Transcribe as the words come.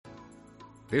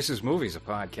This is Movies, a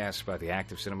podcast about the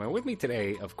act of cinema. With me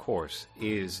today, of course,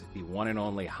 is the one and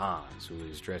only Hans, who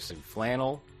is dressed in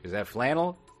flannel. Is that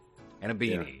flannel? And a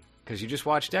beanie. Because you just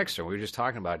watched Dexter. We were just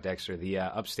talking about Dexter, the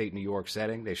upstate New York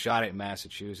setting. They shot it in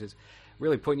Massachusetts.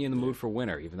 Really putting you in the mood for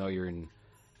winter, even though you're in,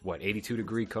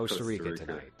 82-degree Costa Rica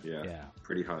tonight. Yeah,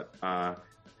 pretty hot.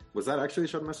 Was that actually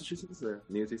shot in Massachusetts, the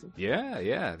new season?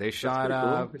 Yeah. They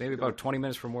shot maybe about 20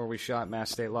 minutes from where we shot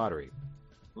Mass State Lottery.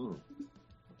 Hmm.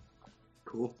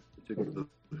 Cool. Check out the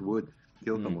wood.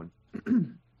 Kill someone.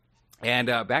 And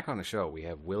back on the show, we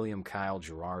have William Kyle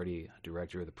Girardi,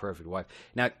 director of The Perfect Wife.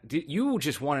 Now, you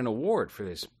just won an award for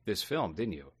this film,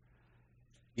 didn't you?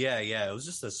 Yeah. It was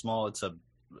just it's a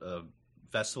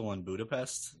festival in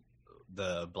Budapest,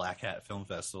 the Black Hat Film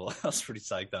Festival. I was pretty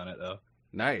psyched on it, though.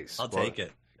 Nice. I'll take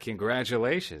it.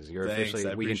 Congratulations. You're Thanks,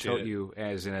 officially, we can tote it. you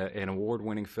as an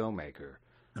award-winning filmmaker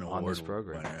on this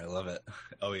program. Winner. I love it.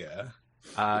 Oh, yeah.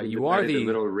 You are the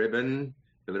little ribbon.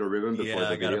 The little ribbon before the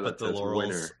I gotta video put that the says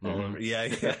laurels. winner.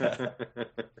 Yeah.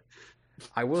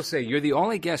 I will say, you're the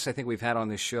only guest I think we've had on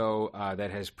this show that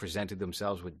has presented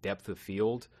themselves with depth of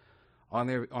field on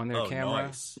their camera.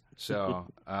 Nice. So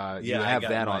you have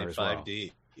that on as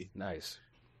 5D. Well. Nice.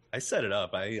 I set it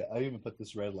up. I even put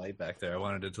this red light back there. I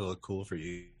wanted it to look cool for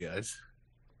you guys.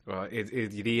 Well,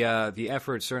 the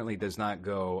effort certainly does not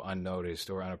go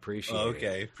unnoticed or unappreciated. Oh,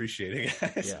 okay, appreciate it,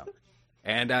 guys. Yeah,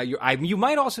 and you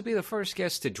might also be the first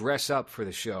guest to dress up for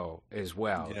the show as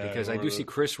well, because I do see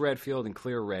Chris Redfield and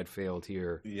Claire Redfield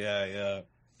here. Yeah.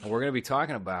 And we're going to be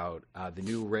talking about the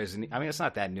new Resident. I mean, it's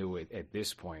not that new at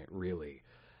this point, really.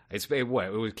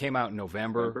 It came out in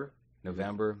November.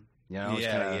 You know,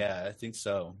 yeah, I think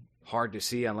so. Hard to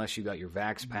see unless you got your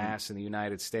Vax Pass in the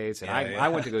United States. And I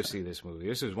went to go see this movie.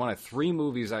 This was one of 3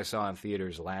 movies I saw in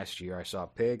theaters last year. I saw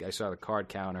Pig, I saw The Card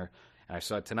Counter, and I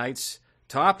saw tonight's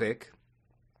topic,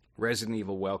 Resident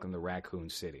Evil Welcome to Raccoon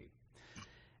City.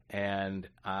 And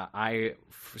I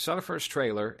saw the first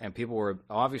trailer, and people were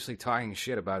obviously talking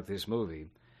shit about this movie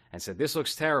and said, this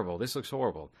looks terrible, this looks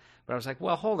horrible. But I was like,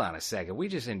 well, hold on a second. We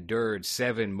just endured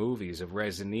 7 movies of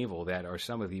Resident Evil that are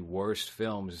some of the worst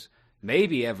films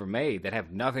maybe ever made that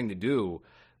have nothing to do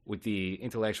with the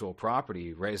intellectual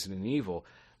property Resident Evil.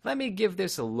 Let me give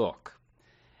this a look.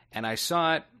 And I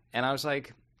saw it, and I was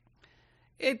like,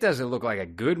 it doesn't look like a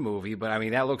good movie, but I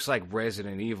mean, that looks like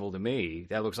Resident Evil to me.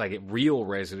 That looks like real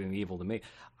Resident Evil to me.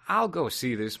 I'll go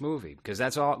see this movie, because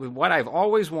that's all what I've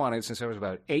always wanted since I was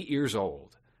about 8 years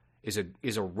old. Is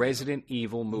a Resident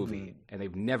Evil movie, and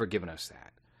they've never given us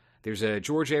that. There's a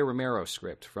George A. Romero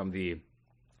script from the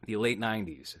late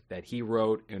 90s that he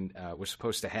wrote and was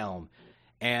supposed to helm,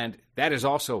 and that is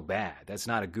also bad. That's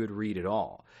not a good read at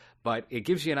all. But it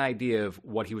gives you an idea of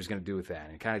what he was going to do with that,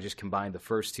 and kind of just combined the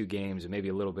first 2 games and maybe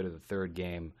a little bit of the third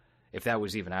game, if that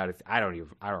was even out. I don't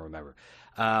remember.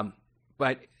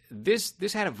 But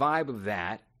this had a vibe of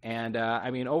that, and I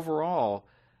mean, overall,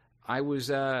 I was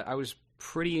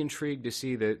pretty intrigued to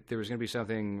see that there was going to be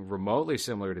something remotely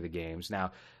similar to the games.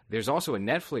 Now, there's also a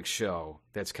Netflix show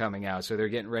that's coming out, so they're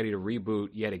getting ready to reboot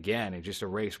yet again and just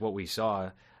erase what we saw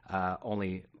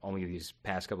only these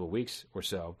past couple of weeks or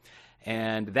so.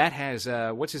 And that has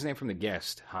what's his name from The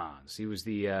Guest? Hans. He was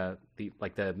the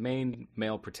main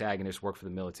male protagonist, worked for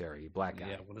the military, black guy.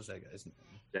 Yeah, what is that guy's name?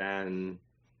 Dan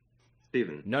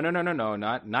Steven. No,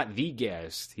 not The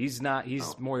Guest. He's not.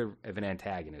 He's more of an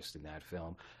antagonist in that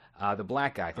film. The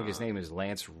black guy, I think his name is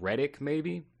Lance Reddick,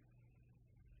 maybe.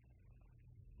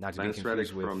 Not to Lance be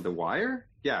confused Reddick with from The Wire.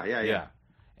 Yeah.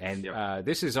 And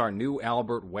this is our new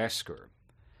Albert Wesker.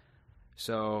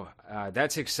 So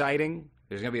that's exciting.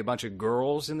 There's going to be a bunch of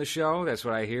girls in the show. That's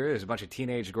what I hear. There's a bunch of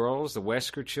teenage girls. The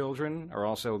Wesker children are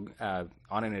also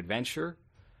on an adventure,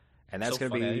 and that's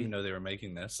going to be. I didn't even know they were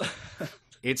making this.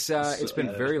 It's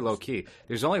been very low key.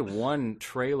 There's only one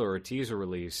trailer or teaser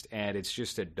released, and it's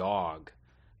just a dog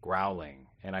growling,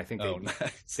 and I think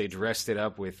they dressed it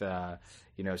up with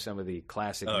some of the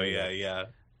classic. Oh yeah.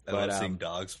 I love seeing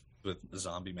dogs with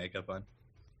zombie makeup on.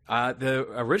 The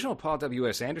original Paul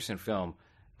W.S. Anderson film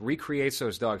recreates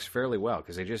those dogs fairly well,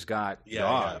 because they just got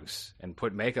dogs and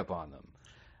put makeup on them.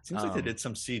 Seems like they did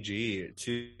some CG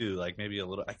too, like maybe a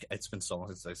little. It's been so long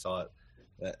since I saw it.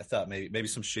 I thought maybe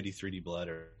some shitty 3D blood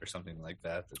or something like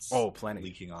that. That's plenty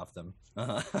leaking off them.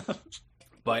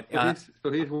 But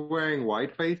so he's wearing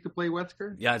whiteface to play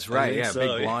Wesker? Yeah, that's right. Yeah, so,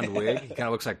 big blonde wig. He kind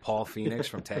of looks like Paul Phoenix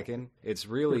from Tekken. It's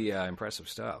really impressive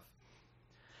stuff.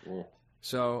 Yeah.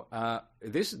 So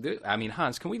this, I mean,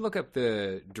 Hans, can we look up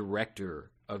the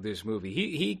director of this movie?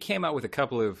 He came out with a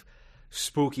couple of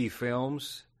spooky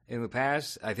films in the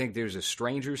past. I think there's a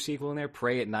Stranger sequel in there,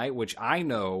 Prey at Night, which I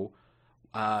know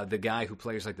the guy who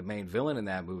plays like the main villain in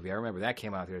that movie. I remember that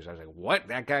came out there. So I was like, "What?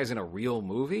 That guy's in a real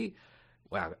movie?"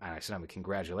 Wow! And I sent him a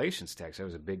congratulations text. That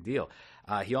was a big deal.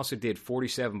 He also did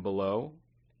 47 Below.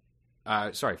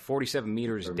 47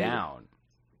 Meters Down,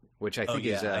 which I think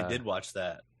is. I did watch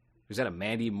that. Was that a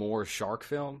Mandy Moore shark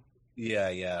film?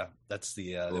 Yeah. That's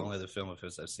the only other film of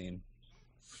his I've seen.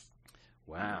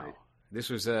 Wow,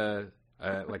 this was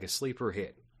like a sleeper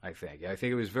hit. I think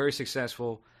it was very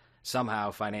successful somehow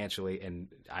financially, and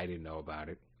I didn't know about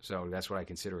it, so that's what I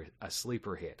consider a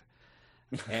sleeper hit.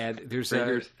 And there's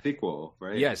a sequel,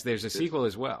 right? Yes, there's a sequel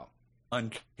as well.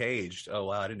 Uncaged. Oh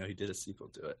wow, I didn't know he did a sequel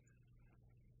to it.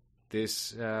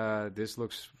 This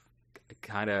looks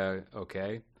kind of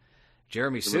okay.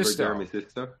 Jeremy Sisto.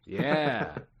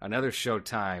 Yeah, another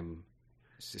Showtime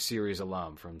series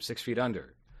alum from 6 Feet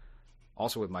Under,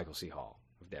 also with Michael C. Hall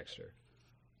of Dexter.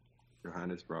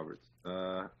 Johannes Roberts.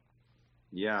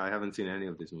 Yeah, I haven't seen any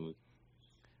of these movies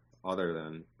other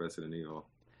than Resident Evil.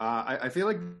 I feel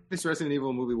like this Resident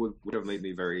Evil movie would have made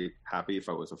me very happy if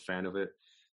I was a fan of it.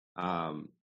 And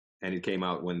it came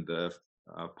out when the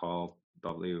Paul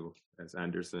W. S.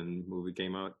 Anderson movie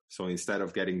came out. So instead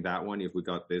of getting that one, if we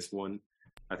got this one,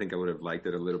 I think I would have liked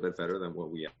it a little bit better than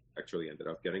what we actually ended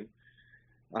up getting.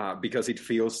 Because it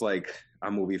feels like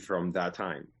a movie from that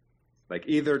time. Like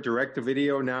either direct to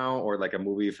video now or like a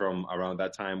movie from around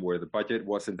that time where the budget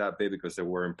wasn't that big because they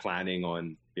weren't planning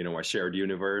on, a shared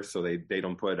universe. So they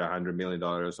don't put $100 million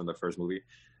on the first movie,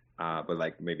 but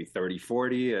like maybe 30,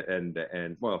 40. And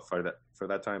well, for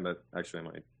that time, that actually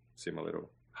might seem a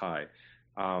little high.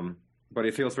 But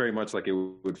it feels very much like it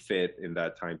would fit in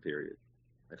that time period,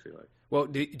 I feel like. Well,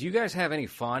 do you guys have any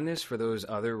fondness for those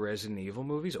other Resident Evil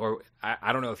movies? Or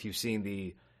I don't know if you've seen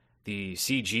the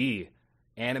CG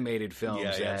animated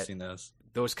films. Yeah, I've seen those.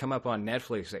 Those come up on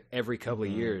Netflix like every couple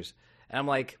of years. And I'm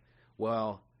like,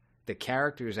 well, the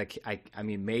characters, I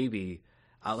mean, maybe.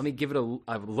 Let me give it a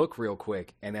look real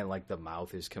quick. And then like the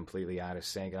mouth is completely out of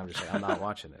sync. And I'm just like, I'm not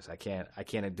watching this. I can't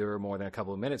endure more than a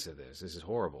couple of minutes of this. This is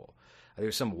horrible.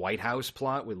 There's some White House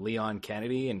plot with Leon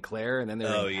Kennedy and Claire, and then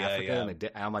they're in Africa. Yeah.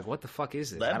 And I'm like, what the fuck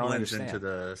is this? That I don't blends understand. Into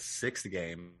the sixth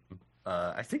game.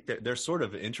 I think they're sort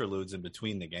of interludes in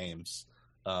between the games,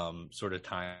 sort of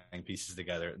tying pieces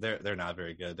together. They're not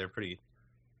very good.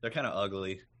 They're kind of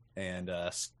ugly and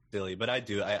silly. But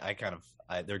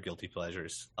they're guilty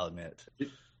pleasures, I'll admit.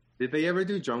 Did they ever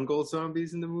do jungle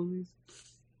zombies in the movies?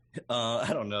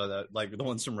 I don't know that, like the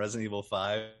ones from Resident Evil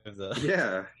 5.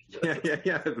 Yeah.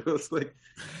 It was like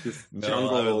just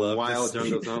wild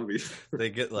jungle zombies. They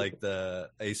get like the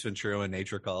Ace Ventura and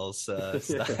Nature Calls style.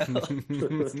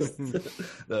 That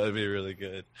would be really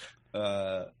good.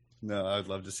 No, I would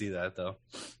love to see that though.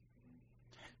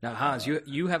 Now, Hans,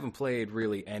 you haven't played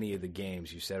really any of the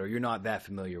games, you said, or you're not that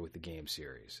familiar with the game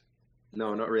series.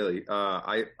 No, not really.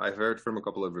 I've heard from a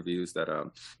couple of reviews that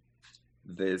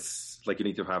this, like, you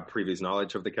need to have previous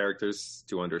knowledge of the characters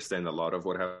to understand a lot of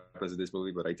what happens in this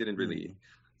movie, but I didn't really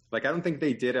I don't think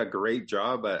they did a great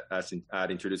job at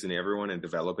introducing everyone and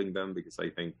developing them, because I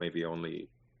think maybe only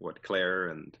Claire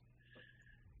and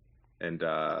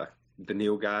the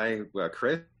new guy,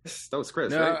 Chris. That was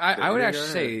Chris. No, right? I would actually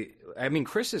say, I mean,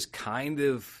 Chris is kind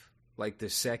of like the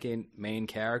second main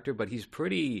character, but he's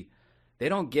pretty. They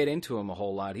don't get into him a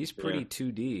whole lot. He's pretty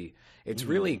 2D. It's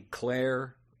really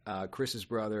Claire, Chris's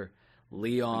brother,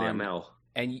 Leon,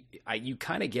 and you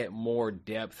kind of get more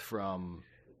depth from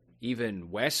even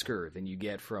Wesker than you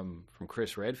get from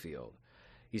Chris Redfield.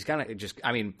 He's kind of just.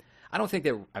 I mean, I don't think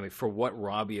that. I mean, for what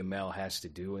Robbie Amell has to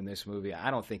do in this movie,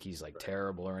 I don't think he's like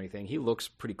terrible or anything. He looks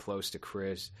pretty close to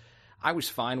Chris. I was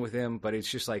fine with him, but it's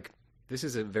just like this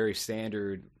is a very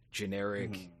standard,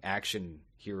 generic action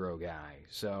hero guy.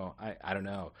 So I don't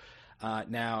know.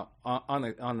 Now on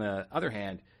the other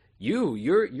hand,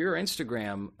 your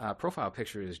Instagram profile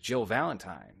picture is Jill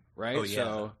Valentine, right? Oh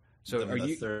yeah. So are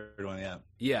you third one? Yeah.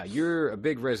 Yeah, you're a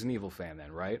big Resident Evil fan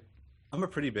then, right? I'm a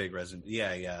pretty big Resident.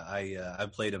 Yeah.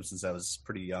 I've played them since I was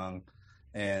pretty young,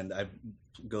 and I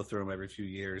go through them every few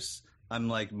years. I'm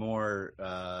like more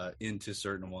into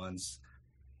certain ones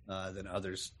than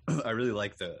others. I really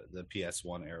like the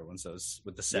PS1 era ones, those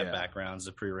with the set backgrounds,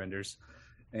 the pre-renders,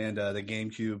 and the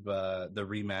GameCube,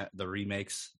 the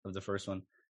remakes of the first one.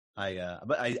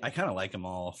 But I kind of like them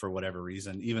all for whatever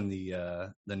reason. Even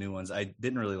the new ones. I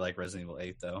didn't really like Resident Evil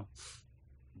 8 though,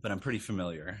 but I'm pretty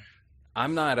familiar.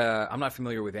 I'm not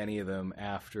familiar with any of them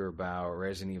after about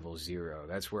Resident Evil 0.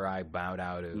 That's where I bowed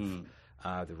out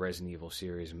of the Resident Evil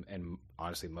series, and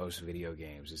honestly, most video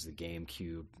games is the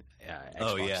GameCube,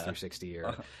 Xbox 360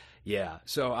 era. Yeah,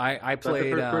 so I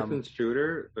played the first-person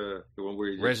shooter, the one where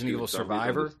you Resident Evil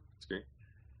Survivor.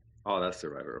 Oh, that's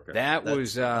Survivor. Okay. That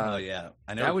was oh yeah,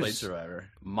 I never played was Survivor.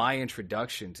 my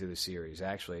introduction to the series,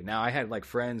 actually. Now, I had like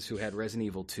friends who had Resident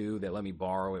Evil 2 that let me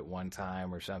borrow it one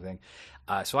time or something.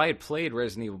 So I had played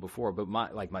Resident Evil before, but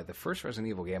the first Resident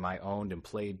Evil game I owned and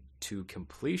played to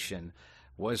completion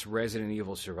was Resident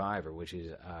Evil Survivor, which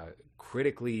is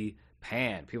critically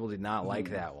panned. People did not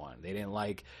like that one. They didn't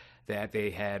like that they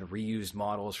had reused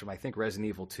models from, I think, Resident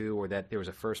Evil 2, or that there was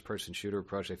a first-person shooter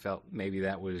approach. They felt maybe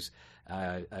that was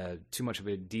too much of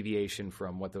a deviation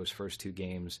from what those first two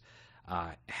games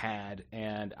had,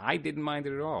 and I didn't mind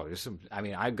it at all.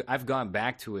 I've gone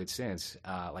back to it since,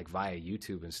 like via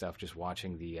YouTube and stuff, just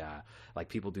watching the like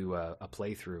people do a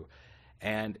playthrough.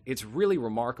 And it's really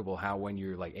remarkable how when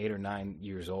you're like 8 or 9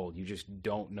 years old, you just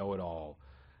don't know it all.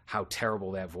 How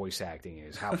terrible that voice acting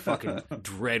is, how fucking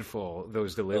dreadful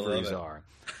those deliveries are.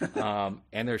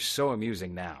 And they're so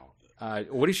amusing now.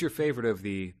 What is your favorite of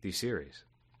the series?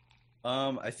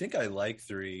 I think I like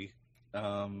 3. I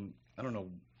don't know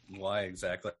why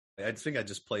exactly. I think I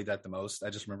just played that the most. I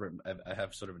just remember I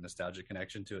have sort of a nostalgic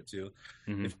connection to it too.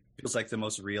 Mm-hmm. It feels like the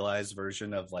most realized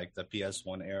version of like the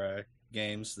PS1 era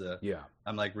games.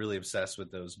 I'm like really obsessed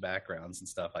with those backgrounds and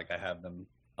stuff. Like I have them.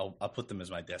 I'll put them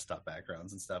as my desktop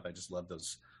backgrounds and stuff. I just love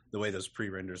the way those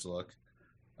pre-renders look.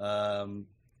 It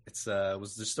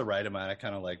was just the right amount of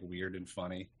kind of like weird and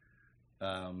funny.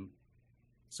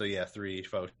 So yeah, 3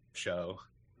 faux show,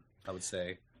 I would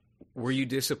say. Were you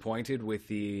disappointed with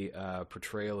the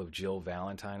portrayal of Jill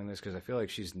Valentine in this? Because I feel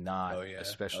like she's not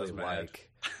especially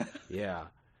like, yeah.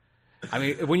 I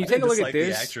mean, when you take a look at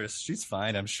this, the actress, she's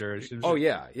fine. I'm sure.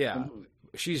 Yeah.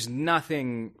 She's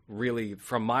nothing really,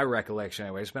 from my recollection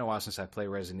anyway. It's been a while since I played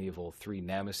Resident Evil 3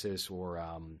 Nemesis or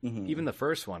even the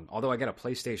first one. Although I got a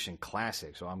PlayStation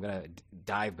Classic, so I'm going to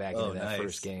dive back into that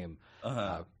first game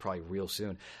probably real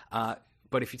soon.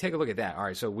 But if you take a look at that, all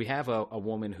right, so we have a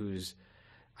woman who's,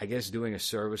 I guess, doing a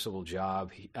serviceable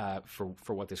job for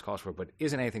what this calls for, but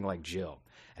isn't anything like Jill.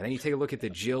 And then you take a look at the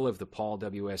Jill of the Paul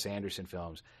W.S. Anderson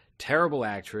films. Terrible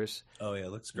actress. Oh yeah,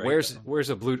 looks great. Where's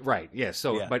a blue? Right, yeah.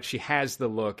 So, but she has the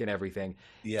look and everything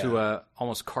to a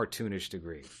almost cartoonish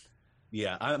degree.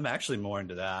 Yeah, I'm actually more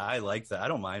into that. I like that. I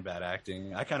don't mind bad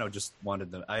acting. I kind of just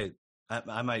wanted them. I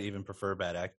might even prefer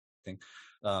bad acting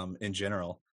in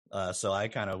general. So I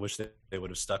kind of wish that they would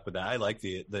have stuck with that. I like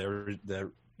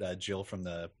the Jill from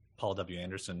the Paul W.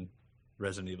 Anderson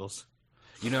Resident Evils.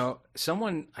 You know,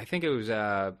 I think it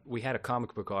was, we had a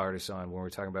comic book artist on when we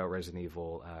were talking about Resident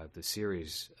Evil, the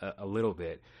series, a little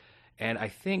bit. And I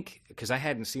think, because I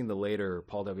hadn't seen the later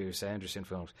Paul W.S. Anderson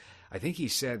films, I think he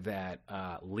said that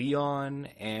Leon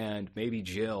and maybe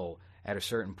Jill, at a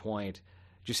certain point,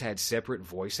 just had separate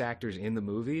voice actors in the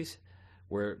movies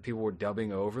where people were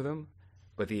dubbing over them.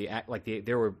 But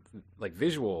they were like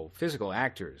physical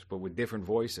actors, but with different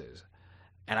voices.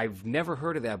 And I've never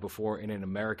heard of that before in an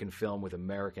American film with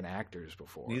American actors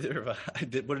before. Neither have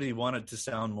I. What did he want it to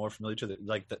sound more familiar to,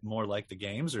 more like the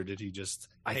games, or did he just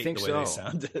hate the way they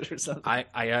sounded, or something?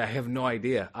 I have no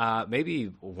idea. Maybe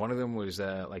one of them was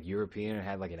like European and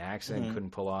had like an accent,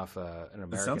 couldn't pull off an American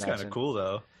accent. It sounds kind of cool,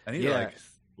 though. I need to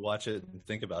watch it and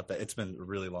think about that. It's been a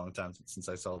really long time since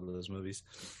I saw those movies.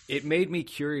 It made me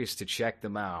curious to check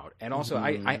them out. And also,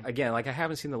 I again, like I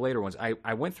haven't seen the later ones.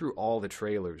 I went through all the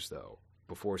trailers, though,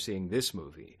 before seeing this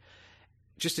movie,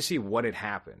 just to see what had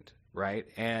happened, right?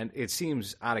 And it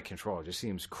seems out of control. It just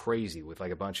seems crazy with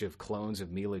like a bunch of clones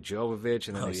of Mila Jovovich,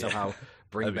 and then they somehow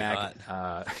bring back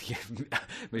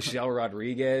Michelle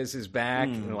Rodriguez is back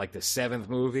in like the 7th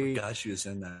movie. Gosh, she was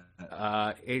in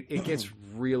that. It gets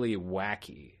really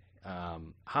wacky.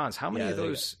 Hans, how many of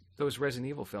those Resident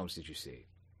Evil films did you see?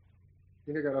 I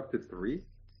think I got up to 3.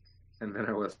 And then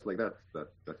I was like, that's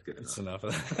good enough. That's enough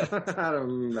of that. I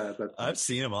don't know. I've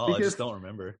seen them all. Because I just don't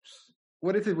remember.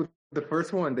 What is it with the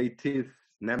first one? They tease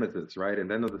Nemesis, right? And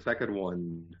then with the second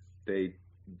one, they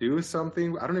do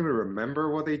something. I don't even remember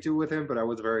what they do with him, but I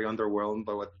was very underwhelmed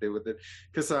by what they did with it.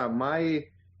 Because my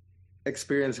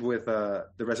experience with the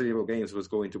Resident Evil games was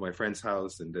going to my friend's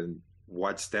house and then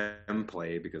watch them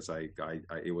play because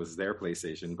it was their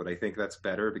PlayStation. But I think that's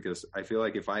better because I feel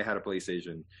like if I had a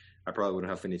PlayStation, I probably wouldn't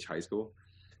have finished high school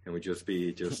and would just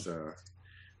be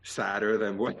sadder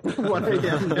than what I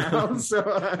am now.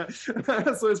 So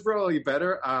it's probably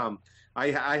better.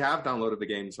 I have downloaded the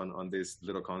games on this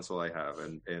little console I have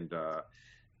and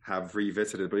have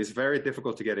revisited, but it's very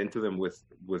difficult to get into them with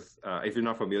if you're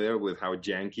not familiar with how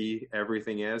janky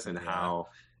everything is and how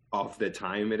off the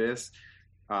time it is.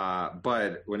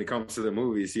 But when it comes to the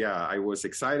movies, I was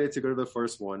excited to go to the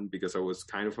first one because I was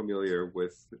kind of familiar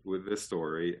with the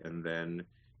story, and then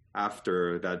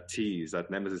after that tease,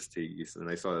 that Nemesis tease, and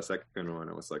I saw the second one.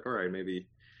 I was like, all right, maybe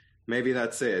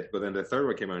that's it. But then the third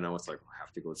one came out, and I was like, I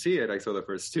have to go see it. I saw the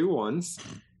first two ones,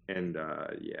 and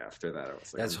after that, I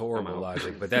was like, that's horrible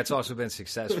logic. But that's also been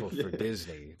successful for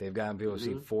Disney. They've gotten people to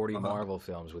see 40 Marvel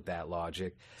films with that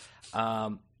logic.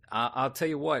 I'll tell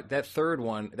you what, that third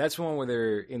one, that's the one where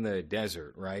they're in the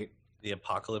desert, right? The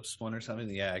Apocalypse one or something?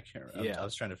 Yeah, I can't remember. Yeah. I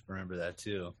was trying to remember that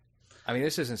too. I mean,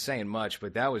 this isn't saying much,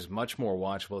 but that was much more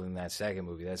watchable than that second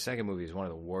movie. That second movie is one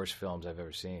of the worst films I've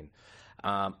ever seen.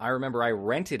 I remember I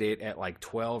rented it at like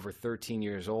 12 or 13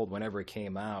 years old whenever it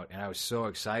came out, and I was so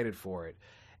excited for it.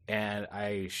 And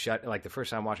the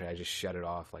first time watching it, I just shut it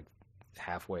off like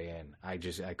halfway in. I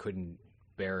couldn't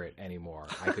bear it anymore.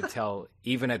 I could tell,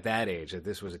 even at that age, that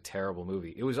this was a terrible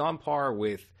movie. It was on par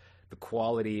with the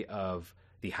quality of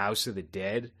the House of the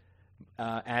Dead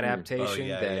adaptation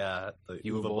the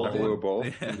Uwe Boll.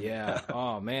 Yeah.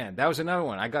 Oh man, that was another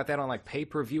one. I got that on like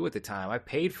pay-per-view at the time. I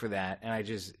paid for that, and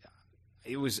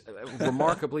it was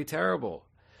remarkably terrible.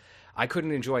 I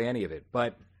couldn't enjoy any of it.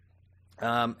 But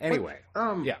anyway,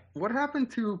 what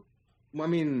happened to? I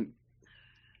mean,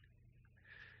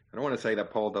 I don't want to say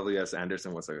that Paul W.S.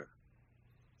 Anderson was a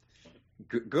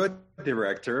good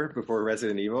director before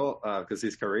Resident Evil, because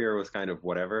his career was kind of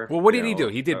whatever. Well, what did he do?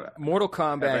 He did Mortal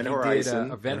Kombat.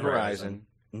 Event Horizon.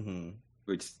 Mm-hmm.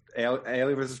 Which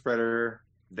Alien vs. Predator,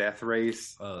 Death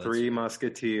Race, Three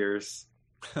Musketeers,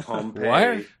 Pompeii.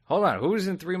 What? Hold on. Who's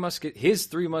in His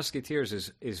Three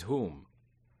Musketeers is whom?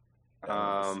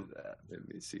 Let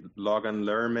me see. Logan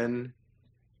Lerman,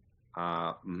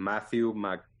 Matthew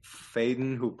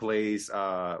McFadden, who plays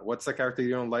what's the character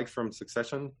you don't like from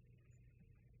Succession?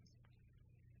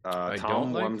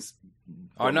 Tom Wums.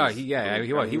 Oh no,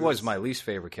 he was my least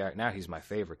favorite character. Now he's my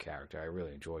favorite character. I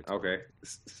really enjoyed him. Okay,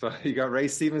 so you got Ray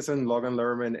Stevenson, Logan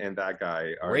Lerman, and that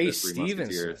guy. Ray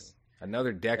Stevenson,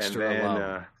 another Dexter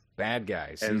alum. Bad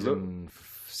guy, season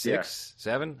 6,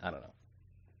 7. I don't know.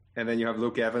 And then you have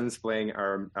Luke Evans playing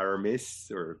Aramis,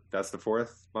 or that's the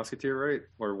fourth Musketeer, right?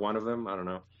 Or one of them. I don't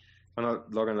know. I know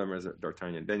Logan Lerman is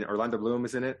D'Artagnan. Then Orlando Bloom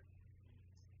is in it.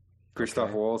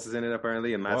 Christoph Waltz is in it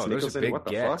apparently, and Mads Mikkelsen. What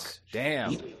the fuck?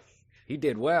 Damn, he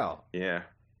did well. Yeah,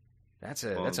 that's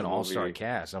an all-star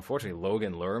cast. Unfortunately,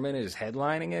 Logan Lerman is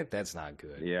headlining it. That's not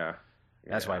good. Yeah,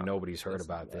 that's why nobody's heard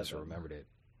about this or remembered it.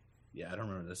 Yeah, I don't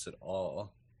remember this at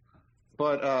all.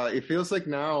 But it feels like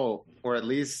now, or at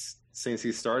least since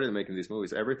he started making these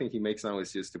movies, everything he makes now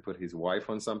is just to put his wife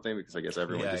on something, because I guess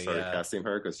everyone just started casting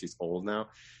her because she's old now.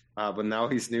 But now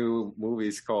his new movie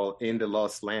is called In the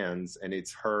Lost Lands, and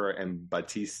it's her and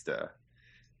Batista.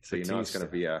 So you know it's going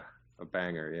to be a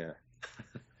banger,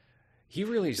 yeah. He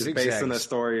really zigzags. It's based on a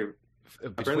story.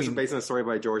 Apparently it's based on a story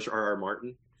by George R.R.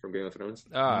 Martin from Game of Thrones.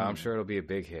 Oh, I'm sure it'll be a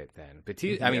big hit then.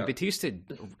 Batista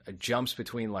jumps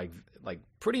between like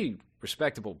pretty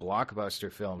respectable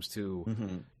blockbuster films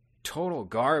to total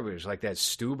garbage, like that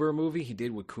Stuber movie he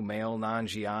did with Kumail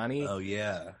Nanjiani. Oh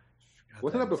yeah.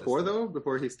 Wasn't that before though?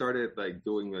 Before he started like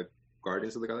doing like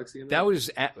Guardians of the Galaxy? That was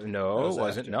it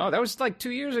wasn't. After. No, that was like 2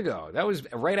 years ago. That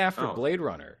was right after Blade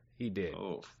Runner. He did.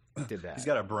 Oh, did that. He's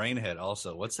got a brain head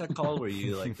also. What's that called? Where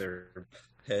you like their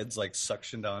heads like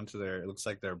suctioned onto their? It looks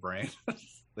like their brain.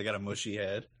 They got a mushy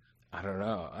head. I don't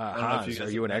know. Hans,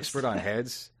 are you an expert on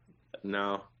heads?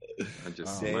 No, I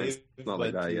just mine's not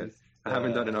like that yet. I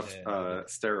haven't done enough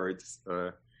steroids.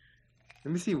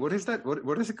 Let me see. What is that?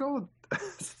 What is it called?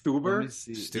 Stuber?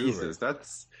 Jesus,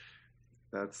 that's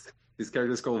his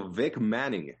character is called Vic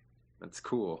Manning. That's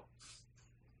cool.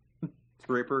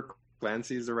 Ripper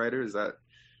Clancy is the writer. Is that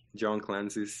John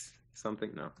Clancy's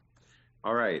something? No.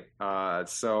 All right.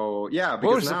 So yeah.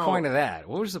 What was the point of that?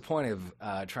 What was the point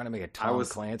of trying to make a Tom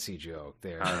Clancy joke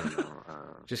there? I don't know.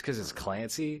 Just because it's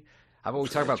Clancy? How about we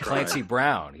talk about Clancy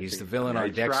Brown? He's the villain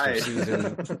on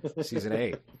Dexter season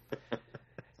 8.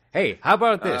 Hey, how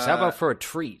about this? How about for a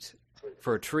treat?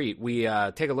 For a treat, we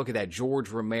take a look at that George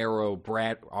Romero,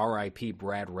 R.I.P.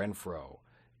 Brad Renfro,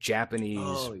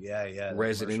 Japanese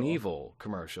Resident Evil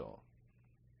commercial.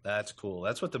 That's cool.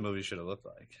 That's what the movie should have looked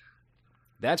like.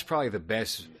 That's probably the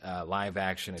best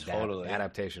live-action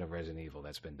adaptation of Resident Evil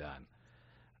that's been done.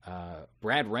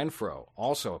 Brad Renfro,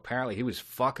 also, apparently he was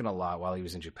fucking a lot while he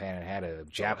was in Japan and had a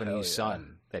Japanese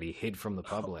son that he hid from the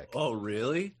public. Oh,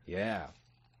 really? Yeah.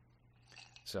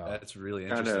 So that's really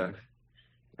interesting.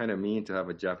 Kind of mean to have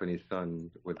a Japanese son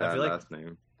with that last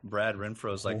name. Brad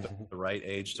Renfro's like the right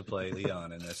age to play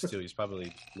Leon in this too. He's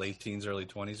probably late teens, early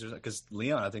 20s, or something. Because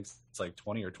Leon, I think it's like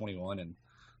 20 or 21 in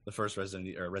the first Resident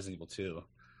Evil 2.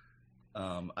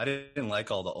 I didn't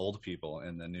like all the old people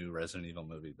in the new Resident Evil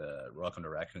movie, the Welcome to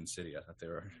Raccoon City. I thought they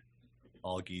were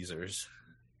all geezers.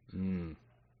 Mm.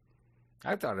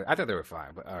 I thought they were fine,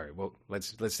 but all right. Well,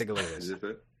 let's take a look at this.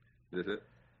 Is it?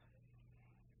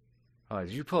 Oh,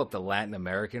 did you pull up the Latin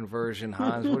American version,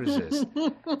 Hans? What is this?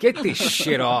 Get this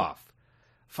shit off.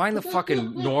 Find the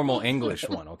fucking normal English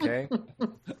one, okay?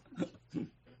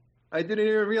 I didn't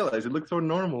even realize it looked so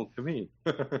normal to me.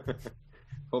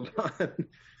 Hold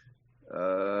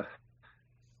on.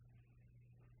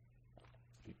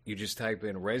 You just type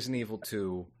in Resident Evil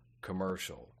 2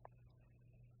 commercial.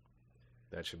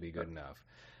 That should be good enough.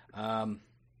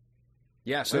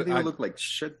 Yeah, so it look like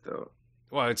shit though.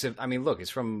 Well, look, it's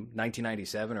from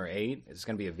 1997 or 8. It's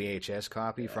going to be a VHS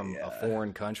copy from a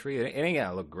foreign country. It ain't going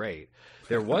to look great.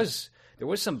 There was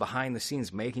some behind the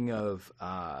scenes making of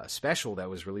special that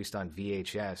was released on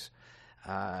VHS.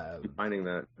 Finding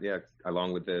that, yeah,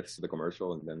 along with the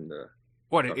commercial and then the.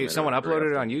 What? Someone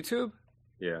uploaded it on YouTube?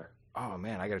 Yeah. Oh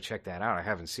man, I got to check that out. I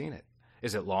haven't seen it.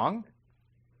 Is it long?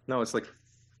 No, it's like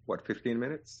 15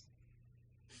 minutes.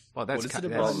 Well, that's what is it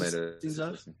about?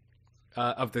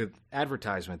 Of the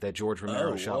advertisement that George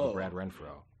Romero shot with Brad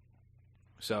Renfro.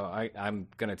 So I'm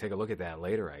going to take a look at that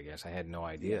later, I guess. I had no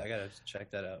idea. Yeah, I got to check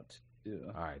that out,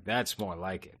 too. All right, that's more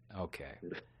like it. Okay.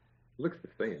 Looks the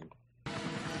same.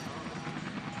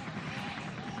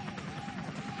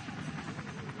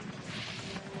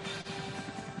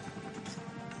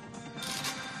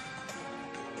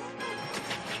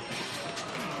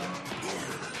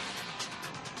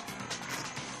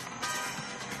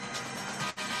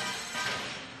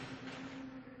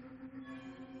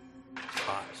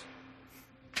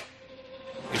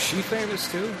 Is she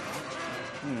famous too?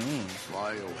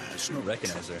 I don't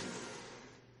recognize her.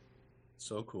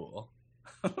 So cool.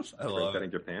 I love that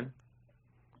in Japan.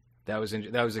 That was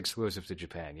exclusive to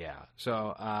Japan, yeah.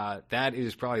 So that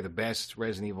is probably the best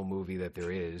Resident Evil movie that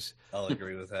there is. I'll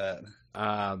agree with that.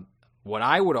 What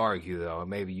I would argue, though, and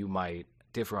maybe you might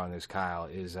differ on this, Kyle,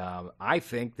 is I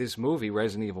think this movie,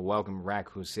 Resident Evil Welcome to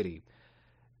Raccoon City,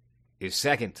 is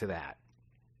second to that.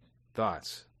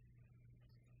 Thoughts?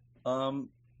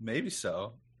 Maybe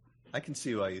so. I can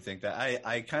see why you think that.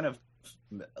 I kind of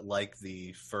like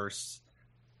the first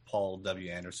Paul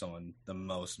W. Anderson one the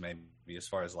most, maybe as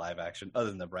far as live action, other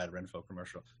than the Brad Renfro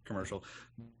commercial.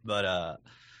 But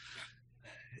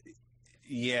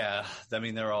yeah, I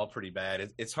mean they're all pretty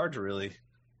bad. It's hard to really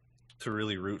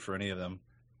root for any of them.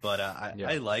 But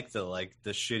I like the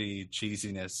shitty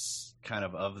cheesiness kind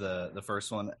of the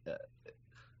first one.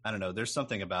 I don't know. There's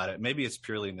something about it. Maybe it's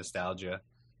purely nostalgia.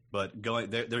 But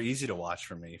they're easy to watch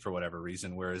for me for whatever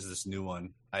reason. Whereas this new one,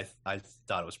 I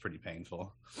thought it was pretty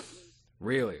painful.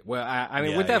 Really? Well, I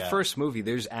mean, with that first movie,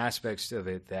 there's aspects of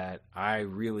it that I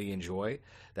really enjoy,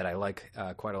 that I like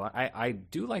quite a lot. I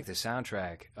do like the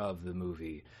soundtrack of the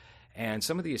movie, and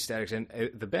some of the aesthetics. And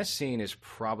the best scene is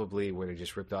probably where they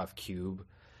just ripped off Cube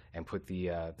and put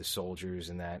the soldiers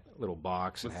in that little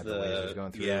box and had the lasers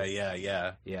going through.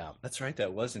 Yeah. That's right.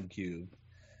 That was in Cube.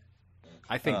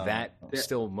 I think that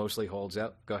still mostly holds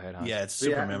up. Go ahead, Hans. Yeah, it's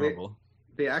super memorable.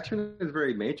 The action is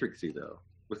very Matrixy, though.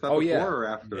 Was that before or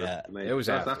after? Yeah, it was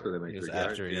after the Matrix. It was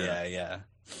after, right? Yeah.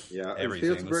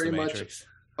 Everything it feels very much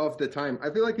of the time. I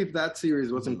feel like if that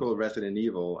series wasn't called Resident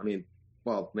Evil, I mean,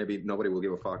 well, maybe nobody will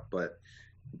give a fuck, but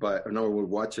no one would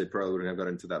watch it. Probably wouldn't have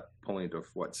gotten to that point of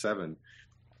 7.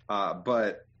 So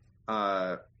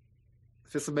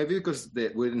maybe because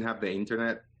we didn't have the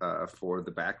internet for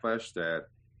the backlash that.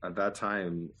 At that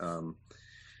time,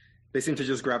 they seem to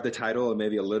just grab the title and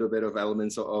maybe a little bit of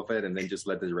elements of it and then just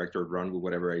let the director run with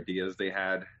whatever ideas they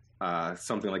had.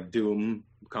 Something like Doom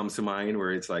comes to mind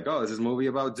where it's like, oh, this is a movie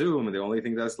about Doom. And the only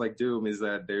thing that's like Doom is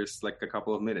that there's like a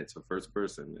couple of minutes of first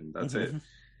person and that's it.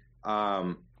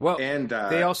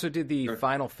 They also did the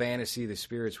Final Fantasy The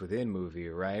Spirits Within movie,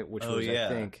 right? Which was, I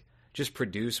think, just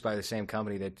produced by the same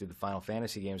company that did the Final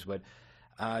Fantasy games, but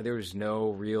there was no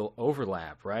real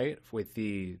overlap, right, with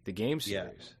the game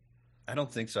series. Yeah. I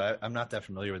don't think so. I'm not that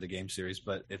familiar with the game series,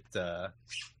 but I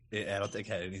don't think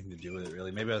it had anything to do with it,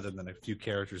 really. Maybe other than a few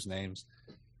characters' names.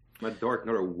 I'm a dork,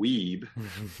 not a weeb. I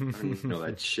don't even know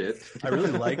that shit. I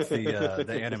really like the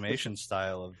animation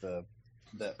style of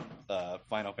the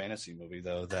Final Fantasy movie,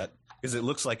 though, because it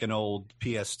looks like an old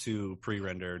PS2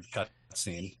 pre-rendered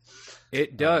cutscene.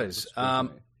 It does.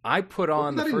 I put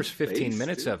on the first 15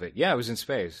 minutes of it. Yeah, it was in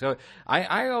space. So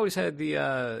I always had the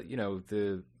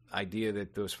the idea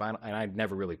that those final, and I'd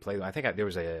never really played them. I think there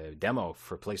was a demo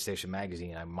for PlayStation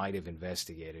Magazine I might have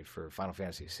investigated for Final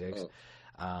Fantasy VI.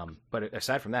 But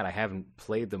aside from that, I haven't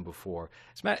played them before.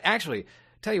 Actually,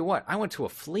 tell you what, I went to a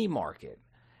flea market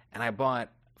and I bought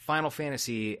Final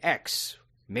Fantasy X,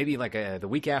 maybe like the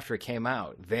week after it came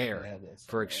out,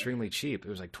 for extremely cheap. It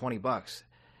was like $20.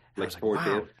 I was like,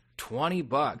 wow,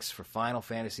 $20 for Final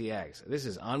Fantasy X. This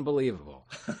is unbelievable.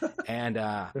 And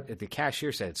the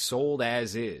cashier said, sold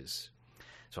as is.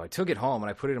 So I took it home and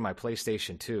I put it in my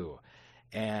PlayStation 2,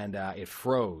 and it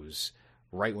froze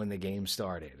right when the game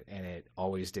started, and it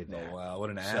always did that. Oh, wow, what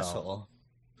an asshole.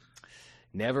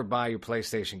 Never buy your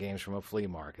PlayStation games from a flea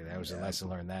market. That was a lesson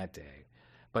learned that day.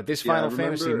 But this Final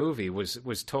Fantasy movie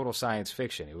was total science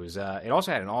fiction. It was. It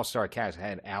also had an all-star cast. It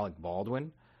had Alec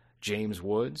Baldwin, James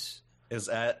Woods. Is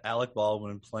Alec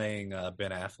Baldwin playing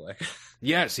Ben Affleck?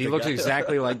 Yes, he looks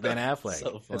exactly like Ben Affleck.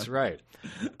 So that's right.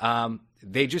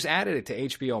 They just added it to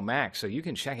HBO Max, so you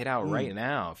can check it out right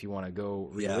now if you want to go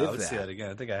relive I would see that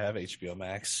again. I think I have HBO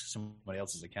Max, somebody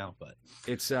else's account, but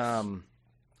it's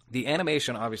the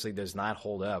animation obviously does not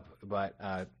hold up, but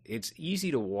it's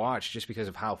easy to watch just because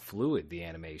of how fluid the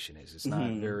animation is. It's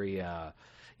not very,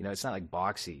 it's not like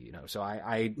boxy, So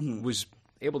I was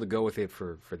able to go with it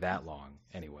for that long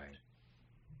anyway.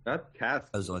 That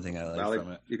cast. That was the only thing I liked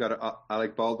from it. You got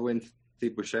Alec Baldwin,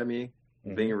 Steve Buscemi,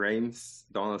 Ving Rhames,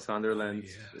 Donald Sunderland,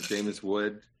 James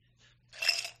Wood,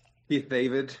 Keith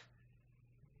David.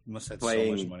 You must have had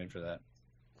so much money for that.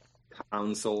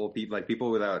 Council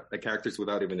people without characters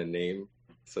without even a name,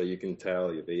 so you can tell.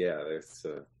 There's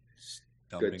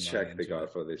a good check they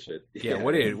got for this shit. Yeah,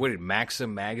 what did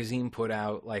Maxim magazine put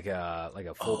out like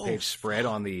a full page spread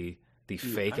on the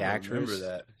fake actress? I remember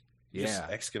that. Yeah, just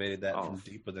excavated that from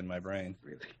deep within my brain.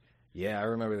 Really? Yeah, I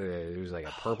remember that it was like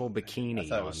a purple bikini. I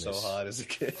thought it was so hot as a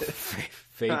kid.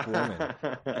 Fake woman.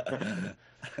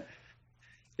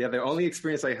 Yeah, the only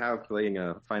experience I have playing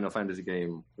a Final Fantasy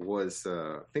game was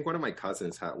I think one of my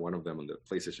cousins had one of them on the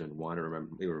PlayStation 1. I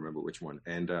remember which one.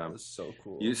 And that was so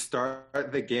cool. You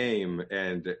start the game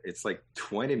and it's like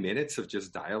 20 minutes of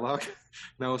just dialogue.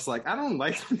 And I was like, I don't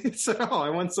like this at all. I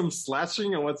want some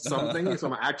slashing. I want something,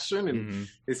 some action. And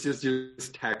it's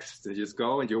just text. And just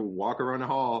go and you walk around the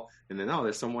hall. And then,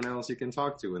 there's someone else you can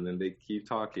talk to. And then they keep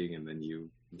talking. And then you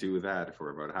do that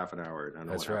for about half an hour. I don't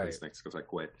know what happens next because I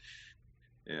quit.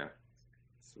 Yeah,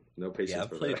 so no patience. Yeah,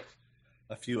 I've played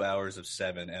a few hours of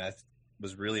 7, and I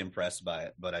was really impressed by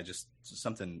it. But I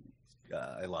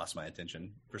lost my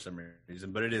attention for some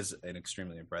reason. But it is an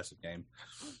extremely impressive game.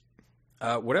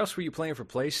 What else were you playing for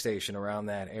PlayStation around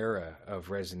that era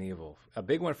of Resident Evil? A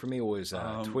big one for me was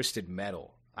Twisted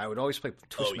Metal. I would always play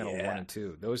Twisted Metal 1 and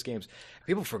 2. Those games,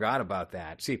 people forgot about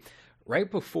that. See, right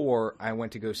before I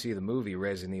went to go see the movie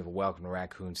Resident Evil Welcome to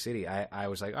Raccoon City, I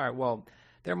was like, all right, well,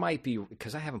 there might be,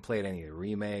 because I haven't played any of the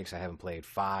remakes. I haven't played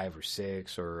 5 or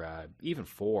 6 or even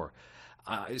 4.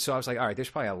 So I was like, all right, there's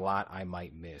probably a lot I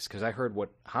might miss. Because I heard what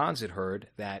Hans had heard,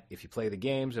 that if you play the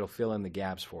games, it'll fill in the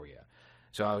gaps for you.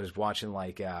 So I was watching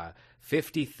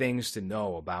 50 things to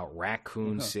know about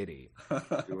Raccoon City,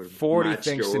 40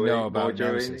 things to know about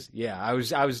Nemesis. Yeah, I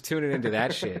was tuning into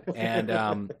that shit. And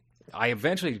I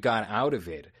eventually got out of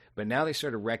it. But now they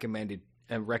started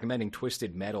recommending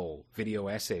Twisted Metal video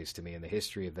essays to me and the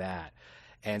history of that,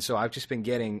 and so I've just been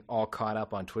getting all caught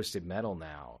up on Twisted Metal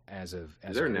now. Is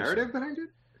there a narrative behind it?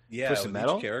 Yeah, Twisted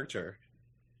Metal character.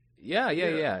 Yeah.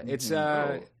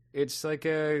 It's like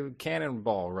a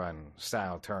cannonball run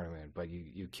style tournament, but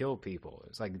you kill people.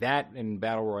 It's like that in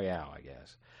Battle Royale, I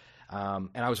guess. And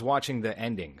I was watching the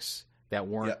endings that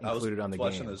weren't included on the game. I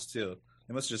was watching those too.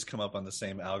 They must just come up on the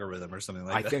same algorithm or something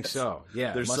like that. I think so.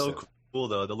 Yeah, they're so cool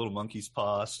though, the little monkey's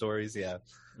paw stories.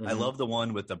 I love the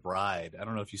one with the bride. I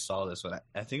don't know if you saw this one.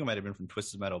 I think it might have been from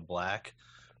Twisted Metal Black,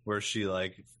 where she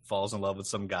falls in love with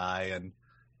some guy and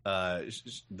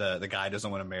the guy doesn't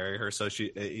want to marry her, so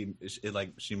she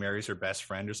marries her best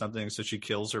friend or something, so she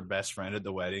kills her best friend at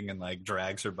the wedding and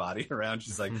drags her body around.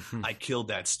 She's like, I killed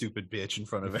that stupid bitch in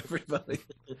front of everybody.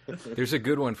 There's a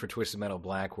good one for Twisted Metal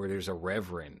Black where there's a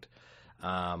reverend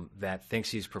that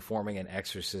thinks he's performing an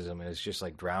exorcism and is just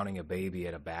drowning a baby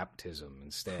at a baptism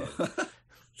instead.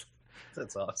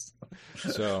 That's awesome.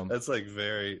 So that's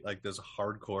very those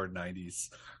hardcore 90s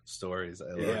stories.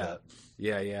 I love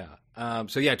that.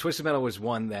 Yeah. Twisted Metal was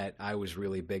one that I was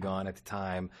really big on at the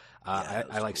time. I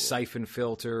like cool. Siphon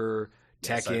Filter,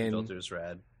 Tekken. Siphon Filter's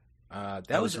rad.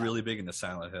 That was really big into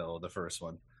Silent Hill, the first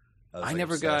one. I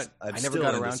never got around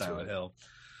to Silent Hill.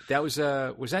 That was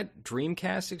that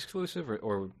Dreamcast exclusive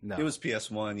or no? It was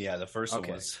PS1. Yeah, the first one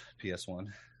was PS1.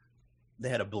 They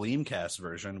had a Bleemcast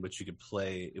version, which you could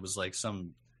play. It was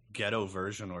some ghetto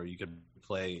version, or you could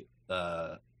play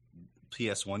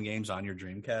PS1 games on your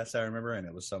Dreamcast. I remember, and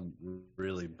it was some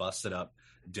really busted up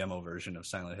demo version of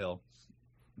Silent Hill.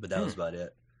 But that was about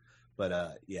it.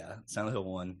 But Silent Hill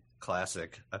 1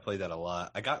 classic. I played that a lot.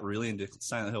 I got really into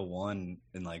Silent Hill 1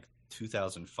 in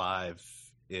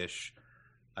 2005 ish.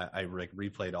 I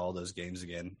replayed all those games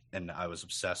again, and I was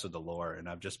obsessed with the lore, and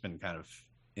I've just been kind of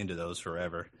into those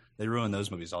forever. They ruined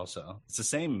those movies also. It's the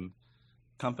same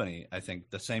company, I think,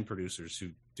 the same producers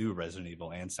who do Resident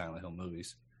Evil and Silent Hill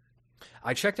movies.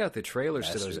 I checked out the trailers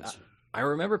to those. I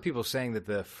remember people saying that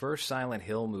the first Silent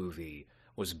Hill movie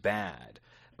was bad,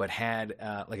 but had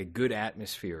like a good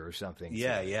atmosphere or something.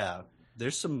 Yeah.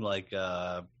 There's some like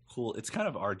cool. It's kind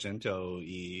of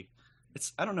Argento-y.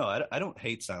 I don't know. I don't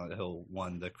hate Silent Hill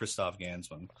 1, the Christoph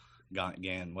Gans one,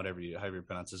 Gan, however you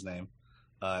pronounce his name.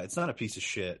 It's not a piece of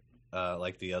shit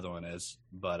like the other one is,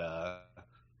 but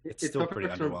it's still pretty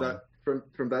underwhelming.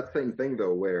 From that same thing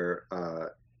though, where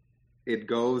it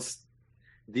goes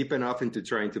deep enough into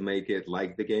trying to make it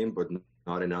like the game, but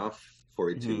not enough for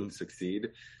it to succeed.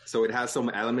 So it has some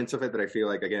elements of it that I feel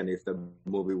like, again, if the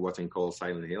movie wasn't called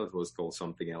Silent Hill, it was called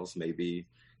something else, maybe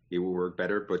it would work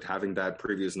better. But having that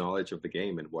previous knowledge of the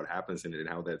game and what happens in it and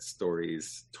how that story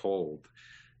is told,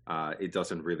 it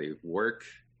doesn't really work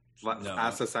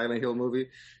as a Silent Hill movie.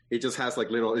 It just has like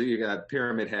you got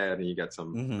Pyramid Head and you got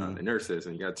some nurses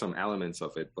and you got some elements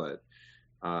of it, but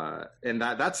and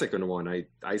that second one,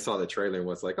 I saw the trailer and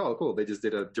was like, oh, cool. They just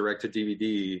did a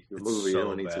direct-to-DVD movie. So I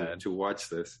don't need to watch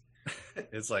this.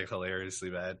 It's like hilariously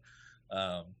bad.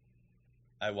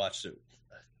 I watched it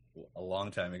a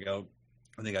long time ago.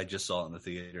 I think I just saw it in the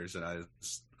theaters and I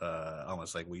was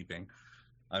almost like weeping.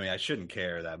 I mean, I shouldn't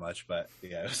care that much, but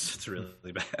yeah, it's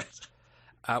really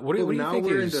bad. What do you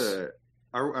think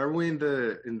Are we in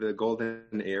the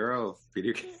golden era of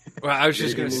video games? Well, I was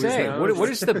just going to say, what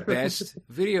is the best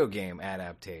video game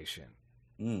adaptation?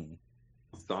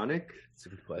 Sonic? That's a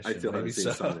good question. I still haven't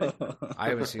seen Sonic. I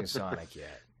haven't seen Sonic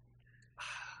yet.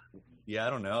 Yeah, I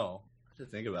don't know. I have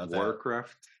to think about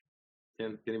Warcraft?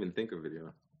 Can't even think of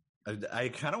video. I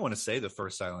kind of want to say the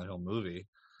first Silent Hill movie.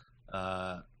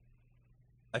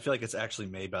 I feel like it's actually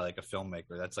made by like a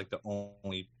filmmaker. That's like the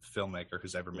only filmmaker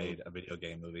who's ever made a video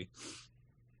game movie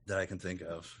that I can think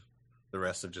of. The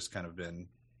rest have just kind of been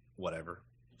whatever.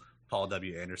 Paul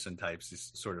W. Anderson types,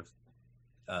 these sort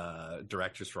of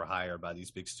directors for hire by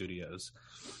these big studios.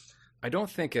 I don't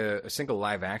think a single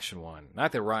live action one,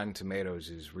 not that Rotten Tomatoes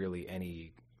is really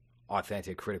any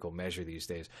authentic critical measure these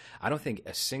days. I don't think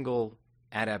a single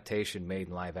adaptation made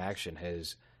in live action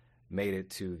has made it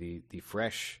to the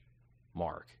fresh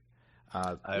mark.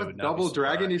 Double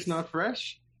Dragon is not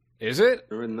fresh? Is it?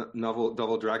 Remember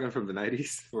Double Dragon from the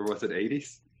 90s? Or was it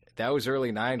 80s? That was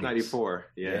early 90s. 94.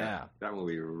 Yeah. That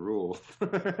movie ruled.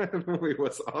 That movie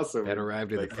was awesome. That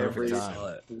arrived at the perfect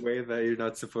time. Way that you're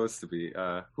not supposed to be.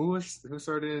 Who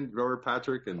started in? Robert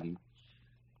Patrick and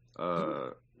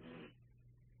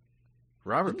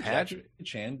Robert Patrick? Did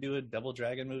Chan do a Double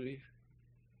Dragon movie?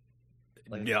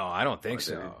 No, I don't think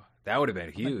so. That would have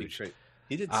been huge.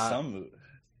 He did some movie.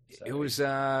 It was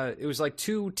like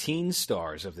two teen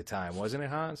stars of the time, wasn't it,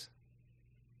 Hans?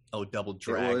 Oh, Double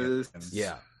Dragon.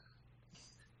 Yeah.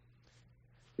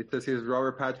 It says here's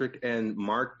Robert Patrick and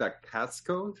Mark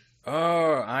Dacascos.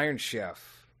 Oh, Iron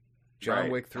Chef. John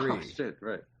Wick 3. Oh, shit,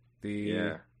 right.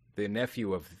 The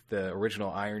nephew of the original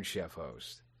Iron Chef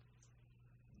host.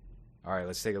 All right,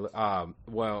 let's take a look.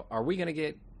 Well, are we going to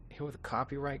get hit with a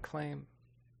copyright claim?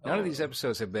 None of these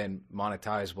episodes have been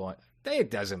monetizable.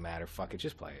 It doesn't matter. Fuck it.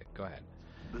 Just play it. Go ahead.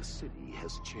 The city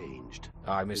has changed.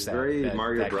 Oh, I missed that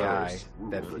Mario guy.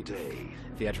 That Rule the day.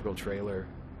 theatrical trailer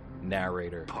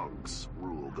narrator. Punks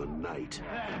rule the night.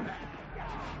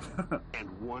 And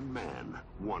one man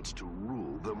wants to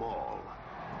rule them all.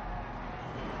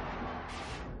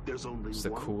 There's only It's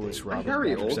the one coolest thing Robert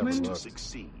Harry Patrick's ever Oldman? to looked.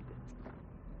 succeed.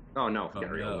 Oh, no.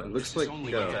 Gary Oldman. Looks like...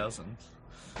 only 1,000.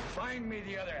 Find me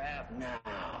the other half now.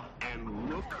 And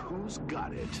look who's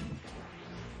got it.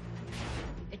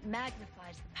 It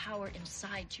magnifies the power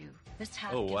inside you. This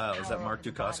half Oh, gives wow. Is that power Mark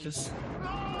over the body. Dacascos?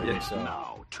 I think so.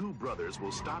 Now, two brothers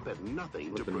will stop at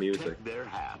nothing With to the protect music. their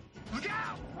half. Look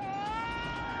out!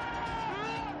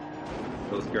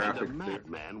 Those And a graphics.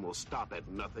 madman will stop at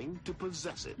nothing to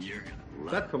possess it. You're gonna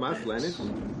Is that Tomas Lenin?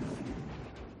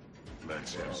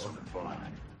 Let's have some fun.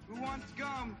 Who wants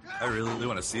gum? I really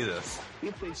want to see this.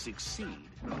 If they succeed,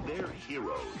 they're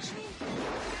heroes.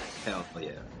 Hell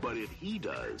yeah. But if he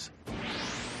does,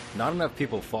 Not enough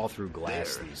people fall through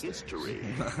glass they're these days. history.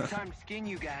 Time to skin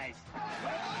you guys.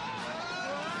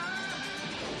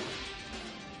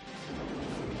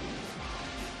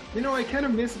 You know, I kind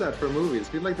of miss that for movies.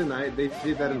 I feel like they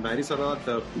did that in the 90s a lot.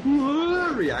 The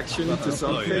reaction to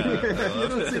something. yeah. You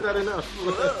don't see that enough.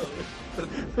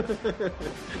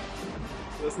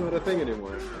 That's not a thing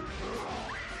anymore.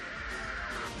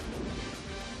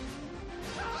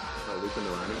 Oh, Luke and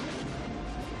Lana.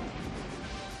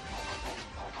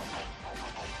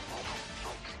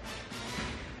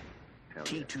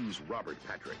 T2's Robert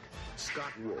Patrick,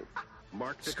 Scott Wolf,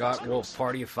 Mark Scott Dacascos, Wolf,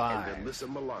 Party of Five. and Alyssa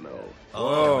Milano.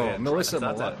 Whoa, man. Melissa I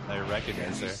thought Milano. that I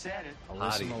recognize You her. said it.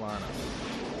 Alyssa Hottie. Milano.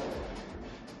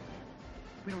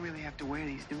 We don't really have to wear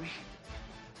these, do we?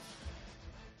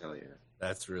 Hell yeah.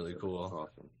 That's really cool.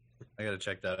 Awesome. I gotta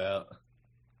check that out.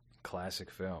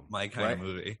 Classic film. My kind of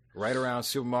movie. Right around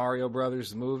Super Mario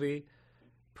Brothers, the movie.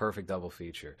 Perfect double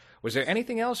feature. Was there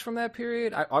anything else from that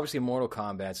period? Obviously, Mortal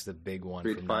Kombat's the big one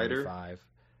Street from Fighter? 95.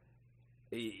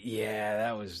 Yeah,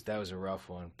 that was a rough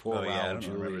one. Poor Oh, yeah, I Raul don't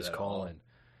remember Julius that at all. Colin.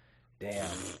 Damn.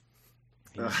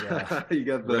 He's, You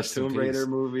got the rest in Tomb Raider peace.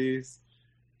 movies.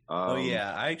 Oh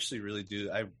yeah, I actually really do.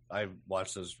 I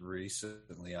watched those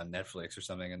recently on Netflix or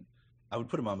something, and I would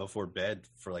put them on before bed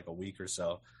for like a week or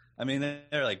so. I mean,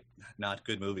 they're like not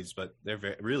good movies, but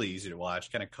they're really easy to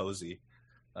watch, kind of cozy.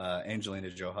 Angelina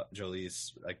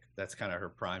Jolie's like that's kind of her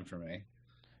prime for me.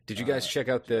 Did you guys check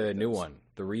out the new one,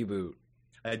 the reboot?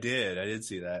 I did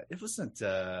see that. It wasn't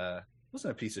a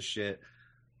piece of shit.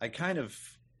 I kind of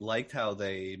liked how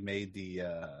they made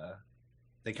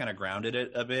they kind of grounded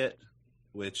it a bit,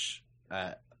 which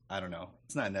I don't know.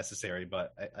 It's not necessary,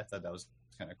 but I thought that was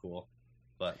kind of cool.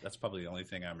 But that's probably the only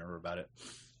thing I remember about it.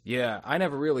 Yeah, I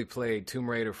never really played Tomb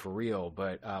Raider for real,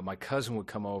 but my cousin would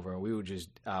come over and we would just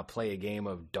play a game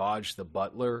of Dodge the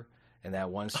Butler. And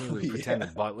that one scene, we pretend the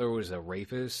butler was a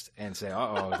rapist and say,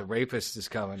 "Uh-oh, the rapist is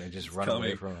coming," and just run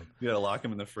away from him. You gotta lock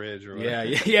him in the fridge or Yeah,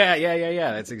 whatever.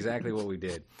 yeah. That's exactly what we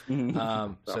did.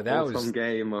 So that was some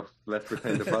game of let's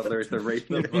pretend the butler is the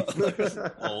rapist.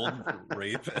 Old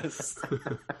rapist.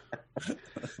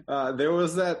 There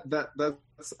was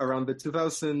that's around the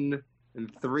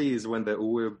 2003s when the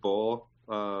Uwe Boll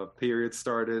period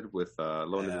started with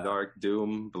Alone in the Dark,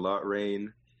 Doom, Blood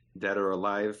Rain, Dead or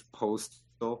Alive,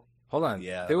 Postal. Hold on.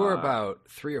 Yeah, There were about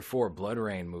 3 or 4 Blood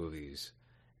Rain movies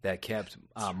that kept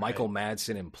Michael right.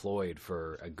 Madsen employed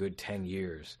for a good 10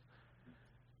 years.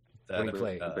 That, What did he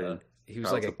play? He was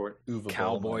Child like support. a Uwe Boll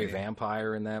cowboy movie.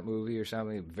 vampire in that movie or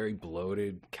something. Very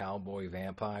bloated cowboy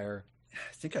vampire.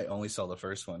 I think I only saw the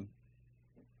first one.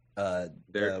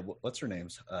 What's her name?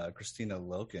 Christina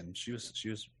Loken. She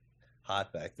was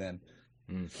hot back then.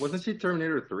 Wasn't she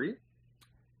Terminator 3?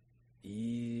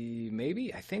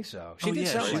 Maybe? I think so. She Oh, did yeah,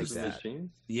 sound she like was the that. machines?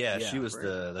 Yeah, Yeah, she was right.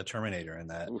 the Terminator in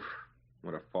that. Oof,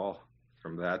 what a fall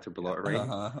from that to Blood Rain.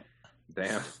 Uh-huh.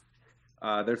 Damn.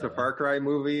 There's a Far Cry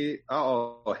movie.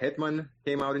 Hitman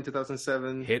came out in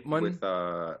 2007. Hitman? With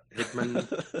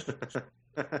Hitman.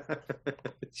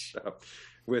 Shut up.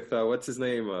 With what's his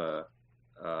name?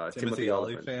 Timothy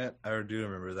Olyphant. I do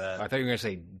remember that. I thought you were going to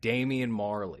say Damian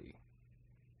Marley.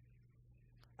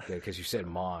 Yeah, because you said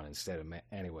Mon instead of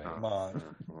anyway. Come on.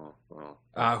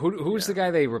 Who's the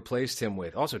guy they replaced him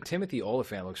with? Also, Timothy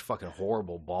Olyphant looks fucking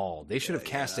horrible bald. They should have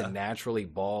cast a naturally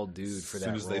bald dude for As that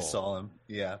soon as role. they saw him,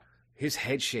 yeah. His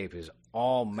head shape is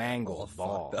all mangled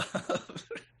All bald. fucked up.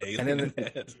 And then Alien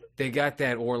head. they got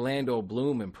that Orlando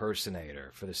Bloom impersonator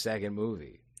for the second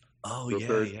movie. Oh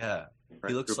Rupert- yeah.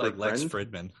 He looks Rupert like Lex Friend?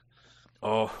 Friedman.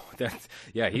 Oh,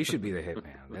 he should be the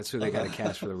Hitman. That's who they got to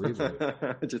cast for the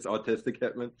reboot. Just autistic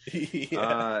Hitman.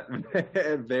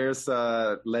 Yeah. There's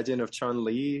Legend of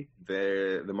Chun-Li.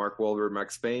 The Mark Wahlberg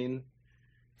Max Payne.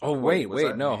 Oh, was wait,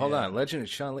 that? no, hold Yeah. on. Legend of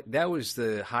Chun-Li. That was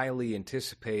the highly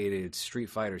anticipated Street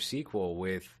Fighter sequel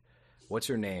with, what's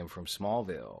her name from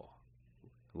Smallville?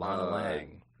 Lana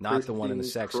Lang. Not the one in the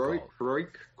sex cult.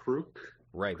 Crook.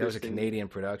 Right, that was a Christine- Canadian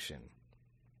production.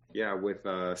 Yeah, with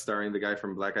starring the guy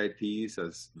from Black Eyed Peas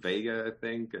as Vega, I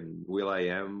think, and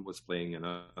Will.i.am was playing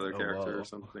another character whoa. or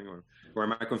something. Or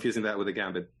am I confusing that with the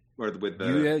Gambit? Or with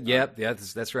the... Yep,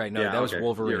 that's right. No, yeah, that was okay,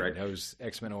 Wolverine. you're right. That was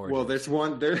X-Men Origins. Well, there's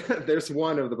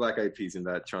one of the Black Eyed Peas in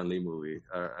that Chun-Li movie.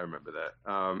 I remember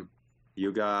that.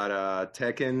 You got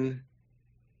Tekken.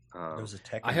 There was a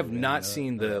Tekken I have movie, not know.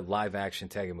 seen the live-action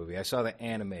Tekken movie. I saw the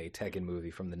anime Tekken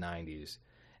movie from the 90s.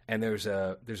 And there's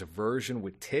a version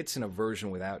with tits and a version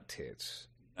without tits.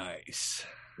 Nice.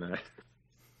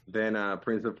 Then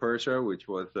Prince of Persia, which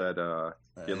was at I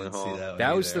didn't see Gyllenhaal. that one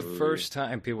That was the either. first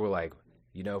time people were like,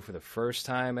 for the first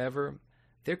time ever,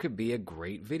 there could be a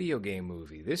great video game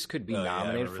movie. This could be Oh, yeah, I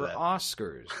nominated for remember that.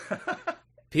 Oscars.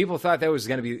 People thought that was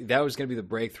going to be the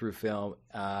breakthrough film.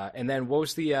 And then what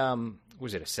was the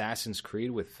was it Assassin's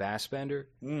Creed with Fassbender?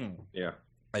 Yeah.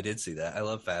 I did see that. I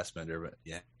love Fassbender, but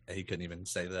yeah, he couldn't even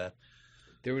say that.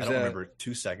 There was I don't remember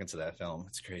 2 seconds of that film.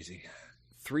 It's crazy.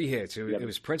 3 hits. It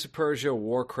was Prince of Persia,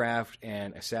 Warcraft,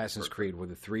 and Assassin's Creed were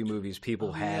the 3 movies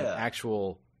people had yeah.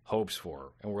 actual hopes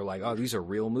for, and we're like, oh, these are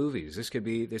real movies. This could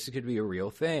be a real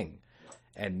thing.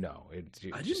 And no,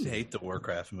 I just didn't hate the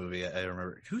Warcraft movie. I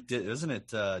remember who did. Wasn't it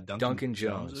Duncan Duncan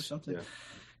Jones or Jones. something? Yeah.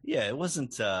 Yeah, it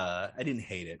wasn't. I didn't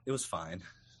hate it. It was fine.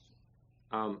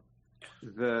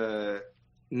 The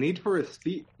Need for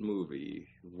Speed movie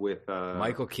with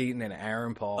Michael Keaton and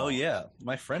Aaron Paul. Oh yeah,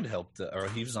 my friend helped, or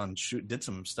he was on did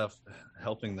some stuff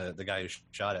helping the guy who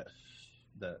shot it.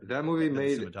 That movie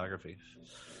made cinematography.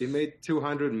 It made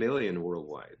 $200 million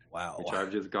worldwide. Wow, which I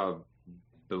just got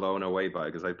blown away by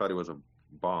because I thought it was a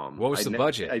bomb. What was the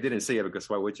budget? I didn't see it because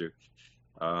why would you?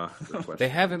 They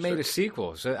haven't made a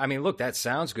sequel, so I mean, look, that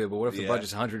sounds good, but what if the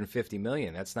budget's $150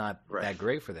 million? That's not that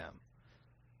great for them.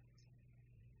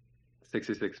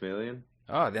 66 million.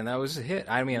 Oh, then that was a hit.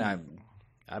 I mean, I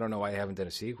don't know why they haven't done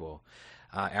a sequel.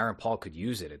 Aaron Paul could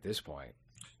use it at this point.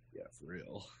 Yeah, for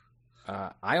real.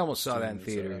 I almost saw that in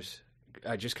theaters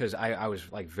just because I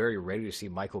was like very ready to see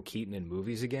Michael Keaton in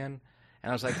movies again,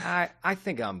 and I was like, I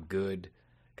think I'm good.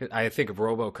 Cause I think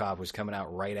RoboCop was coming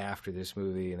out right after this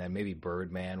movie, and then maybe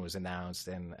Birdman was announced,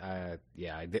 and I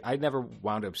never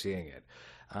wound up seeing it,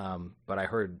 but I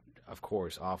heard, of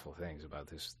course, awful things about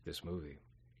this movie.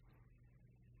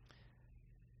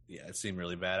 Yeah, it seemed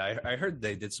really bad. I heard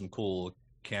they did some cool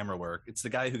camera work. It's the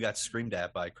guy who got screamed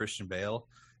at by Christian Bale,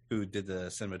 who did the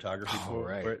cinematography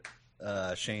for it.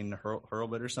 Shane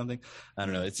Hurlbut or something. I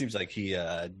don't know. It seems like he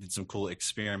did some cool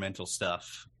experimental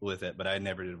stuff with it, but I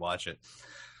never did watch it.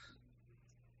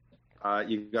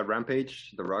 You got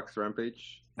Rampage, The Rock's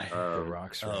Rampage. The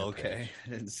Rock's Rampage. Oh, okay. I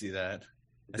didn't see that.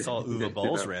 I saw Uwe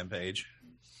Boll's Rampage.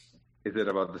 Is it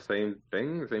about the same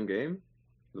thing, the same game?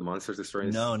 The Monsters Destroying?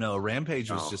 No.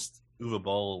 Rampage was just Uwe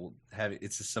Boll.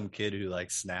 It's just some kid who like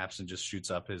snaps and just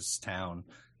shoots up his town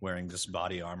wearing this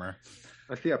body armor.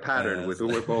 I see a pattern with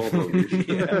Uwe Boll movies.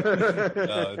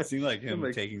 It seemed like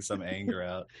him taking some anger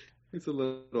out. It's a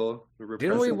little.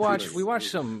 Didn't we watch? We watched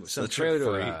some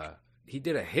trailer. He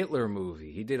did a Hitler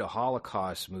movie. He did a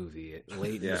Holocaust movie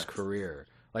late in his career,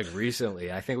 like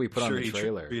recently. I think we put on the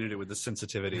trailer. He treated it with the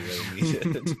sensitivity that he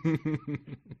needed.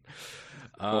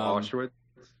 Auschwitz.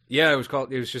 Yeah, it was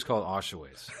just called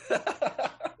Auschwitz.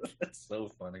 That's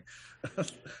so funny. I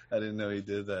didn't know he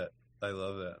did that. I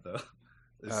love that though.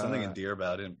 There's something endearing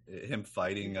about him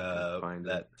fighting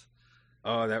that.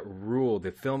 Oh, that rule!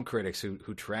 The film critics who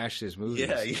trashed his movies.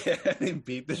 Yeah, they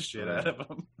beat the shit out of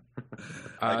him.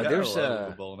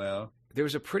 There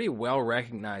was a pretty well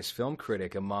recognized film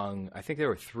critic among. I think there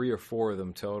were 3 or 4 of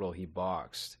them total. He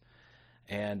boxed,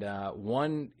 and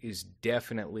one is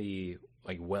definitely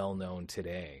like well known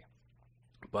today.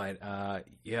 But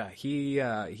he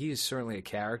is certainly a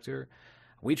character.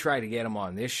 We tried to get him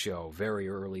on this show very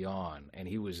early on, and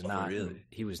he was not. Really?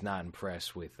 He was not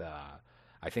impressed with.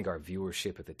 I think our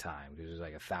viewership at the time. It was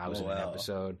like 1,000 an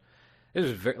episode.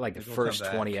 This was the first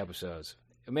 20 episodes.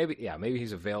 Maybe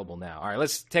he's available now. All right,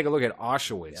 let's take a look at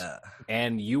Auschwitz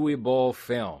and Uwe Boll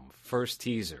film. First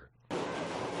teaser.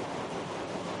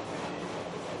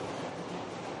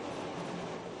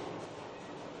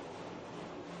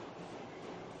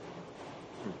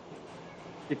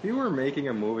 If you were making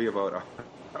a movie about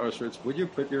Auschwitz, would you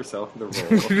put yourself in the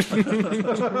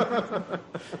role?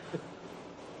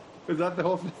 Is that the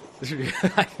whole thing?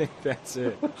 I think that's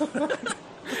it.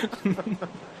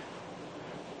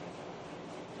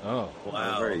 Oh,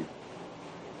 wow. Very...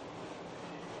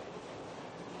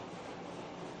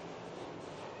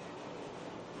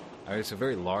 It's a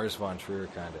very Lars von Trier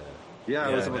kind of... Yeah,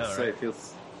 I was about to say, it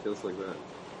feels like that.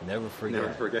 Never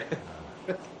forget.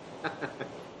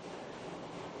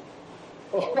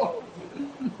 Oh,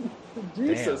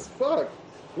 Jesus, fuck.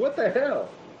 What the hell?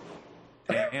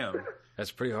 Damn.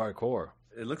 That's pretty hardcore.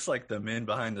 It looks like the Men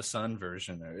Behind the Sun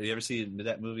version. You ever see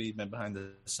that movie, Men Behind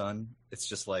the Sun? It's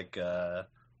just like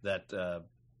that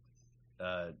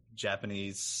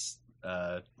Japanese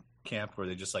camp where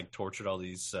they just like tortured all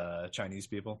these Chinese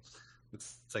people.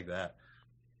 It's like that.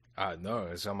 No,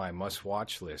 it's on my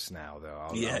must-watch list now, though.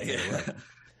 I'll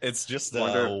It's just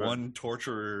one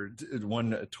torture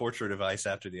device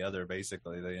after the other,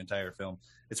 basically, the entire film.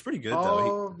 It's pretty good, though.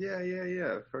 Oh, yeah.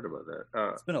 I've heard about that.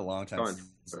 It's been a long time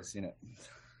since I've seen it.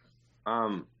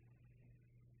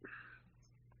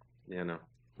 Yeah, no.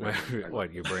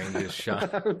 What, your brain just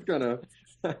shot? I was gonna...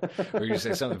 Were you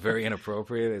say something very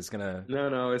inappropriate? It's gonna...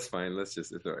 No, it's fine. It's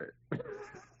all right.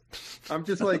 I'm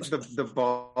just like the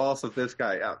boss of this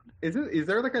guy. Is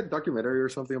there like a documentary or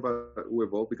something about Uwe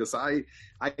Boll? Because I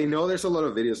know there's a lot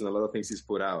of videos and a lot of things he's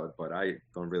put out, but I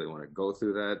don't really want to go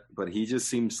through that. But he just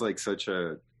seems like such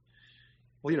a,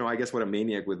 well, I guess what a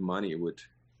maniac with money would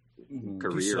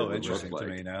career He's so would interesting look like.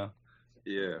 To me now.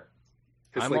 Yeah.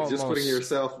 Because just putting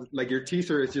yourself, like your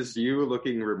teaser is just you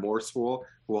looking remorseful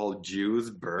while Jews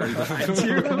burn behind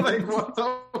you. Like, what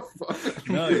the fuck?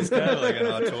 No, he's kind of like an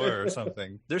auteur or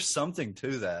something. There's something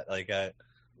to that. Like,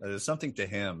 There's something to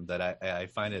him that I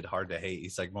find it hard to hate.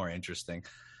 He's like more interesting.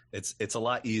 It's a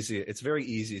lot easier. It's very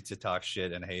easy to talk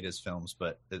shit and hate his films,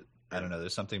 but I don't know.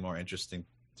 There's something more interesting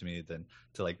to me than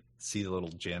to like see the little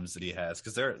gems that he has,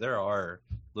 because there are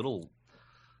little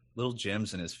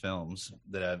gems in his films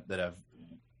that I've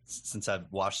since I've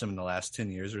watched them in the last 10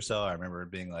 years or so. I remember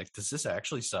being like, does this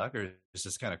actually suck, or is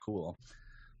this kind of cool?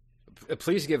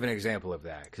 Please give an example of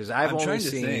that, because I've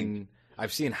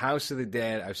seen House of the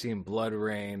Dead, I've seen Blood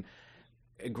Rain.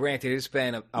 Granted, it's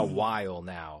been a while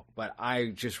now, but I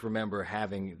just remember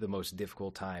having the most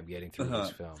difficult time getting through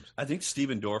these films. I think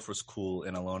Stephen Dorff was cool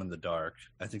in Alone in the Dark.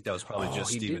 I think that was probably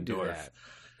just Stephen Dorff.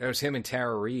 That was him and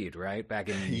Tara Reid, right? Back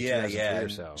in 2003 or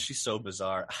so. She's so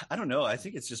bizarre. I don't know. I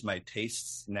think it's just my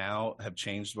tastes now have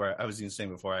changed, where I was even saying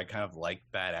before, I kind of like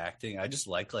bad acting. I just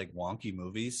like wonky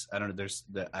movies. I don't know. There's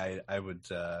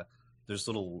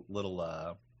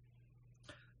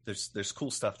there's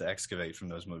cool stuff to excavate from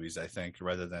those movies, I think,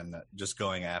 rather than just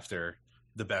going after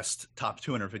the best top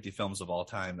 250 films of all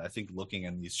time. I think looking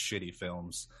in these shitty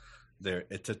films there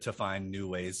to find new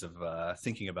ways of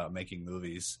thinking about making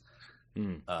movies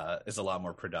is a lot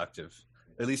more productive,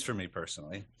 at least for me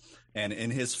personally. And in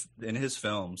his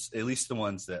films, at least the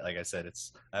ones that, like I said,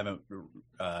 I haven't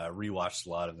rewatched a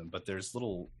lot of them, but there's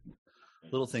little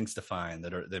things to find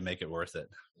that make it worth it.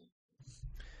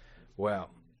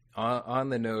 Well, on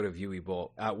the note of Uwe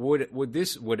Boll, would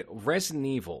Resident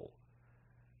Evil?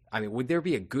 I mean, would there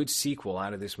be a good sequel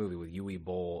out of this movie with Uwe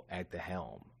Boll at the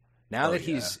helm? Now that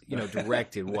he's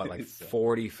directed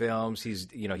 40 films, he's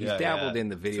dabbled in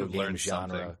the video game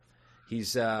genre. Something.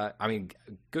 He's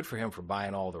good for him for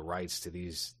buying all the rights to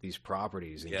these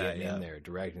properties and getting in there,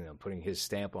 directing them, putting his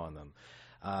stamp on them.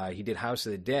 He did House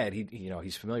of the Dead.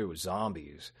 He's familiar with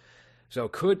zombies. So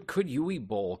could Uwe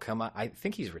Boll come out? I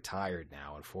think he's retired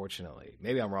now, unfortunately.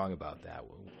 Maybe I'm wrong about that.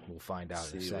 We'll find out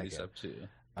in a second. What he's up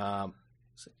to.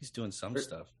 He's doing some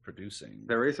stuff, producing.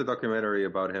 There is a documentary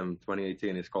about him,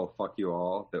 2018. It's called "Fuck You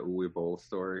All," the Uwe Boll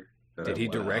story. Did he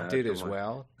direct it as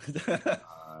well?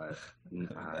 I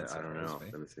don't know.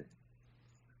 Let me see.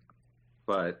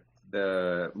 But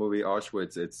the movie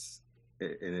Auschwitz, it's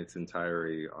in its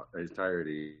entirety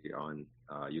on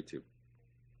YouTube.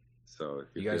 So if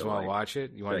you guys want to watch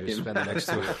it, you want to just spend the next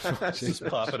 2 hours just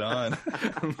pop it on.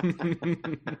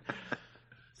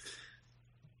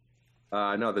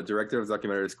 No, the director of the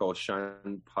documentary is called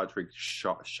Sean Patrick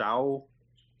Shaw,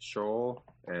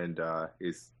 and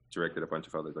he's directed a bunch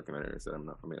of other documentaries that I'm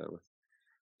not familiar with.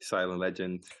 Silent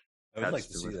Legend. I would like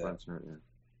to see that.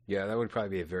 Yeah, that would probably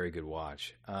be a very good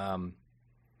watch.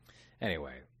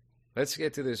 Anyway, let's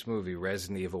get to this movie,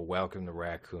 Resident Evil: Welcome to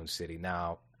Raccoon City.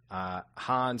 Now,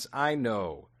 Hans, I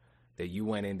know that you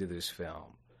went into this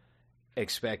film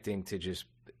expecting to just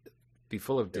be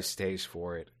full of distaste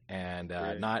for it and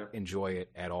not enjoy it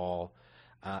at all.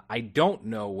 I don't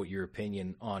know what your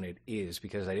opinion on it is,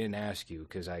 because I didn't ask you,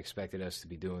 because I expected us to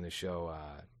be doing the show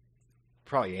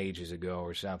probably ages ago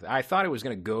or something. I thought it was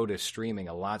going to go to streaming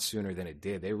a lot sooner than it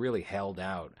did. They really held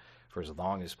out for as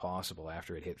long as possible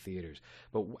after it hit theaters.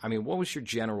 But, I mean, what was your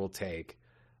general take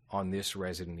on this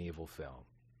Resident Evil film?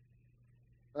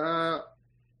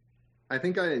 I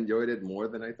think I enjoyed it more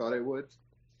than I thought I would.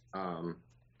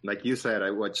 Like you said,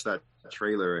 I watched that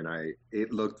trailer and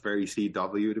it looked very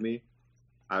CW to me.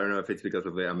 I don't know if it's because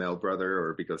of the Amell brother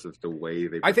or because of the way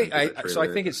they. I think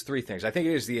it's three things. I think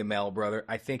it is the Amell brother.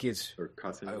 I think it's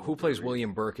who plays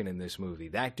William Birkin in this movie.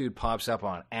 That dude pops up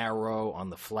on Arrow, on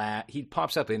The Flat. He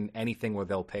pops up in anything where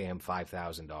they'll pay him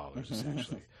 $5,000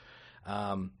 essentially.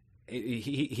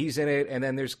 He's in it, and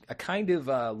then there's a kind of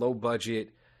low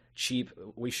budget, cheap.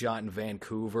 We shot in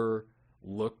Vancouver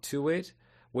look to it,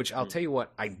 which I'll tell you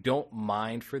what, I don't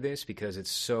mind for this, because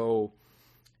it's so.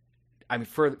 I mean,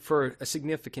 for a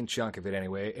significant chunk of it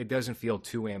anyway, it doesn't feel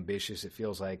too ambitious. It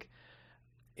feels like,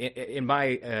 in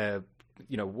my,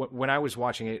 when I was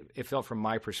watching it, it felt from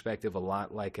my perspective a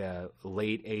lot like a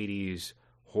late 80s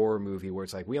horror movie where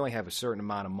it's like, we only have a certain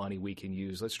amount of money we can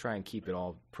use. Let's try and keep it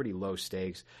all pretty low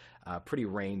stakes, pretty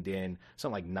reined in.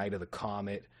 Something like Night of the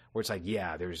Comet, where it's like,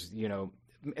 yeah, there's,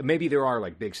 maybe there are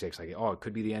like big stakes, like, it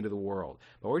could be the end of the world.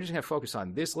 But we're just going to focus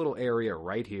on this little area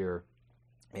right here.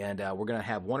 And we're going to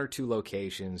have one or two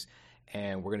locations,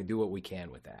 and we're going to do what we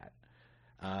can with that.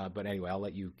 But anyway, I'll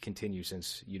let you continue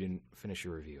since you didn't finish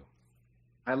your review.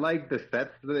 I like the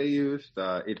sets that they used.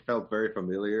 It felt very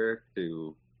familiar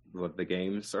to what the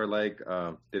games are like.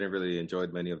 Didn't really enjoy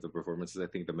many of the performances. I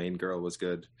think the main girl was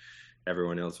good.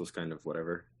 Everyone else was kind of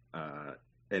whatever.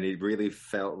 And it really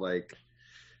felt like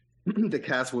the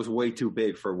cast was way too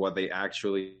big for what they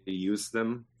actually used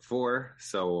them for.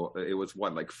 So it was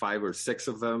like 5 or 6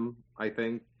 of them, I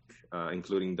think.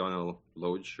 including Donald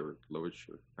Loge or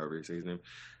however you say his name.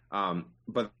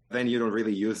 But then you don't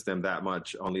really use them that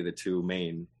much, only the two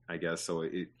main, I guess. So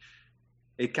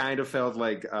it kind of felt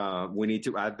like we need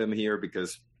to add them here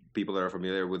because people that are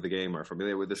familiar with the game are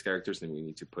familiar with these characters, and we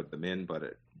need to put them in. But I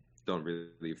don't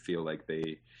really feel like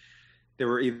they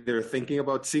were either thinking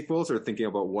about sequels or thinking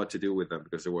about what to do with them,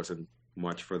 because there wasn't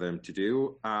much for them to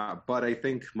do. But I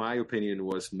think my opinion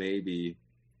was maybe,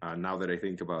 now that I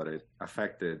think about it,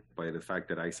 affected by the fact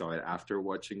that I saw it after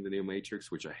watching the new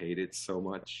Matrix, which I hated so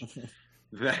much,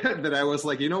 that I was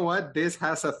like, you know what? This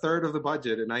has a third of the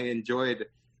budget, and I enjoyed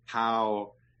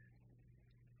how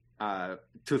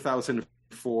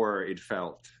 2004 it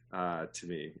felt to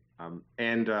me.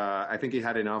 And I think it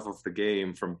had enough of the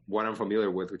game from what I'm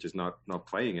familiar with, which is not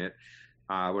playing it,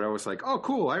 where I was like, oh,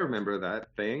 cool, I remember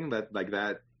that thing,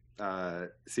 that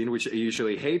scene, which I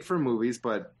usually hate from movies,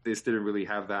 but this didn't really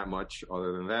have that much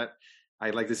other than that. I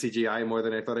like the CGI more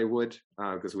than I thought I would,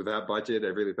 because with that budget, I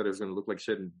really thought it was going to look like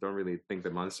shit, and don't really think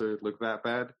the monster looked that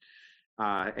bad.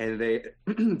 And they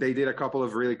they did a couple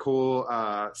of really cool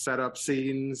setup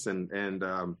scenes, and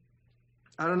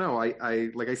I don't know. I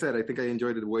like I said, I think I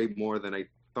enjoyed it way more than I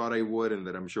thought I would, and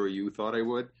that I'm sure you thought I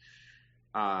would.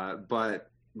 But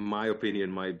my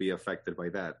opinion might be affected by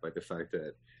the fact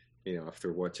that, you know,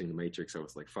 after watching The Matrix, I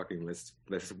was like, fucking, let's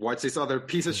watch this other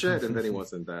piece of shit, and then it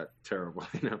wasn't that terrible,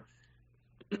 you know?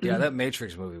 Yeah, that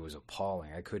Matrix movie was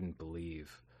appalling. I couldn't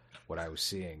believe what I was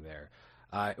seeing there.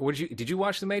 Did you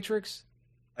watch The Matrix?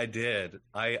 I did.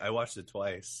 I watched it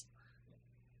twice.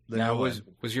 Now, was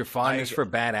your fondness for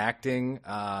bad acting,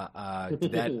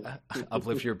 did that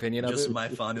uplift your opinion of it? Just my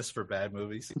fondness for bad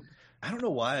movies. I don't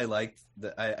know why I liked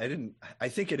that. I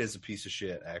think it is a piece of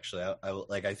shit, actually.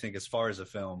 I think as far as a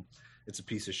film, it's a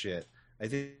piece of shit. I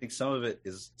think some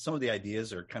of the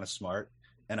ideas are kind of smart,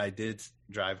 and I did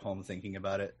drive home thinking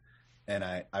about it, and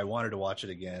I wanted to watch it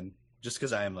again just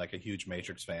because I am like a huge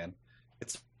Matrix fan.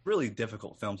 It's a really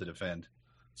difficult film to defend,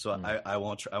 so I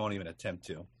won't even attempt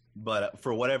to. But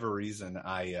for whatever reason,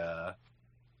 I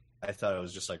thought it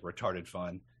was just like retarded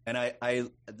fun, and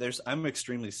I'm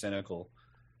extremely cynical,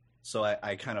 so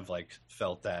I kind of like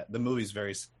felt that the movie's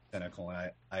very cynical,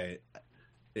 and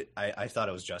I thought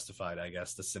it was justified, I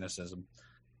guess, the cynicism.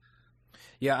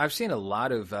 Yeah, I've seen a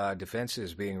lot of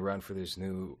defenses being run for this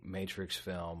new Matrix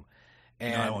film,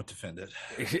 and no, I won't defend it.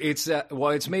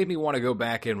 It's made me want to go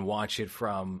back and watch it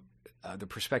from the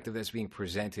perspective that's being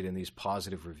presented in these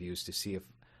positive reviews to see if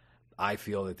I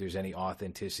feel that there's any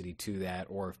authenticity to that,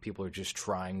 or if people are just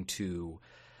trying to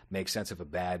make sense of a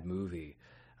bad movie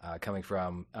coming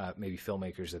from maybe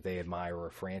filmmakers that they admire or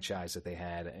a franchise that they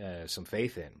had some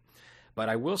faith in. But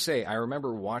I will say, I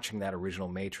remember watching that original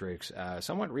Matrix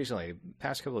somewhat recently,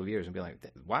 past couple of years, and being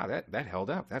like, wow, that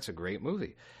held up. That's a great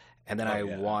movie. And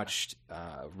then watched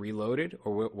Reloaded,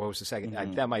 or what was the second?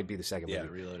 Mm-hmm. That might be the second movie.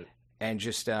 Yeah, Reloaded. And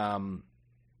just, I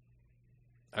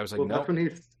was like, well, no.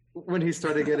 That's when he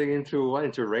started getting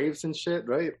into raves and shit,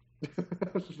 right?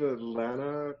 The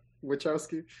Lana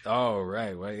Wachowski. Oh,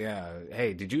 right. Well, yeah.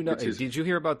 Hey, did you know? Did you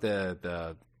hear about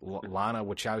the Lana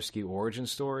Wachowski origin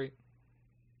story?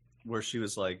 Where she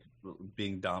was like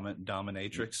being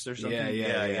dominatrix or something?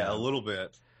 Yeah. A little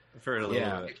bit. I've heard a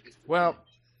little bit. Well,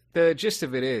 the gist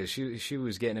of it is she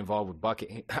was getting involved with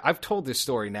Bucket. I've told this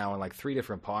story now in like 3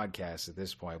 different podcasts at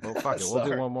this point. But fuck it, we'll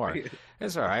do one more.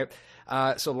 It's all right.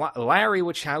 So Larry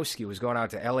Wachowski was going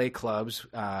out to L.A. clubs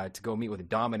to go meet with a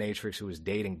dominatrix who was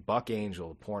dating Buck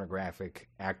Angel, a pornographic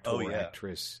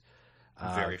actress.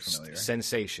 Very familiar.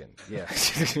 Sensation. Yeah.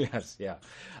 Yes. Yeah.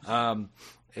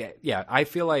 Yeah. I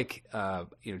feel like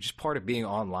just part of being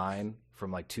online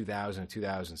from like 2000 to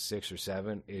 2006 or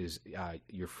 7 is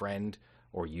your friend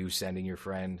or you sending your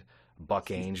friend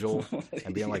Buck Angel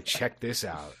and being like, check this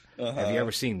out. Have you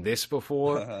ever seen this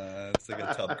before? It's like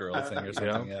a tough girl thing or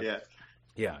something. You know?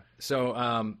 Yeah.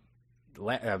 So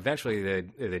eventually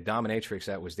the dominatrix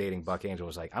that was dating Buck Angel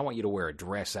was like, I want you to wear a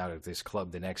dress out at this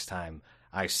club the next time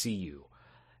I see you.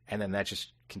 And then that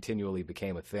just continually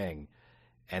became a thing.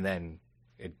 And then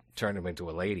it turned him into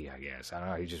a lady, I guess. I don't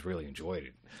know. He just really enjoyed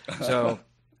it. So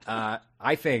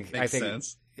I think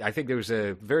sense. I think there was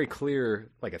a very clear,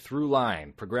 like a through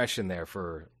line progression there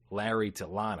for Larry to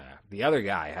Lana. The other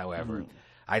guy, however,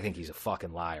 I think he's a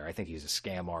fucking liar. I think he's a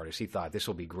scam artist. He thought this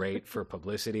will be great for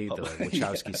publicity, the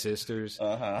Wachowski sisters.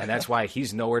 And that's why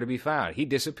he's nowhere to be found. He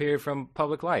disappeared from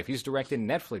public life. He's directing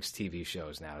Netflix TV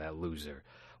shows now, that loser.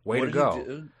 Way to go. He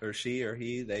do? Or she or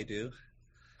he, they do?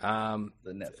 The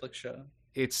Netflix show?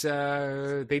 It's,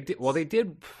 they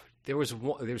did, there was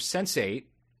Sense8.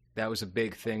 That was a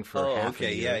big thing for half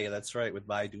a year. Yeah, that's right, with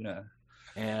Bai Duna.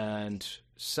 and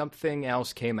something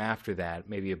else came after that,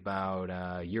 maybe about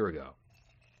a year ago.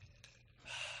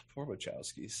 Poor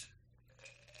Wachowskis.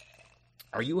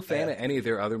 Are you a fan of any of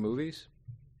their other movies?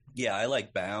 Yeah, I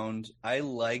like Bound. I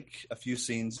like a few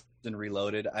scenes in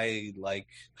Reloaded. I like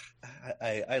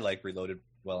Reloaded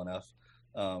well enough.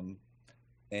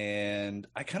 And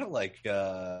I kind of like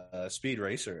Speed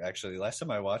Racer, actually. Last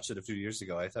time I watched it a few years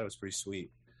ago, I thought it was pretty sweet.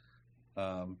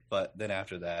 But then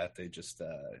after that, they just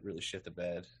really shit the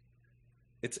bed.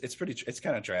 It's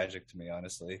kind of tragic to me,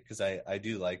 honestly, because I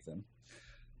do like them.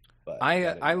 But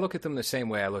I look at them the same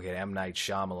way I look at M. Night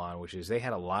Shyamalan, which is they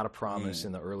had a lot of promise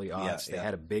in the early aughts. They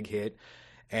had a big hit,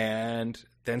 and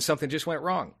then something just went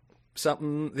wrong.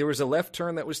 There was a left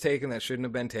turn that was taken that shouldn't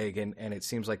have been taken, and it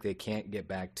seems like they can't get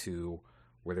back to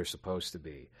where they're supposed to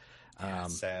be.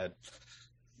 Sad.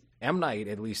 M. Night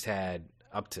at least had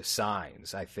up to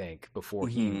Signs, I think, before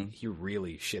he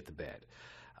really shit the bed.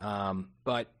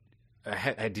 But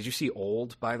did you see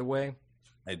Old, by the way?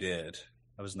 I did.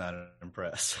 I was not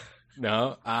impressed.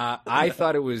 No, I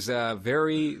thought it was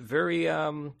very, very,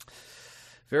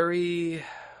 very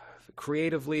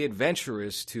creatively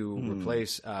adventurous to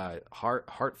replace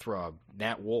heartthrob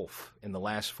Nat Wolff in the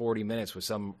last 40 minutes with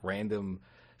some random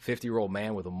 50-year-old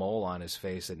man with a mole on his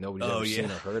face that nobody's ever seen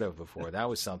or heard of before. That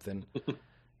was something.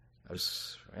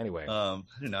 Anyway. I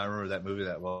do not remember that movie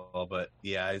that well, but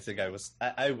yeah, I think I was.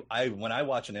 I when I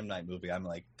watch an M. Night movie, I'm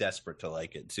like desperate to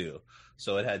like it too.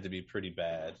 So it had to be pretty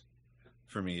bad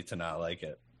for me to not like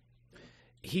it.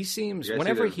 He seems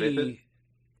whenever he.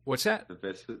 What's that?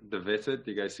 The Visit.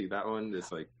 Do you guys see that one?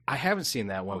 It's like I haven't seen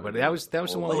that one, but that was the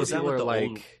one where people are like,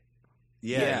 old...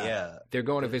 yeah, they're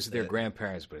going to visit their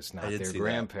grandparents, but it's not their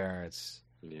grandparents.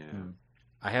 That. Yeah.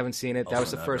 I haven't seen it. That was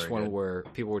the first one where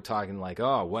people were talking like,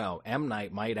 oh, well, M.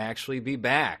 Night might actually be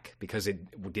back because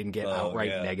it didn't get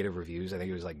outright negative reviews. I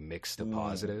think it was like mixed to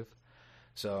positive.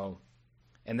 So,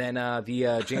 and then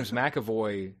the James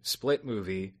McAvoy Split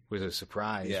movie was a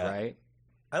surprise, right?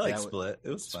 I like Split. It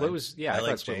was fun. Split was, I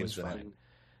thought Split was fun.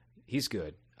 He's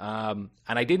good. And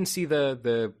I didn't see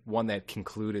the one that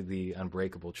concluded the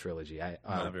Unbreakable trilogy.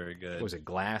 Not very good. Was it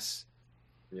Glass?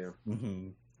 Yeah. Mm-hmm.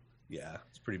 Yeah,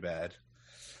 it's pretty bad.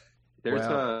 There's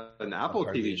an Apple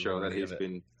TV show that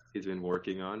he's been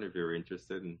working on. If you're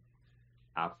interested in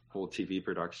Apple TV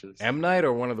productions, M. Night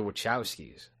or one of the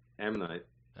Wachowskis? M. Night.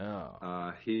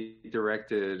 Oh, he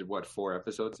directed 4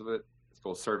 episodes of it. It's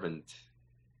called Servant.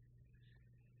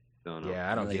 Don't know.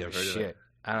 Yeah, I don't give a shit.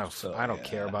 I don't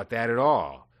care about that at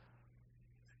all.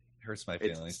 Hurts my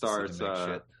feelings. It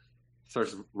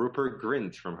stars Rupert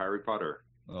Grint from Harry Potter.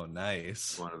 Oh,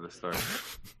 nice. One of the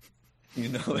stars. You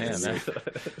know, man, it's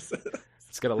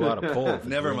got a lot of pull.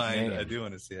 Never mind. I do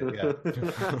want to see it.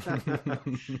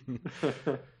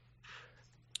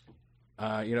 Yeah.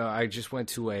 I just went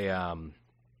to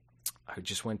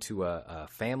a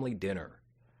family dinner,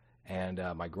 and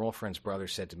my girlfriend's brother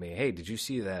said to me, "Hey, did you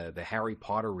see the Harry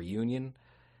Potter reunion?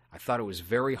 I thought it was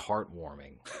very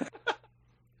heartwarming."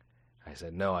 I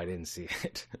said, "No, I didn't see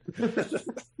it."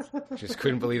 Just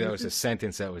couldn't believe that was a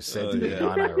sentence that was said to me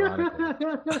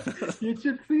unironically. You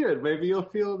should see it. Maybe you'll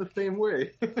feel the same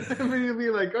way. Maybe you'll be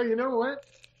like, "Oh, you know what?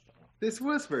 This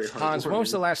was very heartwarming." Hans, when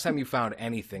was the last time you found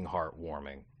anything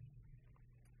heartwarming?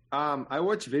 I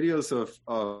watch videos of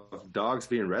dogs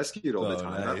being rescued all the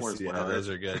time. Nice. That one's those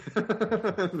are good.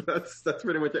 That's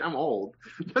pretty much it. I'm old.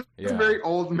 That's a very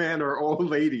old man or old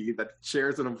lady that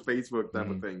shares it on Facebook type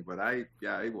of thing. But I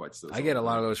watch those. I get a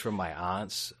lot of those from my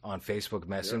aunts on Facebook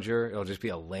Messenger. It'll just be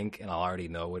a link, and I'll already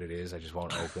know what it is. I just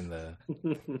won't open the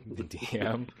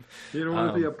DM. You don't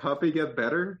want to see a puppy get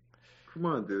better? Come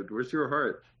on, dude. Where's your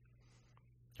heart?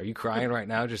 Are you crying right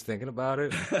now just thinking about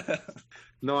it?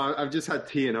 No, I've just had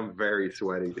tea and I'm very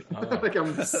sweaty. Like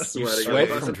I'm sweating. You sweat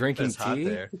from drinking tea?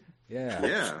 There. Yeah.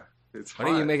 Yeah. It's Why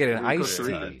don't you make it an iced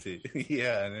tea?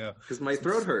 Yeah, I know. Because my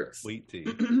throat hurts. Sweet tea.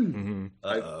 Mm-hmm.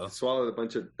 I swallowed a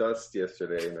bunch of dust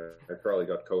yesterday and I probably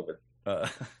got COVID.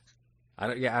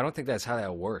 I don't think that's how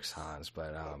that works, Hans.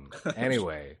 But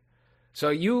anyway, so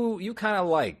you kind of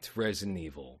liked Resident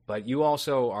Evil, but you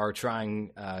also are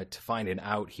trying to find an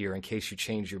out here in case you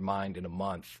change your mind in a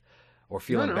month or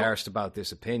feel embarrassed about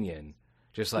this opinion,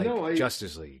 just like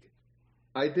Justice League.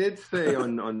 I did say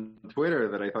on Twitter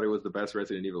that I thought it was the best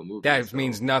Resident Evil movie. That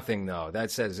means nothing, though.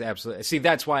 That says absolutely. See,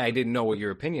 that's why I didn't know what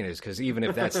your opinion is, because even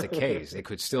if that's the case, it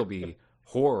could still be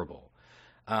horrible.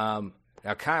 Now,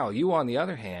 Kyle, you on the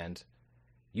other hand,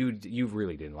 you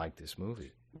really didn't like this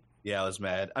movie. Yeah, I was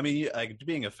mad. I mean, like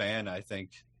being a fan, I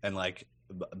think, and like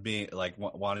being like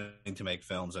wanting to make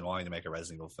films and wanting to make a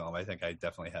Resident Evil film, I think I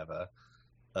definitely have a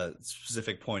a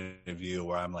specific point of view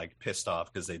where I'm like pissed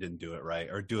off because they didn't do it right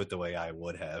or do it the way I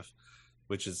would have,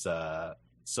 which is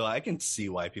so I can see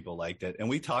why people liked it. And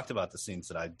we talked about the scenes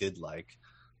that I did like,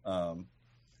 and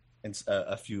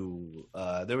a few.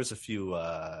 There was a few.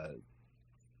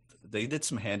 They did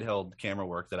some handheld camera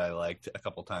work that I liked a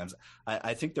couple times.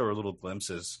 I think there were little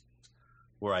glimpses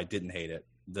where I didn't hate it.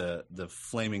 The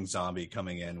flaming zombie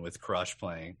coming in with Crush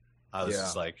playing, I was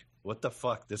just like, what the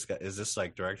fuck? This guy, is this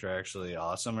like director actually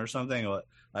awesome or something?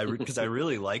 Because I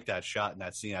really liked that shot in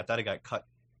that scene. I thought it got cut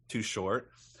too short.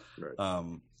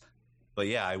 Right. But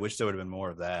yeah, I wish there would have been more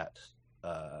of that.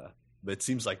 But it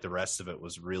seems like the rest of it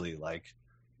was really like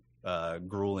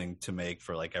grueling to make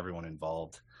for like everyone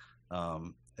involved.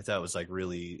 I thought it was like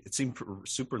really, it seemed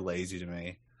super lazy to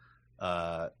me.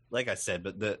 Like I said,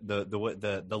 but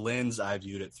the lens I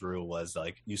viewed it through was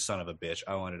like, you son of a bitch,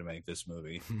 I wanted to make this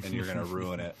movie and you're gonna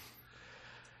ruin it.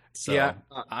 So, yeah,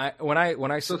 when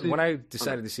I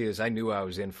decided to see this, I knew I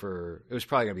was in for, it was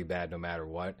probably gonna be bad no matter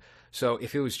what. So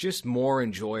if it was just more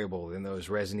enjoyable than those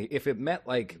if it met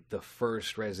like the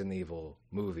first Resident Evil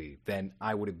movie, then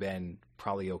I would have been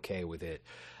probably okay with it.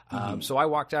 So I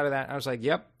walked out of that and I was like,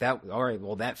 yep, all right,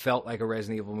 well, that felt like a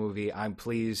Resident Evil movie. I'm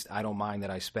pleased. I don't mind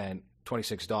that I spent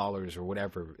 $26 or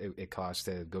whatever it cost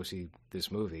to go see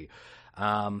this movie.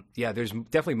 Yeah, there's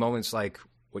definitely moments like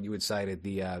what you had cited,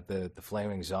 the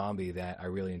flaming zombie that I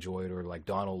really enjoyed, or like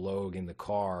Donald Logue in the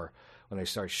car when they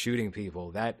start shooting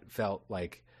people. That felt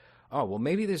like, oh, well,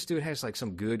 maybe this dude has like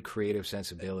some good creative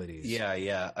sensibilities.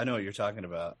 Yeah, I know what you're talking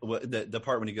about. The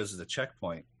part when he goes to the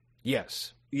checkpoint.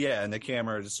 Yes. Yeah, and the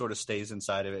camera just sort of stays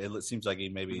inside of it. It seems like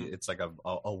it's like a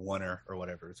oneer or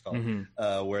whatever it's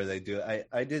called, where they do it.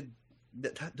 I did.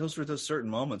 Those were those certain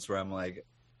moments where I'm like,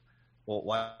 well,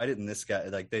 why didn't this guy,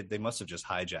 like, they must have just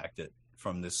hijacked it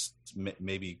from this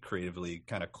maybe creatively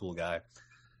kind of cool guy.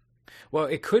 Well,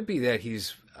 it could be that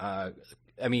he's,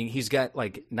 he's got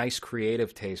like nice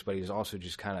creative taste, but he's also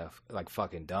just kind of like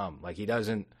fucking dumb. Like he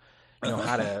doesn't know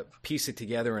how to piece it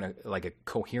together in a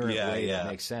coherent way that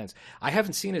makes sense. I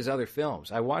haven't seen his other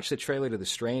films. I watched the trailer to The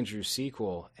Strangers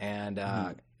sequel, and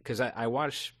because I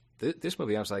watched this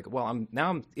movie, I was like, well,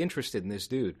 I'm interested in this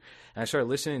dude, and I started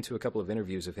listening to a couple of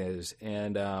interviews of his,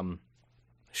 and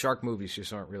shark movies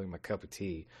just aren't really my cup of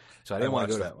tea. So I didn't want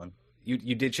to go to that one.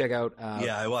 You did check out?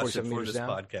 I watched it for this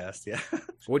podcast. Yeah.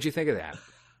 What'd you think of that?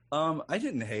 I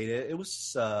didn't hate it. It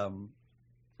was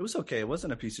okay. It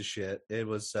wasn't a piece of shit. It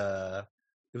was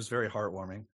very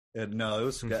heartwarming. It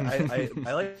was good.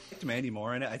 I liked Mandy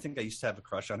Moore in it. I think I used to have a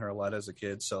crush on her a lot as a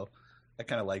kid, so I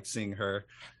kind of liked seeing her.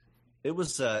 It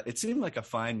was it seemed like a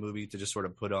fine movie to just sort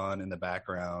of put on in the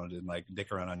background and like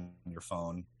dick around on your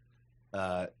phone.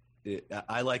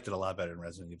 I liked it a lot better than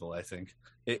Resident Evil. I think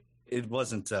it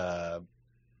wasn't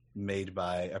made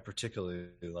by a particularly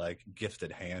like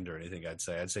gifted hand or anything. I'd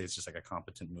say it's just like a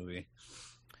competent movie.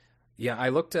 Yeah, I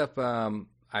looked up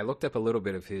a little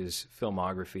bit of his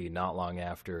filmography not long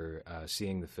after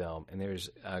seeing the film, and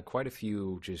there's quite a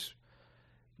few just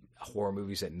horror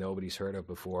movies that nobody's heard of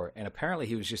before. And apparently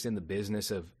he was just in the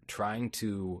business of trying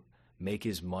to make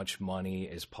as much money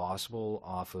as possible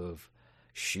off of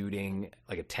shooting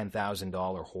like a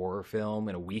 $10,000 horror film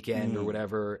in a weekend or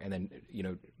whatever, and then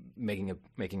making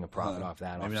a profit off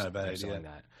that. Maybe not a bad idea.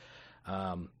 That.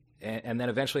 And then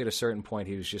eventually at a certain point,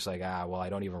 he was just like, well, I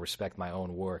don't even respect my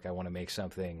own work. I want to make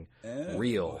something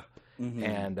real. Mm-hmm.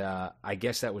 And I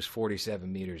guess that was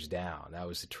 47 Meters Down. That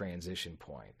was the transition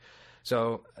point.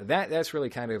 So that's really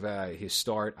kind of his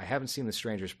start. I haven't seen The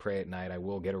Strangers Pray at Night. I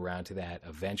will get around to that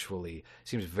eventually.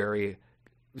 Seems very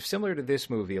similar to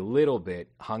this movie, a little bit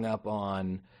hung up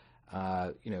on,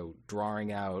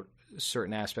 drawing out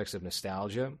certain aspects of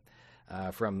nostalgia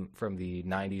from the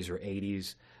 90s or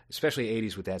 80s. Especially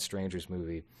 80s with that Strangers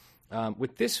movie.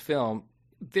 With this film,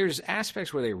 there's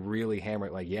aspects where they really hammer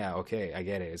it, like, yeah, okay, I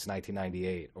get it. It's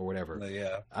 1998 or whatever.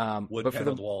 Wood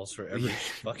paneled walls for every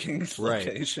fucking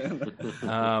location.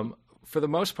 For the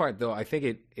most part, though, I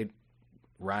think it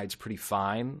rides pretty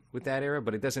fine with that era,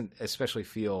 but it doesn't especially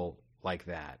feel like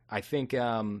that. I think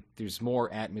there's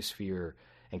more atmosphere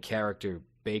and character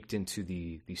baked into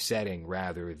the setting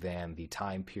rather than the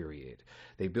time period.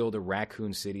 They build a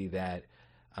Raccoon City that,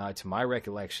 to my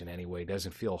recollection anyway,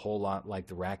 doesn't feel a whole lot like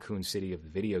the Raccoon City of the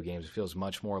video games. It feels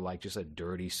much more like just a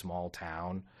dirty small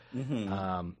town,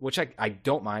 which I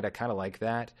don't mind. I kind of like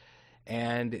that.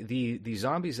 And the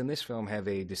zombies in this film have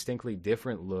a distinctly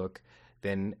different look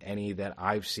than any that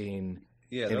I've seen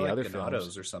in the other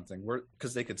films. Or something,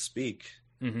 because they could speak.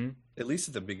 Mm-hmm. At least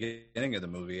at the beginning of the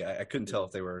movie, I couldn't tell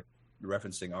if they were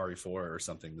referencing RE4 or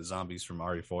something, the zombies from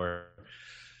RE4.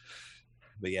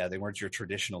 But yeah, they weren't your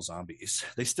traditional zombies.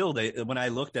 They when I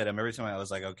looked at them, every time I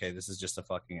was like, okay, this is just a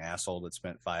fucking asshole that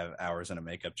spent 5 hours in a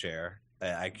makeup chair.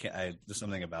 I can't. There's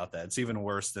something about that. It's even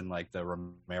worse than like the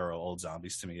Romero old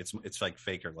zombies to me. It's like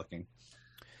faker looking.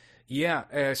 Yeah,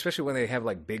 especially when they have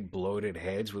like big bloated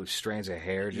heads with strands of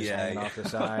hair just hanging off the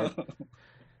side.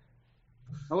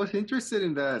 I was interested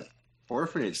in that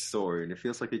orphanage story, and it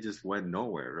feels like it just went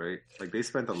nowhere, right? Like they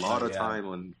spent a lot of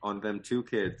time on them 2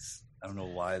 kids. I don't know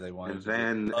why they wanted.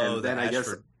 And then I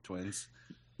guess twins.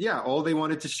 Yeah, all they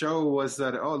wanted to show was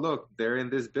that look, they're in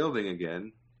this building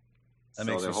again. That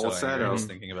makes the whole setup. I was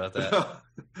thinking about that.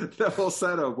 The whole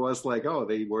setup was like,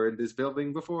 they were in this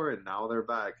building before, and now they're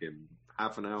back. And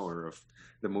half an hour of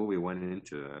the movie went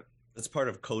into that. That's part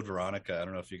of Code Veronica. I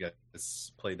don't know if you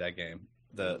guys played that game.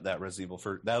 That Resident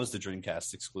Evil that was the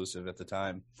Dreamcast exclusive at the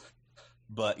time.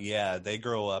 But yeah, they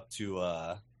grow up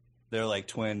to they're like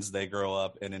twins. They grow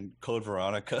up, and in Code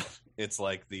Veronica, it's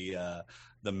like the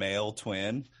male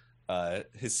twin.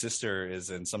 His sister is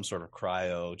in some sort of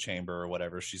cryo chamber or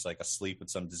whatever. She's like asleep with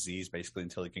some disease basically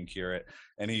until he can cure it.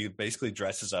 And he basically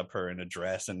dresses up her in a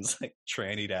dress and is like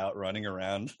trannied out, running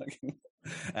around, like,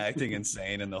 acting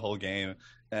insane in the whole game.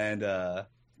 And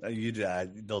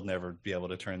they'll never be able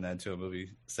to turn that into a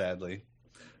movie, sadly.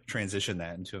 Transition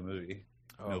that into a movie.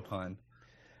 No pun.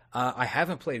 I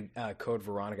haven't played Code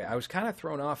Veronica. I was kind of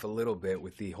thrown off a little bit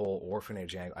with the whole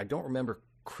orphanage angle. I don't remember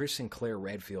Chris and Claire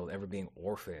Redfield ever being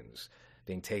orphans,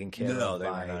 being taken care of they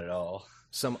by were not at all.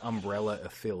 Some Umbrella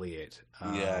affiliate.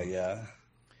 Yeah.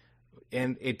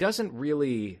 And it doesn't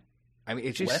really. I mean,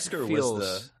 it just Wesker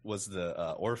feels was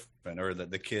the orphan, or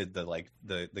the kid,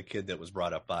 the kid that was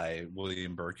brought up by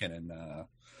William Birkin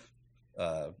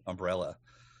and Umbrella,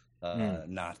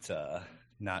 not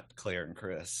Claire and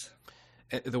Chris.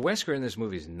 The Wesker in this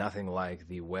movie is nothing like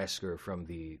the Wesker from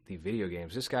the video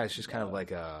games. This guy's just kind of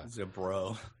like he's a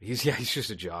bro. He's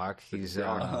just a jock. He's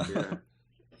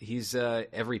he's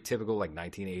every typical like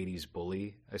 1980s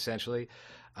bully essentially.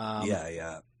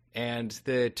 Yeah. And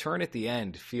the turn at the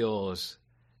end feels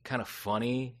kind of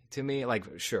funny to me. Like,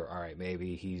 sure, all right,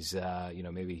 maybe he's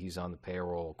maybe he's on the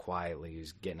payroll quietly,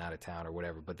 he's getting out of town or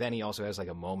whatever. But then he also has like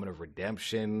a moment of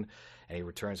redemption, and he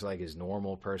returns to like his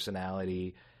normal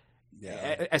personality.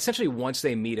 Yeah. Essentially, once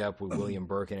they meet up with William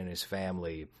Birkin and his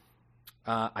family,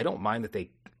 I don't mind that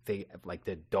they like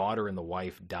the daughter and the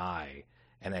wife die,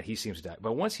 and that he seems to die.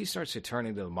 But once he starts to turn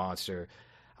into the monster,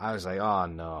 I was like, oh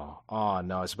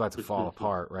no, it's about to fall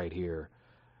apart right here.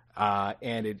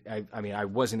 And I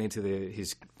wasn't into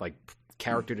his like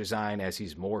character design as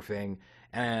he's morphing,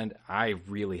 and I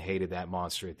really hated that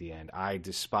monster at the end. I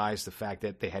despised the fact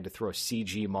that they had to throw a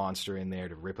CG monster in there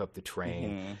to rip up the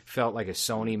train. Mm-hmm. Felt like a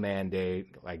Sony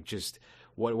mandate. Like, just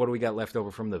what do we got left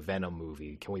over from the Venom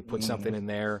movie? Can we put something in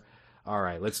there? All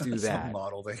right, let's do that. Some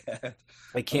model they had.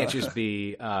 It can't just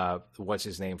be what's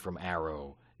his name from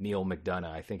Arrow, Neil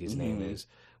McDonough, I think his name is,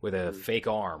 with a fake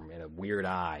arm and a weird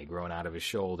eye growing out of his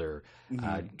shoulder,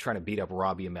 trying to beat up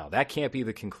Robbie Amell. That can't be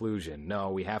the conclusion.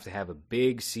 No, we have to have a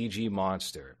big CG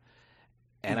monster.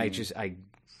 And I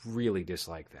really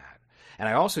dislike that. And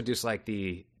I also dislike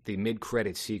the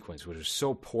mid-credit sequence, which was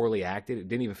so poorly acted. It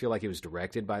didn't even feel like it was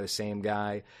directed by the same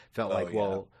guy. Felt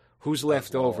well, who's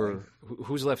left over?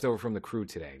 Who's left over from the crew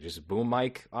today? Just a boom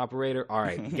mic operator? All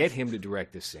right, get him to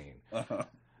direct this scene.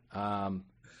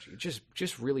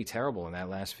 Just really terrible in that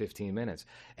last 15 minutes.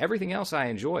 Everything else I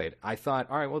enjoyed. I thought,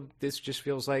 all right, well, this just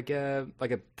feels like a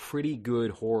pretty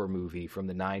good horror movie from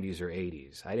the 90s or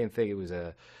 80s. I didn't think it was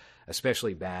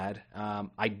especially bad.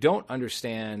 I don't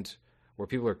understand where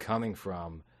people are coming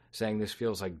from saying this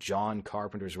feels like John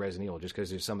Carpenter's Resident Evil just because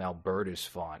there's some Albertus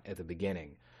font at the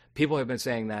beginning. People have been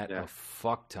saying that a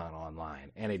fuck ton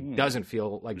online, and it doesn't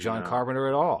feel like John Carpenter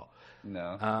at all.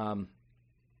 No.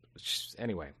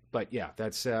 Anyway, but yeah,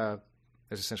 that's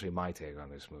essentially my take on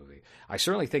this movie. I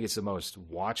certainly think it's the most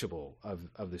watchable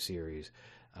of the series,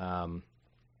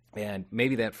 and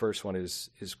maybe that first one is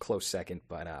close second.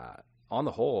 But on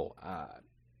the whole,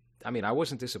 I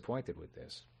wasn't disappointed with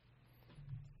this.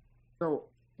 So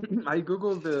I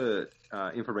googled the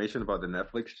information about the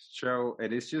Netflix show,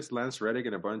 and it's just Lance Reddick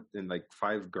and like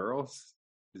 5 girls.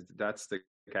 That's the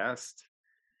cast.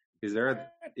 Is there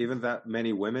even that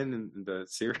many women in the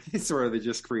series, or are they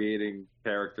just creating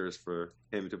characters for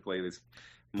him to play this?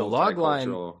 The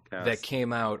logline that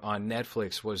came out on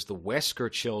Netflix was the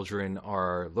Wesker children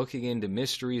are looking into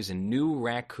mysteries in New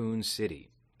Raccoon City.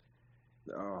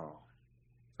 Oh,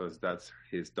 so that's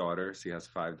his daughters. He has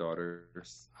 5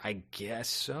 daughters. I guess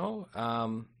so.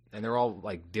 And they're all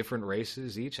like different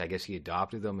races each. I guess he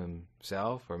adopted them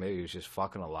himself, or maybe he was just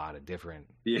fucking a lot of different.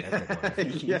 Yeah,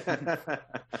 yeah.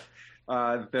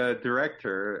 The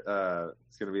director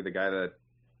is going to be the guy that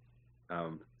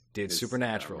did is,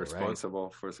 Supernatural, responsible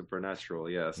for Supernatural.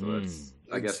 Yeah, so that's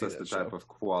I guess that's the type of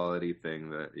quality thing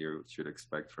that you should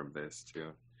expect from this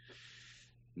too.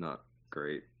 Not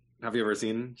great. Have you ever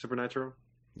seen Supernatural?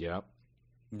 Yep.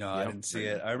 No, I didn't see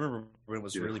it. I remember when it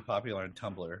was really popular on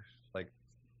Tumblr, like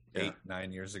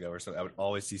 8-9 years ago or so. I would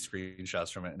always see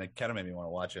screenshots from it, and it kind of made me want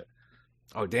to watch it.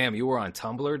 Oh, damn! You were on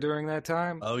Tumblr during that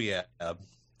time? Oh yeah,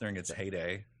 during its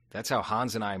heyday. That's how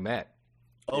Hans and I met.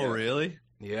 Oh, really?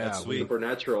 Yeah, that's sweet.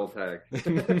 Supernatural tag. Who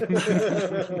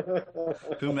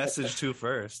messaged who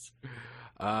first?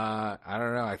 I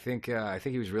don't know. I think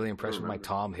he was really impressed with my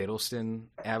Tom Hiddleston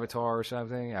avatar or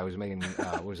something. I was making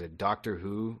what was it, Doctor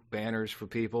Who banners for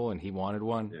people, and he wanted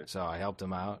one, so I helped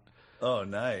him out. Oh,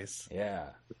 nice. Yeah,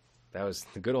 that was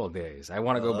the good old days. I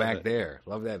want to go back there.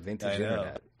 Love that vintage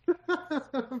internet.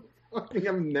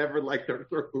 I've never liked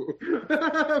Doctor Who.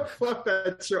 Fuck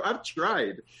that show.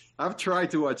 I've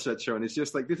tried to watch that show, and it's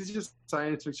just like, this is just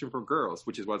science fiction for girls,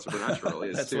 which is what Supernatural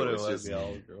is. That's too. what it it's was. just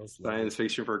All girls science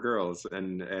fiction for girls,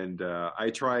 and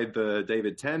I tried the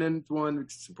David Tennant one.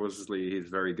 Supposedly he's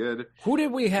very good. Who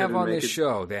did we have on this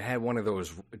show that had one of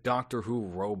those Doctor Who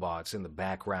robots in the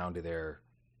background of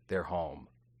their home?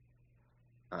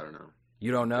 I don't know.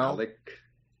 You don't know? Alec.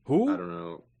 Who? I don't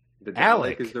know. The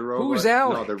Alec. Dalek is the robot. Who's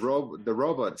Alec? No, the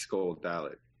robot's called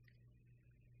Dalek.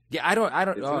 Yeah, I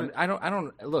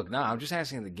don't look. No, I'm just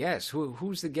asking the guest.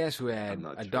 Who's the guest who had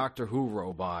a Doctor Who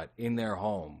robot in their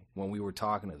home when we were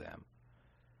talking to them?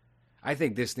 I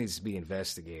think this needs to be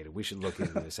investigated. We should look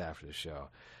into this after the show.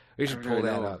 We should pull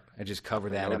that up and just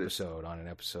cover that episode on an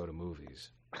episode of movies.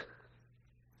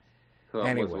 So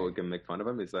anyway, we can make fun of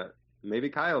him. Is that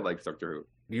maybe Kyle likes Doctor Who?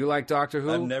 Do you like Doctor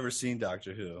Who? I've never seen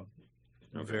Doctor Who.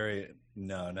 Okay.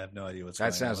 I have no idea what's going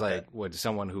on. That sounds like what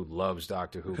someone who loves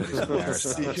Doctor Who but is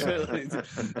embarrassed.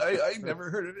 I never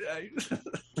heard of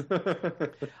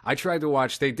it. I tried to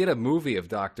watch. They did a movie of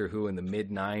Doctor Who in the mid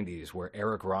 '90s where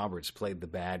Eric Roberts played the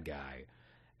bad guy,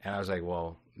 and I was like,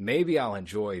 well, maybe I'll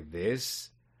enjoy this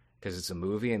because it's a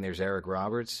movie and there's Eric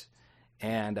Roberts.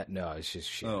 And no, it's just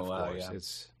shit. Of course,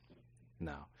 it's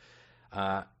no.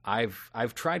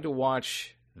 I've tried to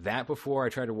watch that before. I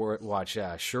tried to watch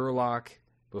Sherlock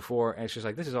before, and it's just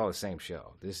like, this is all the same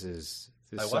show. This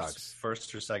I sucks. watched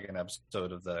first or second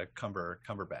episode of the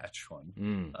Cumberbatch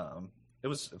one. It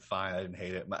was fine. I didn't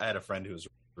hate it. I had a friend who was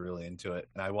really into it,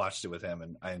 and I watched it with him,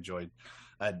 and I enjoyed.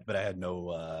 But I had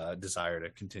no desire to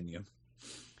continue.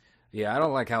 Yeah, I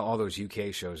don't like how all those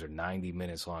UK shows are 90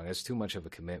 minutes long. That's too much of a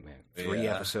commitment. 3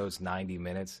 episodes, 90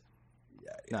 minutes.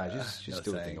 No, just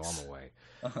do it the normal way.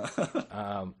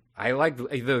 I like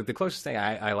the closest thing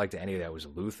I liked to any of that was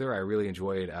Luther. I really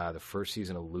enjoyed the first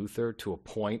season of Luther to a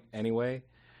point, anyway.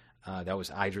 That was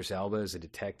Idris Elba as a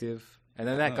detective, and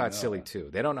then that got silly too.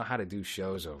 They don't know how to do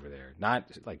shows over there,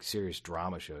 not like serious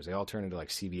drama shows. They all turn into like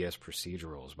CBS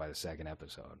procedurals by the second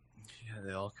episode. Yeah,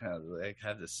 they all kind of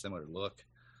have this similar look.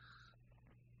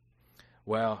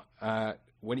 Well,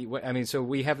 so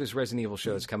we have this Resident Evil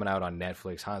show that's coming out on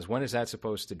Netflix. Hans, when is that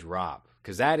supposed to drop?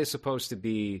 Because that is supposed to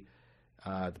be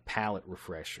the palate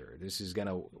refresher. This is going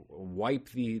to wipe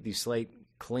the slate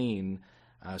clean,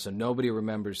 so nobody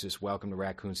remembers this Welcome to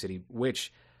Raccoon City,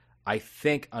 which I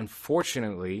think,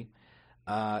 unfortunately,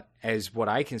 as what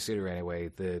I consider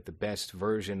anyway, the best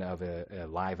version of a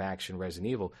live-action Resident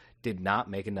Evil, did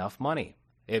not make enough money.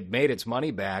 It made its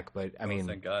money back, but I mean,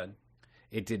 thank God.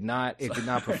 It did not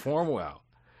perform well.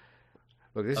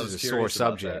 Look, this is a sore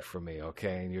subject for me,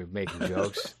 okay? And you're making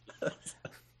jokes.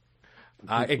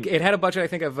 It had a budget, I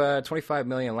think, of $25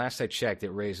 million. Last I checked,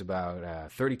 it raised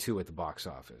about 32 at the box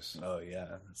office. Oh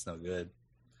yeah, that's no good.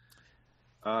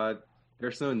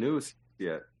 There's no news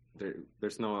yet.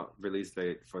 There's no release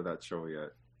date for that show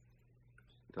yet.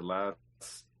 The last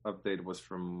update was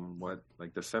from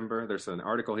December. There's an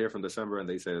article here from December, and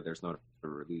they say that there's not a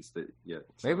release date yet.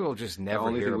 So maybe we'll just never. The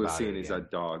only hear thing we've about seen it is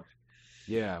that dog.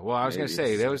 Yeah, well, I was going to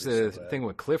say, that was the thing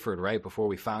with Clifford, right? Before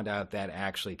we found out that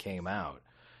actually came out.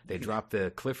 They dropped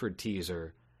the Clifford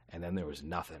teaser, and then there was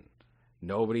nothing.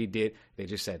 Nobody did. They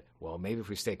just said, well, maybe if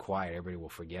we stay quiet, everybody will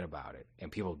forget about it.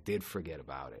 And people did forget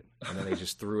about it. And then they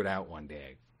just threw it out one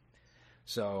day.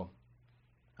 So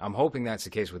I'm hoping that's the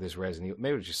case with this Resident Evil.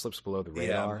 Maybe it just slips below the radar.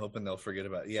 Yeah, I'm hoping they'll forget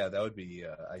about it. Yeah, that would be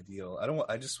ideal.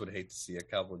 I just would hate to see a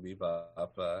Cowboy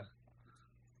Bebop,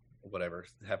 whatever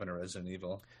happened to Resident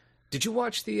Evil. Did you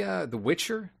watch the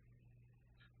Witcher?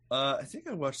 I think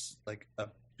I watched like a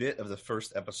bit of the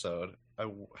first episode. I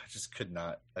just could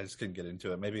not. I just couldn't get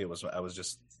into it. Maybe I was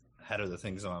just had other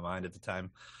things on my mind at the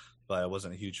time, but I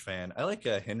wasn't a huge fan. I like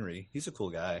Henry. He's a cool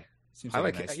guy. Seems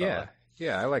like a nice fella.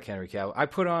 Yeah, I like Henry Cavill. I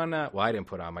put on, well, I didn't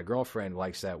put on. My girlfriend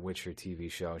likes that Witcher TV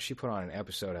show, and she put on an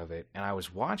episode of it, and I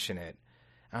was watching it,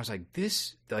 and I was like,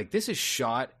 this is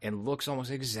shot and looks almost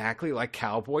exactly like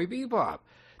Cowboy Bebop.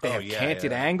 They have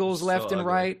canted angles left and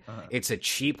right. It's a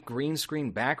cheap green screen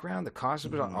background. The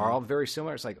costumes are all very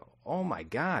similar. It's like, oh my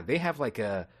god, they have like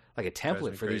a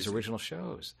template for these original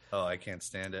shows. Oh, I can't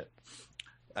stand it.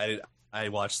 I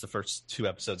watched the first 2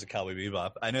 episodes of Cowboy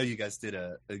Bebop. I know you guys did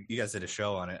a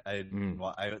show on it. I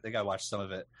think I watched some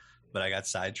of it, but I got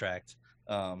sidetracked.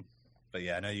 But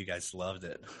yeah, I know you guys loved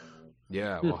it.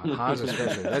 Yeah, well, Hans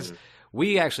especially.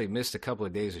 We actually missed a couple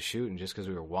of days of shooting just because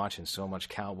we were watching so much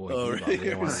Cowboy Bebop. Really? We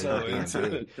didn't want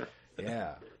to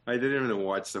yeah. I didn't even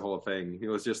watch the whole thing. It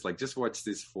was just like, just watch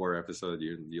these 4 episodes.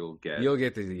 You'll get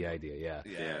the idea.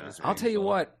 Yeah. I'll tell you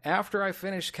what. After I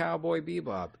finished Cowboy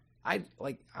Bebop,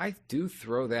 I do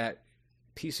throw that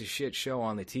piece of shit show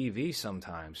on the TV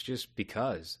sometimes, just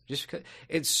because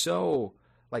it's so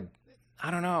like I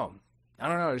don't know.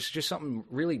 It's just something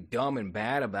really dumb and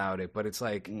bad about it. But it's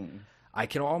like I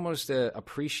can almost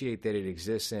appreciate that it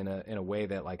exists in a way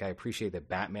that like I appreciate that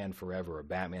Batman Forever or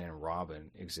Batman and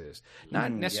Robin exist.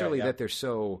 Not necessarily that they're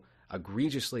so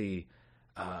egregiously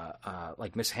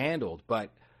like mishandled,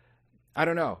 but I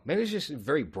don't know. Maybe it's just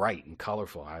very bright and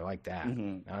colorful. I like that. I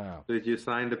don't know. Did you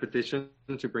sign the petition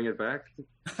to bring it back?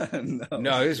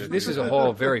 No, this is a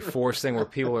whole very forced thing where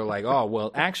people are like, oh,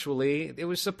 well, actually, it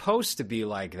was supposed to be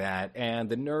like that, and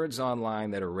the nerds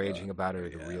online that are raging about it are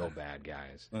the real bad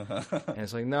guys. And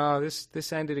it's like, no,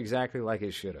 this ended exactly like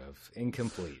it should have.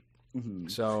 Incomplete.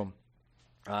 So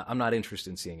I'm not interested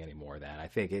in seeing any more of that. I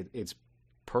think it's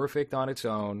perfect on its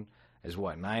own as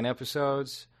 9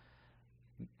 episodes?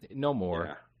 No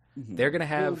more. Yeah. They're going to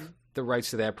have the rights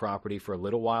to that property for a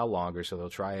little while longer, so they'll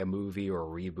try a movie or a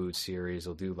reboot series.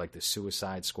 They'll do like the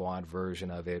Suicide Squad version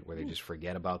of it where they just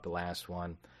forget about the last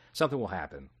one. Something will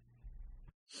happen.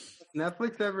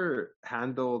 Netflix ever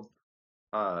handled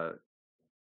a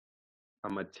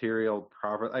material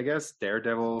proper? I guess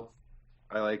Daredevil.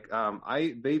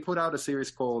 They put out a series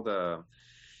called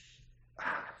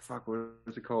what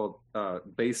is it called?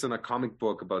 Based on a comic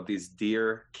book about this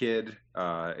deer kid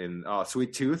in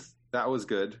Sweet Tooth. That was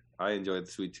good. I enjoyed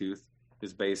Sweet Tooth.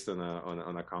 It's based on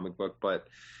a comic book, but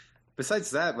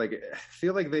besides that, like I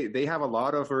feel like they have a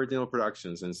lot of original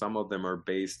productions, and some of them are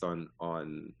based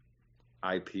on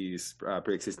IPs,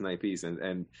 pre-existing IPs,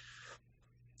 and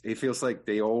it feels like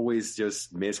they always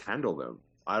just mishandle them.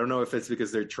 I don't know if it's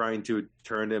because they're trying to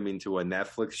turn them into a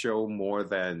Netflix show more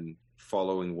than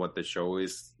following what the show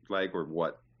is like or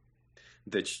what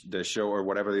the show or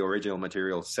whatever the original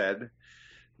material said.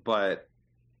 But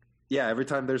yeah, every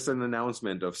time there's an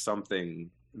announcement of something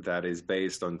that is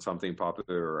based on something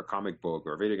popular or a comic book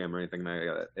or a video game or anything like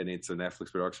that, and it's a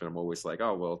Netflix production, I'm always like,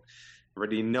 oh, well, I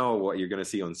already know what you're going to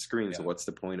see on screen, so what's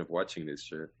the point of watching this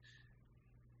shit?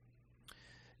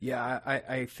 Yeah,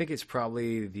 I think it's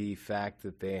probably the fact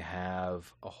that they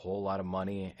have a whole lot of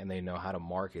money and they know how to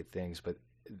market things, but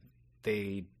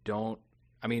they don't.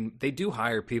 I mean, they do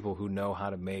hire people who know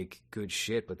how to make good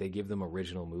shit, but they give them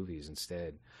original movies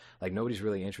instead. Like, nobody's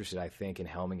really interested, I think, in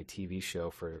helming a TV show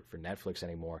for Netflix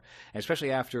anymore. And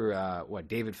especially after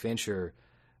David Fincher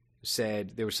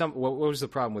said there was what was the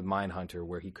problem with Mindhunter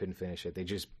where he couldn't finish it?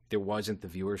 There wasn't the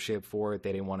viewership for it.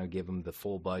 They didn't want to give him the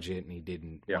full budget, and he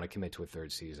didn't want to commit to a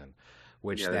 3rd season.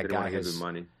 Which that guy has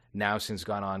now since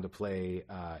gone on to play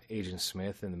Agent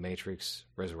Smith in The Matrix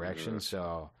Resurrection.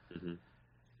 So. Mm-hmm.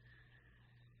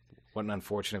 What an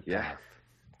unfortunate path.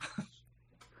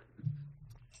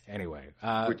 Anyway,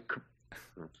 I was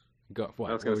going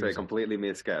to say completely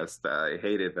miscast. I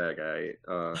hated that guy.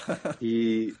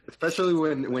 He, especially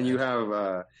when you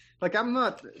have I'm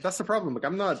not. That's the problem. Like,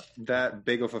 I'm not that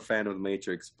big of a fan of The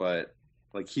Matrix, but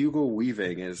like Hugo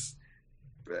Weaving it's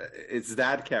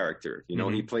that character. You know,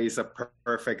 he plays a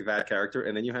perfect that character,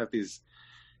 and then you have these.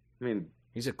 I mean.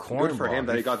 He's a cornball. Good for him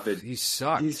that he got he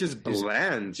sucked. He's just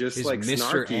bland, his like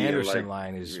Mr. snarky. Anderson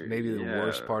line is maybe the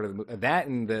worst part of the movie. That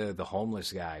and the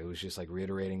homeless guy who was just like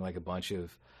reiterating like a bunch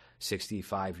of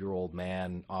 65-year-old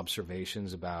man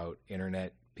observations about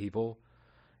internet people.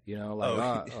 You know,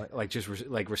 like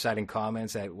like reciting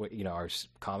comments that are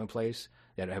commonplace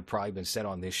that have probably been said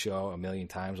on this show a million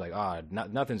times. Like,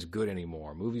 nothing's good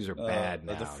anymore. Movies are bad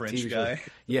now. The French guy.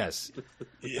 Yes.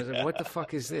 I was like, what the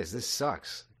fuck is this? This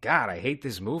sucks. God, I hate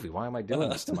this movie. Why am I doing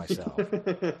this to myself?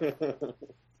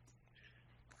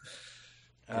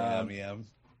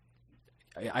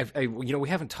 We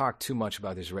haven't talked too much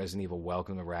about this Resident Evil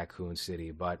Welcome to Raccoon City,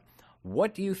 but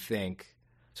what do you think?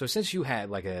 So since you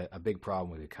had like a big problem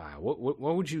with it, Kyle,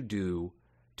 what would you do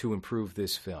to improve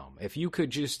this film? If you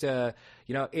could just,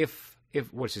 if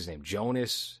what's his name,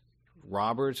 Jonas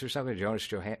Roberts or something, Jonas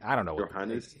I don't know.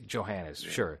 Johannes,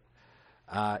 sure.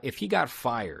 If he got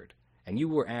fired and you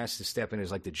were asked to step in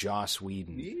as like the Joss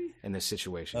Whedon in this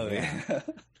situation,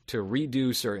 to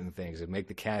redo certain things and make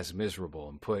the cast miserable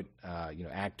and put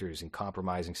actors in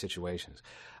compromising situations,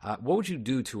 what would you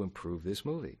do to improve this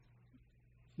movie?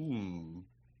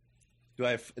 Do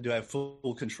I have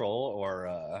full control,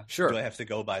 or sure, do I have to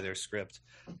go by their script?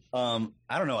 I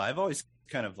don't know. I've always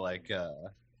kind of like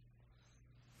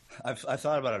I've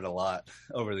thought about it a lot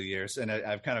over the years, and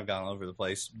I've kind of gone all over the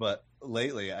place. But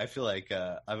lately, I feel like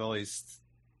I've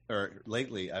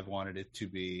wanted it to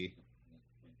be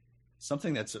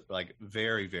something that's like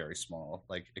very, very small,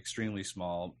 like extremely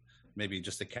small, maybe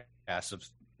just a cast of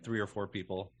 3 or 4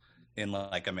 people in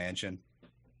like a mansion.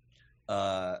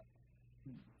 I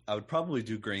would probably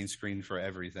do green screen for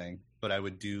everything, but I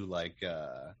would do like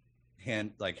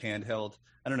handheld.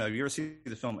 I don't know. Have you ever seen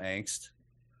the film Angst?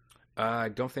 I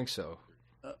don't think so.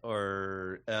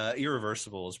 Or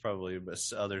Irreversible is probably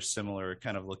other similar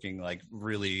kind of looking like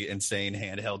really insane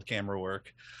handheld camera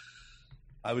work.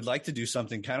 I would like to do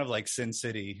something kind of like Sin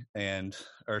City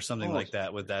or something like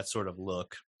that with that sort of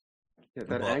look. Yeah,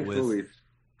 that Angst movie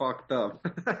fucked up.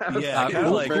 Yeah,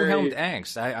 who helmed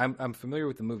Angst? I'm familiar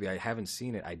with the movie. I haven't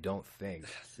seen it. I don't think.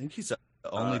 I think he's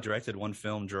only directed one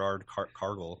film, Gerard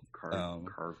Cargill.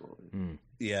 Cargill.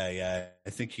 Yeah. I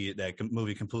think that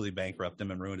movie completely bankrupted him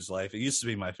and ruined his life. It used to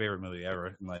be my favorite movie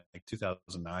ever in like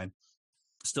 2009.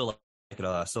 Still like it.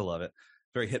 I still love it.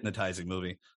 Very hypnotizing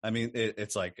movie. I mean,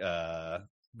 it's like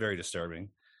very disturbing.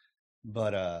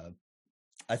 But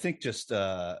I think just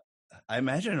I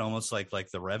imagine it almost like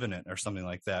The Revenant or something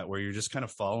like that, where you're just kind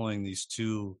of following these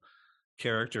 2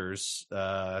 characters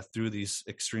through these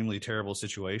extremely terrible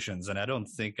situations. And I don't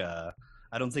think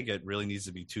it really needs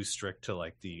to be too strict to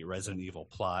like the Resident Evil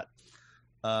plot,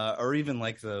 or even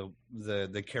like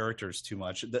the characters too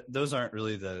much. Those aren't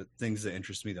really the things that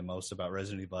interest me the most about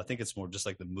Resident Evil. I think it's more just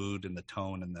like the mood and the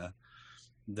tone and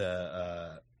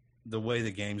the way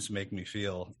the games make me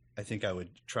feel. I think I would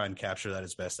try and capture that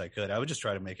as best I could. I would just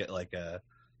try to make it like a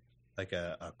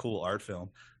cool art film.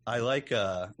 I like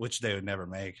which they would never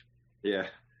make. Yeah.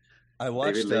 I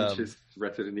watched David Lynch's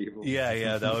Resident Evil.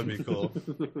 Yeah, that would be cool.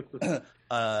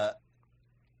 I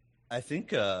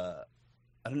think I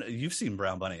don't know. You've seen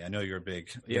Brown Bunny. I know you're a big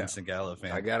Vincent Gallo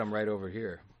fan. I got him right over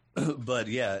here. But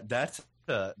yeah, that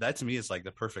to me is like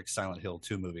the perfect Silent Hill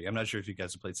 2 movie. I'm not sure if you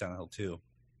guys have played Silent Hill 2,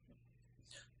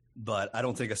 but I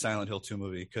don't think a Silent Hill 2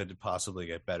 movie could possibly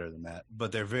get better than that.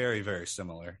 But they're very, very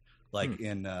similar, like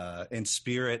in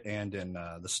spirit and in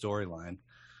the storyline.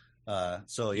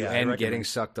 So yeah, and getting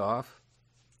sucked off.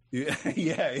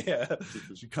 Yeah.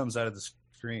 She comes out of the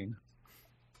screen.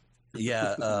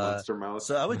 Yeah. Monster mouth.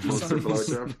 So I would do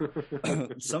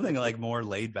something like more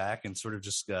laid back and sort of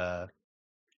just more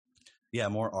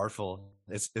artful.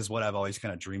 Is what I've always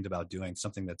kind of dreamed about doing.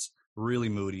 Something that's really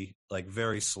moody, like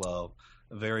very slow,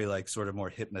 very like sort of more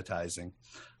hypnotizing.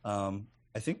 I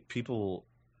think people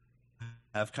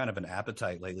have kind of an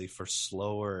appetite lately for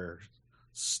slower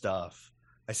stuff.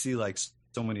 I see like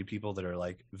so many people that are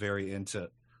like very into,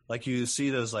 like you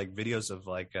see those like videos of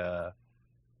like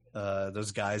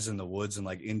those guys in the woods in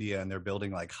like India, and they're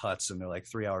building like huts, and they're like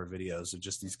 3-hour videos of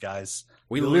just these guys.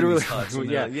 We literally,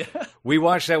 we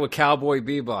watched that with Cowboy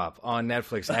Bebop on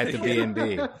Netflix at the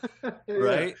B&B,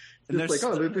 right? And they're like,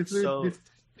 these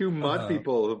 2 mud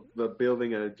people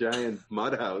building a giant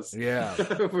mud house. Yeah.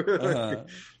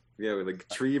 Yeah, with like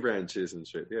tree branches and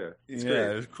shit. Yeah, it's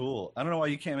great. It was cool. I don't know why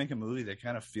you can't make a movie that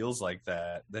kind of feels like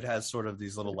that has sort of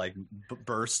these little like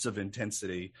bursts of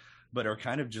intensity, but are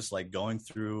kind of just like going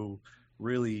through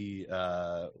really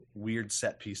weird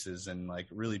set pieces and like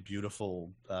really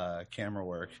beautiful camera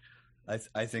work.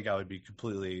 I think I would be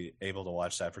completely able to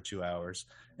watch that for 2 hours,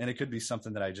 and it could be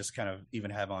something that I just kind of even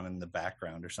have on in the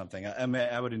background or something. I mean,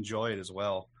 I would enjoy it as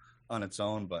well on its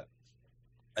own, but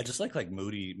I just like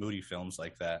moody films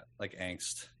like that, like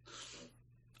Angst.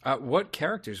 What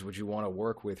characters would you want to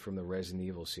work with from the Resident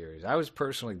Evil series? I was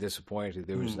personally disappointed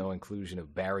there was no inclusion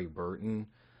of Barry Burton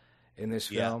in this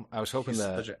film. I was hoping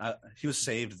he was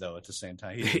saved though at the same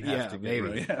time. He didn't have to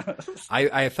maybe.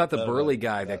 I thought the burly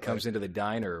guy that comes into the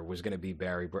diner was going to be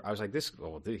Barry Burton. I was like,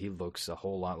 he looks a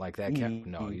whole lot like that.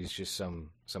 No, he's just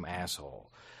some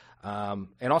asshole.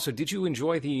 And also, did you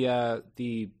enjoy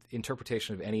the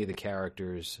interpretation of any of the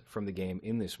characters from the game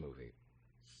in this movie?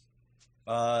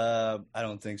 I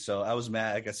don't think so. I was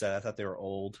mad. Like I said, I thought they were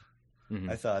old. Mm-hmm.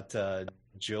 I thought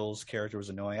Jill's character was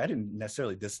annoying. I didn't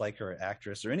necessarily dislike her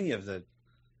actress or any of the.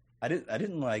 I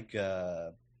didn't like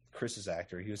Chris's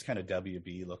actor. He was kind of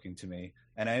WB looking to me,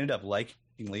 and I ended up liking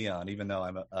Leon, even though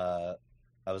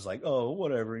I was like, oh,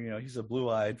 whatever, he's a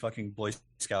blue-eyed fucking Boy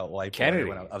Scout white boy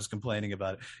when I was complaining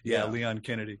about it. Yeah, Leon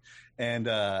Kennedy. And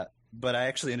but I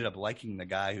actually ended up liking the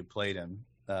guy who played him.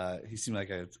 He seemed like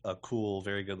a cool,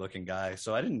 very good-looking guy.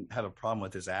 So I didn't have a problem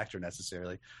with his actor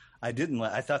necessarily. I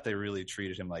thought they really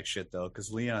treated him like shit though,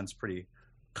 because Leon's pretty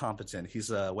competent.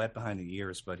 He's wet behind the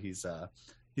ears, but he's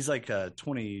like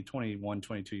 20, 21,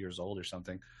 22 years old or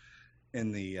something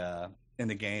in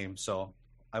the game. So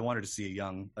I wanted to see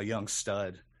a young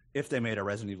stud. If they made a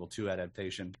Resident Evil 2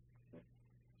 adaptation,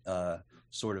 have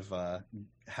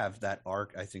that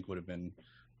arc, I think would have been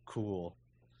cool.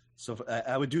 So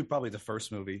I would do probably the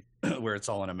first movie where it's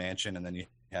all in a mansion and then you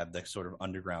have the sort of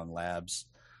underground labs.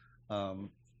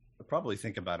 I'd probably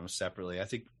think about them separately. I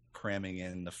think cramming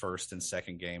in the first and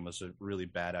second game was a really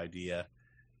bad idea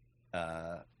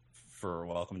for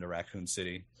Welcome to Raccoon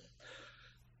City.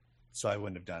 So I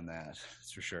wouldn't have done that,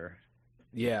 that's for sure.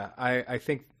 Yeah, I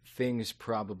think things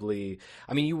probably...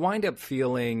 I mean, you wind up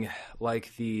feeling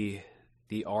like the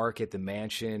arc at the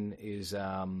mansion is...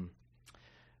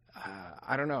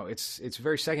 I don't know. It's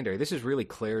very secondary. This is really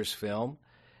Claire's film.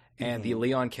 And the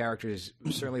Leon character is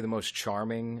certainly the most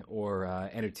charming or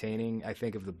entertaining, I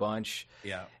think, of the bunch.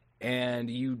 Yeah. And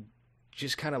you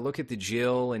just kind of look at the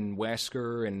Jill and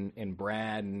Wesker and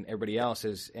Brad and everybody else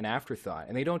as an afterthought.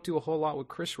 And they don't do a whole lot with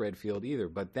Chris Redfield either.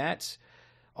 But that's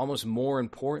almost more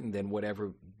important than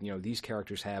whatever these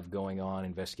characters have going on,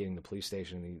 investigating the police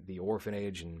station, the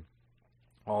orphanage, and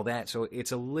all that. So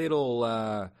it's a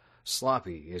little...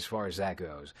 sloppy as far as that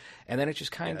goes, and then it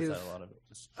just kind of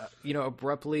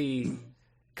abruptly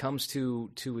comes to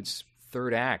its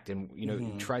third act, and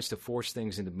it tries to force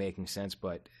things into making sense,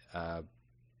 but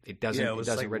it doesn't. Yeah, it was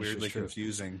doesn't like register weirdly true.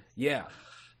 confusing. Yeah,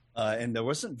 and there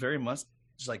wasn't very much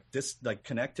like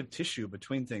connective tissue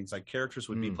between things. Like characters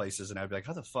would be places, and I'd be like,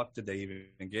 "How the fuck did they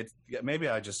even get?" Maybe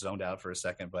I just zoned out for a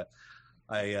second, but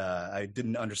I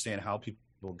didn't understand how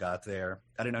people got there.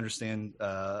 I didn't understand.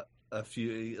 A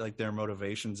few like their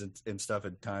motivations and stuff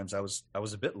at times. I was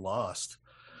a bit lost,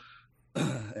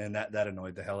 and that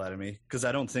annoyed the hell out of me, because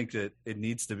I don't think that it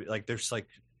needs to be like there's like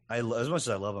as much as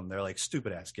I love them, they're like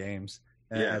stupid ass games,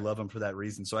 and I love them for that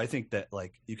reason. So I think that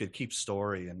like you could keep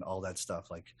story and all that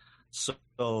stuff like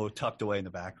so tucked away in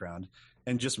the background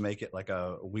and just make it like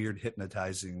a weird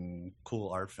hypnotizing cool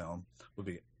art film.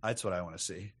 That's what I want to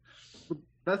see.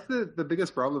 That's the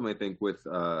biggest problem I think with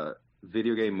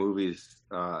video game movies,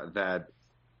 that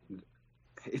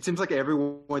it seems like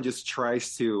everyone just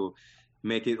tries to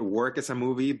make it work as a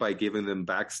movie by giving them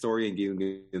backstory and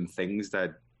giving them things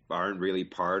that aren't really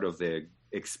part of the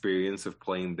experience of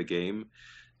playing the game.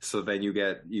 So then you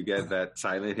get that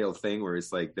Silent Hill thing where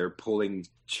it's like they're pulling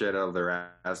shit out of their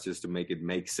ass just to make it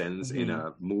make sense in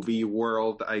a movie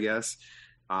world, I guess.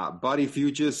 But if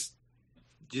you just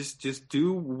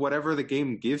do whatever the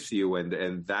game gives you,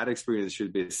 and that experience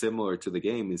should be similar to the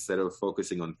game instead of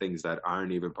focusing on things that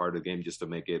aren't even part of the game just to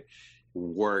make it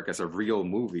work as a real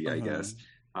movie, I guess.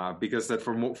 Because that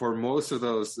for most of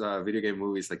those video game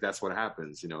movies, like that's what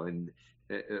happens, and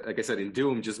like I said, in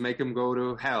Doom, just make him go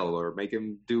to hell or make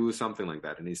him do something like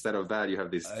that. And instead of that, you have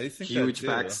this huge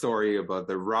backstory about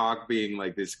The Rock being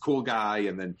like this cool guy,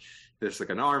 and then there's like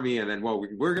an army, and then, well,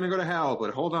 we're going to go to hell,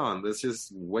 but hold on, let's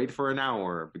just wait for an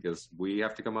hour because we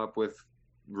have to come up with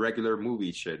regular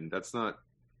movie shit. And that's not,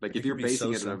 like, if you're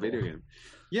basing it on a video game.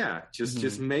 Yeah,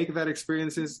 just make that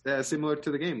experience similar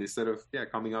to the game instead of,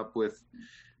 coming up with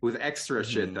extra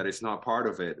shit that is not part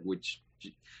of it, which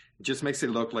just makes it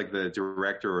look like the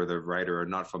director or the writer are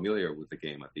not familiar with the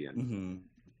game at the end.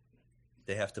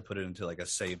 They have to put it into like a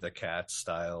Save the Cat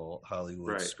style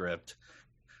Hollywood script.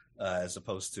 As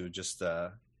opposed to just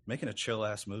making a chill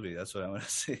ass movie. That's what I want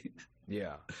to see.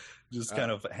 Yeah. Just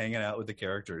kind of hanging out with the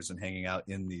characters and hanging out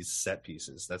in these set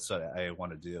pieces. That's what I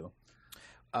want to do.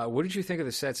 What did you think of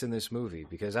the sets in this movie?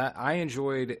 Because I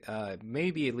enjoyed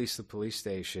maybe at least the police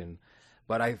station,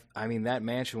 but I mean that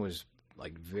mansion was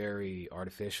like very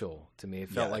artificial to me. It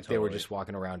felt like totally. They were just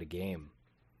walking around a game.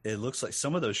 It looks like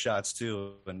some of those shots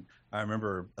too. And I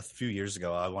remember a few years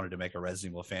ago, I wanted to make a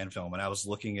Resident Evil fan film, and I was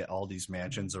looking at all these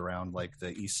mansions around like the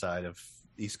east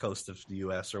coast of the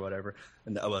U.S. or whatever,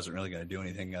 and I wasn't really going to do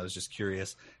anything. I was just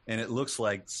curious, and it looks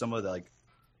like some of the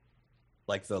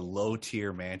like the low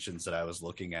tier mansions that I was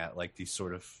looking at, like these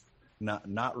sort of not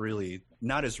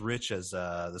as rich as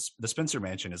the Spencer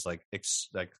Mansion is it's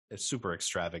super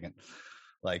extravagant.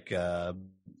 Like $1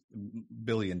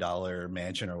 billion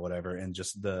mansion or whatever, and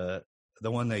just the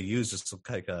one they use just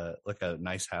looked like a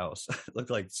nice house. It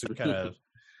looked like some kind of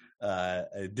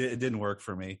it didn't work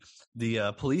for me.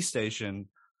 The police station,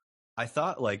 I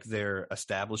thought like their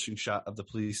establishing shot of the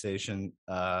police station,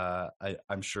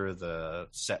 I'm sure the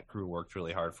set crew worked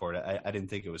really hard for it. I didn't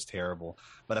think it was terrible,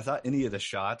 but I thought any of the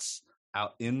shots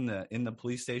out in the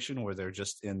police station where they're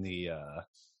just in the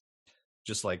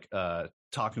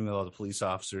talking with all the police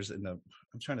officers I'm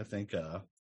trying to think,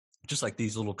 just like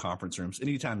these little conference rooms,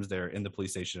 anytime they're in the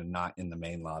police station and not in the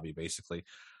main lobby, basically,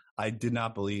 I did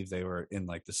not believe they were in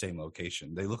like the same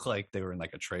location. They look like they were in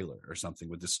like a trailer or something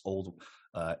with this old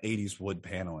 80s wood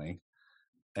paneling.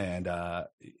 And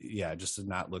it just did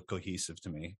not look cohesive to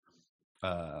me.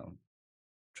 I'm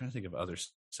trying to think of other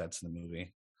sets in the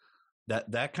movie.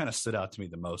 That kind of stood out to me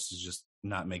the most, is just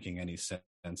not making any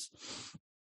sense.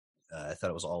 I thought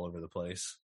it was all over the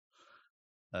place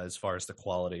as far as the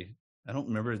quality. I don't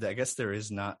remember that. I guess there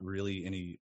is not really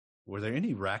any. Were there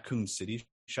any Raccoon City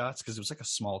shots? Because it was like a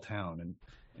small town,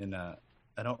 and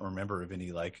I don't remember of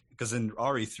any, like, because in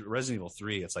Resident Evil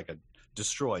 3, it's like a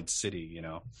destroyed city. You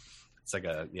know, it's like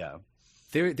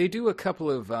They do a couple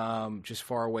of just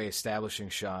far away establishing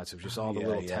shots of just all the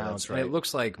little towns, right. And it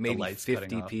looks like maybe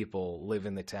 50 people live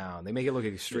in the town. They make it look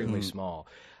extremely small.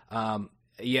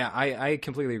 I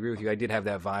completely agree with you. I did have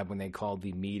that vibe when they called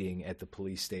the meeting at the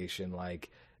police station. Like,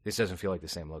 this doesn't feel like the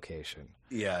same location.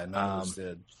 Yeah, none of us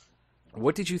did.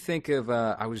 What did you think of?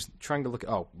 I was trying to look.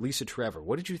 Oh, Lisa Trevor.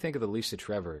 What did you think of the Lisa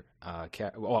Trevor?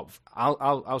 Well,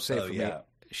 I'll say for me,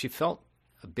 she felt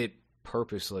a bit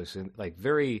purposeless and like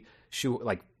very. She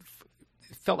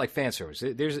felt like fan service.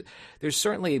 There's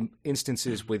certainly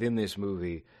instances within this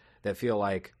movie that feel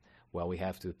like, well, we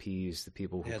have to appease the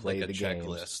people who play the games.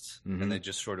 Checklist, and they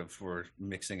just sort of were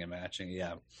mixing and matching.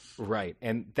 Yeah, right.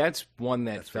 And that's one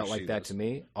that felt like that to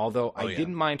me. Although I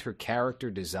didn't mind her character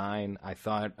design. I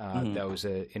thought that was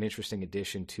an interesting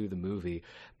addition to the movie.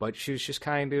 But she was just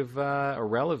kind of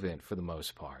irrelevant for the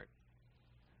most part.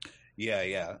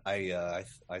 Yeah. I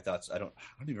thought I don't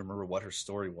even remember what her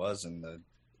story was in the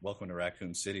Welcome to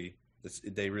Raccoon City.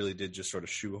 They really did just sort of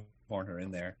shoehorn her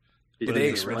in there. Did they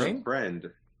explain? Friend.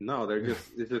 No,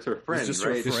 it's just her friend,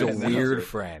 right? Just a weird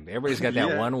friend. Everybody's got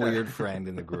that one weird friend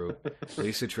in the group.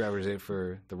 Lisa Trevor's it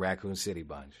for the Raccoon City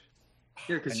bunch.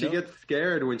 Yeah, because she gets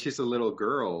scared when she's a little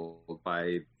girl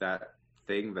by that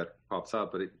thing that pops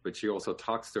up, but she also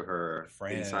talks to her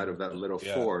inside of that little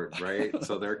fort, right?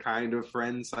 So they're kind of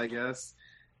friends, I guess.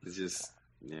 It's just,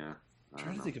 I'm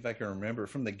trying to think if I can remember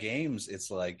from the games. It's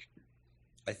like,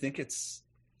 I think it's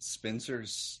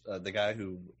Spencer's the guy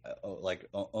who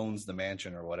owns the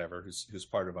mansion or whatever, who's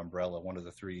part of Umbrella, one of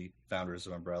the 3 founders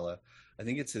of Umbrella. I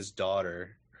think it's his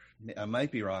daughter. I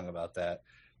might be wrong about that.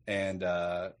 And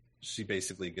she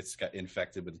basically got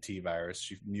infected with the T virus.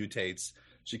 She mutates.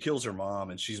 She kills her mom,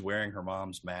 and she's wearing her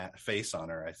mom's face on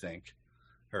her. I think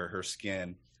her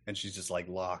skin, and she's just like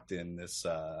locked in this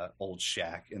old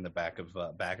shack in the back of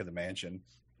the mansion.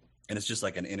 And it's just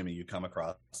like an enemy you come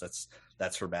across.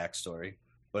 That's her backstory.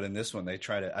 But in this one, they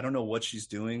try to. I don't know what she's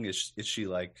doing. Is she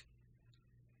like?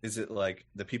 Is it like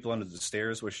the people under the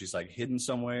stairs where she's like hidden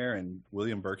somewhere and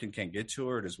William Birkin can't get to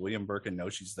her? Or does William Birkin know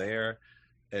she's there?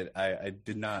 I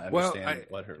did not understand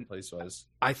what her place was.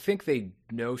 I think they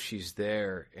know she's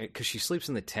there because she sleeps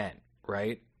in the tent,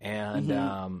 right?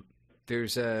 And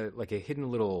there's a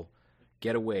hidden little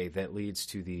getaway that leads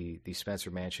to the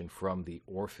Spencer mansion from the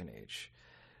orphanage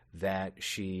that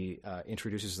she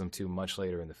introduces them to much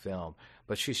later in the film.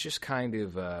 But she's just kind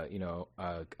of,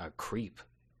 a creep.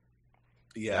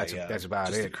 Yeah, that's about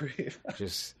just it. A creep.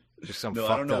 Just some. No,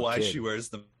 fucked I don't know up why kid. she wears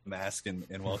the mask in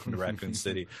Welcome to Raccoon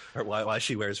City, or why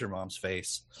she wears her mom's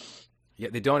face. Yeah,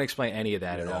 they don't explain any of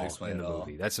that at all explain in the it all.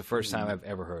 movie. That's the first time I've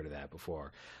ever heard of that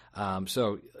before.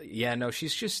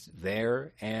 She's just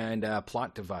there, and a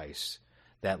plot device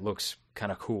that looks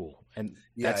kind of cool. And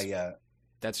that's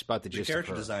about the gist The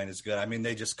character of her. design is good. I mean,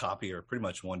 they just copy her pretty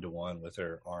much 1-to-1 with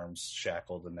her arms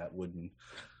shackled in that wooden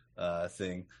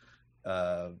thing.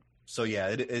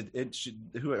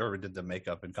 Whoever did the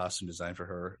makeup and costume design for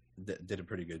her did a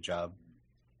pretty good job.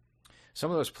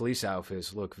 Some of those police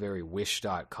outfits look very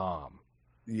Wish.com.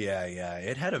 Yeah.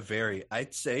 It had a very,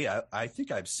 I'd say, I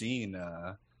think I've seen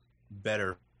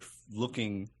better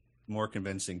looking, more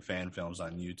convincing fan films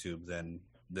on YouTube than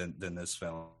this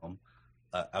film.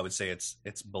 I would say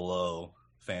it's below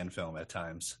fan film at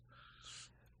times.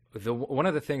 One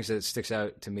of the things that sticks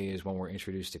out to me is when we're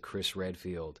introduced to Chris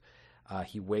Redfield.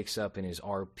 He wakes up in his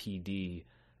RPD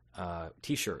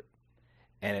T-shirt,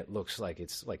 and it looks like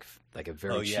it's like a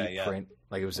very cheap print.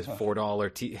 Like it was a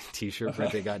 $4 T-shirt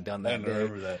print they got done that day. I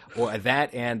remember that. Or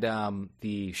that, and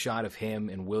the shot of him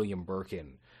and William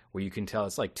Birkin where you can tell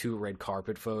it's like 2 red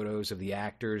carpet photos of the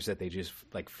actors that they just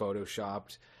like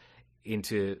photoshopped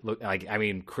into look like. I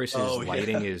mean, Chris's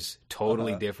lighting is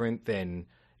totally different than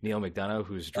Neil McDonough,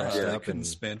 who's dressed up. I couldn't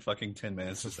spend fucking 10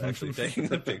 minutes just actually taking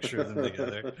the picture of them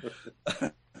together.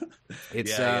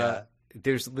 It's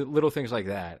there's little things like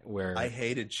that where I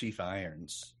hated Chief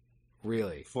Irons.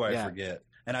 Really? Before I forget.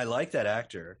 And I like that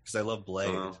actor because I love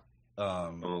Blade.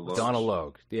 Donald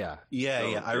Logue. Yeah.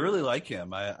 I really like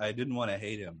him. I didn't want to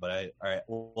hate him, but I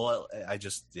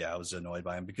was annoyed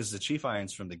by him because the Chief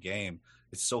Irons from the game,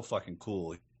 it's so fucking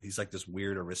cool. He's like this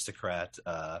weird aristocrat.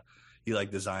 He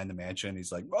like designed the mansion.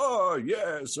 He's like, oh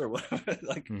yes, or whatever.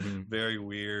 Like very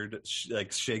weird,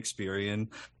 like Shakespearean.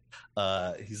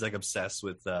 He's like obsessed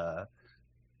with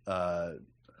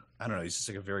I don't know. He's just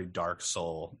like a very dark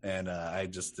soul, and I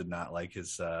just did not like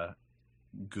his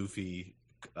goofy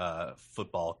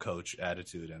football coach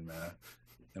attitude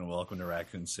in Welcome to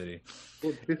Raccoon City.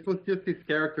 Well, this was just his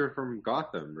character from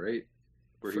Gotham, right?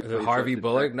 Harvey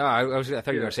Bullock? No, I thought you were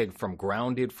going to say from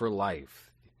Grounded for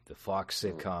Life, the Fox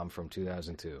sitcom from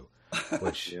 2002,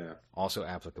 which also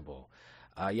applicable.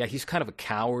 He's kind of a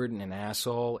coward and an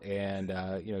asshole, and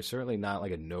certainly not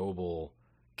like a noble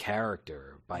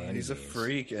character by any means. He's a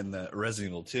freak in the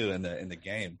Resident Evil 2 in the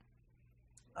game.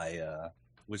 I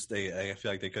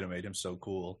feel like they could have made him so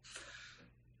cool.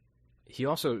 He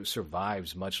also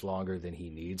survives much longer than he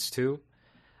needs to.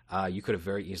 You could have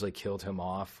very easily killed him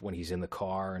off when he's in the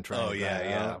car and trying to get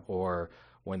out, or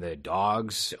when the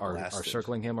dogs are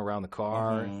circling him around the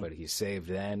car, but he's saved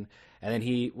then. And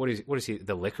then what is he?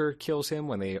 The liquor kills him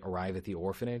when they arrive at the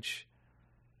orphanage.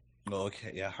 Well,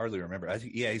 okay, yeah, I hardly remember. I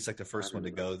think he's like the first one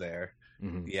to go there.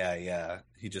 Mm-hmm. Yeah.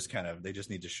 He just they just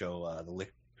need to show the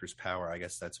liquor's power. I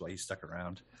guess that's why he stuck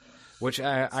around. Which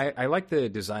I like the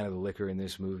design of the liquor in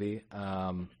this movie.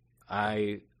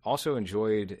 I also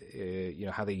enjoyed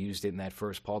how they used it in that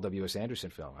first Paul W.S.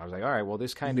 Anderson film. I was like, all right, well,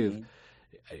 this kind of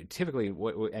typically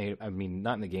I mean,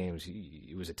 not in the games.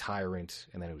 It was a tyrant,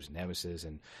 and then it was Nemesis,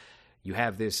 and you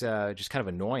have this just kind of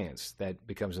annoyance that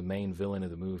becomes the main villain of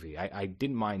the movie. I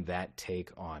didn't mind that take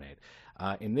on it.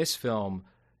 In this film,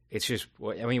 it's just,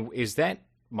 I mean, is that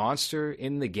monster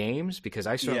in the games? Because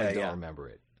I certainly don't remember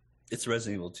it. It's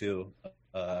Resident Evil 2.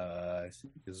 I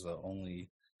think is the only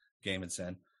game it's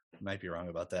in. Might be wrong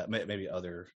about that. Maybe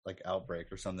other, like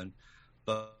Outbreak or something.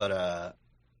 But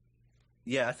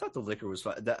yeah, I thought the liquor was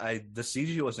fun. The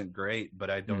CG wasn't great, but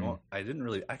I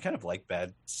kind of like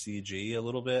bad CG a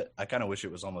little bit. I kind of wish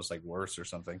it was almost like worse or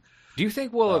something. Do you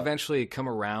think we'll eventually come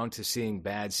around to seeing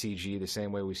bad CG the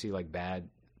same way we see like bad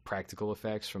practical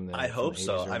effects from the? I hope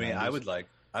so. I mean, 90s?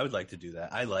 I would like to do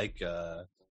that. I like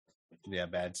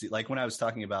bad CG. Like when I was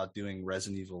talking about doing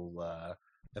Resident Evil,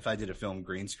 if I did a film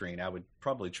green screen, I would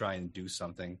probably try and do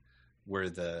something where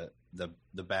the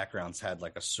backgrounds had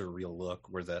like a surreal look,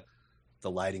 where the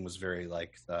lighting was very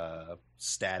like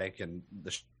static, and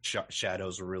the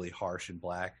shadows were really harsh and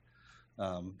black.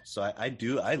 So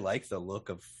I like the look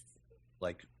of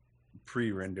like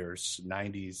pre-renders,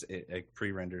 90s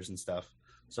pre-renders and stuff.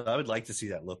 So I would like to see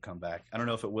that look come back. I don't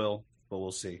know if it will, but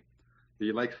we'll see. Do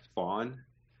you like Spawn?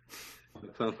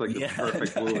 It sounds like the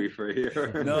perfect movie for you.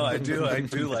 No, I do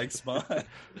like Spawn.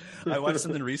 I watched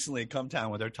something recently, Come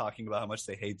Town, where they're talking about how much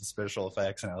they hate the special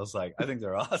effects, and I was like, I think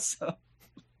they're awesome.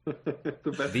 The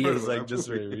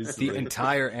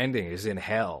entire ending is in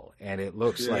hell, and it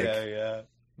looks like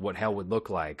what hell would look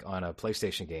like on a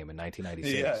PlayStation game in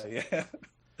 1996. Yeah.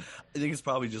 I think it's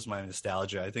probably just my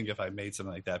nostalgia. I think if I made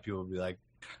something like that, people would be like,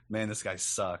 "Man, this guy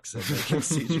sucks at making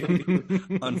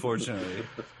CG." Unfortunately,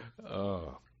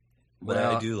 but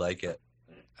I do like it.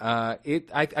 I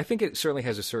think it certainly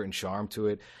has a certain charm to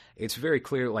it. It's very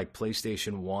clear, like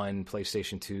PlayStation 1,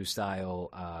 PlayStation 2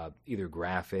 style, either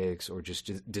graphics or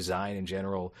just design in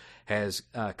general has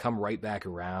come right back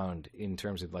around in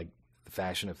terms of like the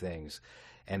fashion of things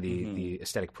and the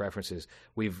aesthetic preferences.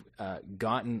 We've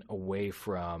gotten away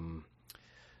from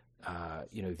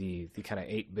the kind of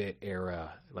 8-bit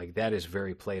era. Like that is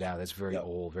very played out. That's very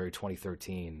old, very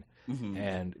 2013.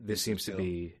 And this seems to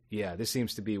be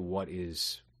what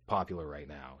is popular right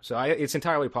now. So it's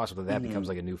entirely possible that becomes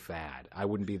like a new fad. I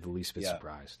wouldn't be the least bit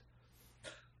surprised.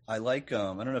 I like I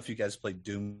don't know if you guys played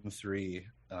Doom 3,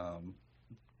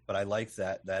 but I like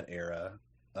that era.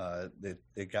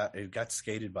 It got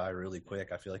skated by really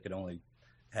quick. I feel like it only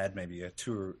had maybe a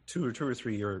two or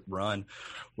 3 year run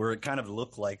where it kind of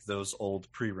looked like those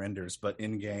old pre-renders, but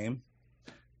in game.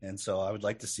 And so I would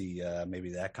like to see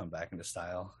maybe that come back into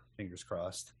style. Fingers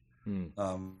crossed.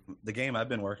 The game I've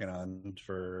been working on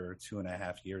for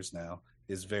 2.5 years now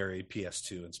is very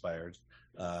PS2 inspired.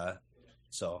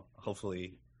 So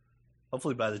hopefully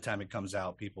hopefully by the time it comes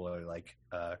out, people are like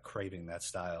craving that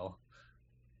style.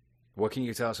 What can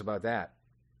you tell us about that?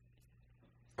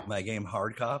 My game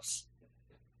Hard Cops.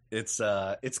 It's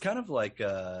kind of like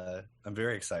I'm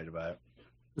very excited about it.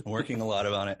 I'm working a lot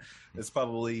on it.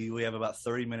 We have about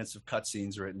 30 minutes of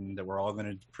cutscenes written that we're all going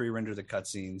to pre-render the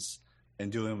cutscenes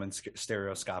and do them in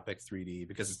stereoscopic 3D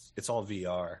because it's all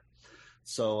VR.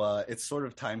 So it's sort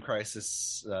of Time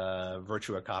Crisis,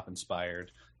 Virtua Cop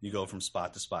inspired. You go from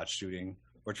spot to spot shooting.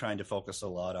 We're trying to focus a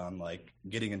lot on like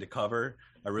getting into cover.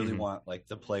 I really want like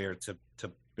the player to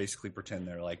basically pretend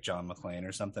they're like John McClane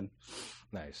or something.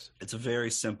 Nice. It's a very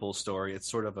simple story.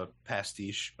 It's sort of a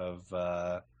pastiche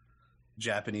of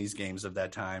Japanese games of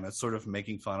that time. It's sort of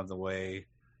making fun of the way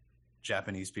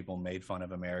Japanese people made fun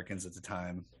of Americans at the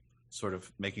time, sort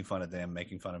of making fun of them,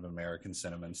 making fun of American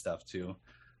cinema and stuff too.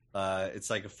 It's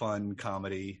like a fun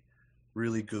comedy,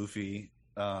 really goofy.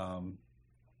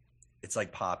 It's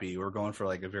like poppy. We're going for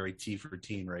like a very T for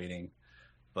teen rating,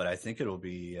 but I think it'll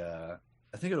be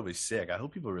sick. I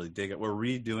hope people really dig it. We're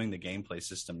redoing the gameplay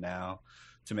system now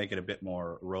to make it a bit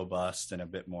more robust and a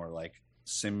bit more like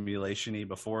simulation-y.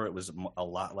 Before it was a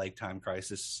lot like Time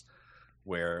Crisis,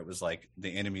 where it was like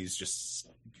the enemies just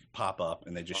pop up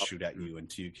and they just shoot at you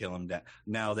until you kill them down.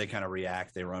 Now they kind of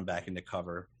react, they run back into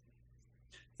cover,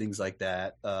 things like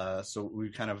that. So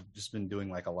we've kind of just been doing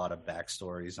like a lot of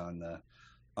backstories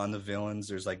on the villains.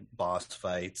 There's like boss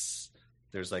fights,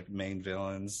 there's like main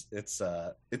villains. It's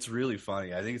really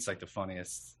funny. I think it's like the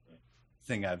funniest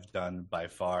thing I've done by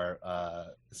far.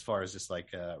 As far as just like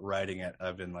writing it,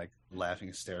 I've been like laughing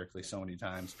hysterically so many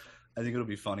times. I think it'll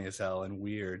be funny as hell and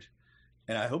weird,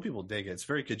 and I hope people dig it. It's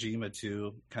very Kojima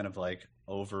too, kind of like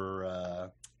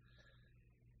over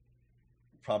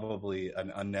probably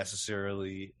an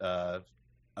unnecessary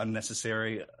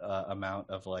amount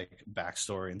of like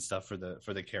backstory and stuff for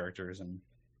the characters and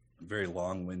very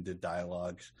long-winded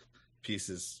dialogue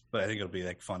pieces, but I think it'll be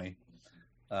like funny.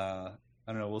 I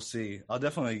don't know. We'll see. I'll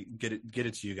definitely get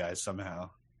it to you guys somehow.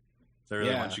 I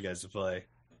really want you guys to play.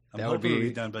 I'm hoping it'll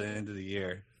be done by the end of the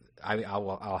year.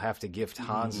 I'll have to gift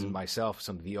Hans and myself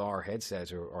some VR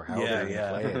headsets or however you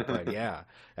play it. But yeah,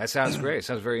 that sounds great. It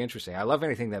sounds very interesting. I love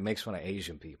anything that makes fun of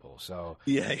Asian people. So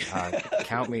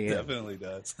count me in. Definitely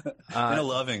does. In a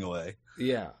loving way.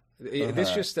 Yeah.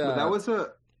 This just that was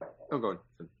a. Oh, go on.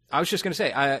 I was just going to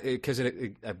say because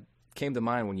it came to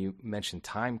mind when you mentioned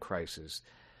Time Crisis.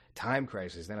 Then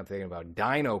I'm thinking about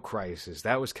Dino Crisis.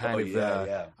 That was kind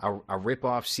of a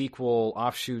rip-off sequel,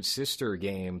 offshoot sister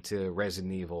game to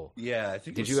Resident Evil. Yeah, I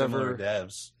think did you ever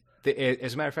devs?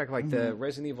 As a matter of fact, like the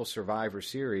Resident Evil Survivor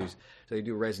series, so they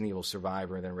do Resident Evil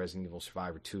Survivor and then Resident Evil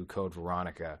Survivor 2 Code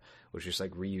Veronica, which just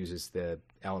like reuses the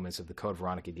elements of the Code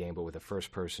Veronica game, but with a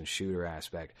first-person shooter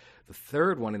aspect. The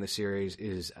third one in the series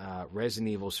is Resident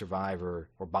Evil Survivor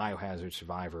or Biohazard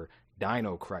Survivor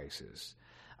Dino Crisis.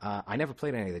 I never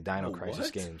played any of the Dino Crisis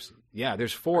games. Yeah,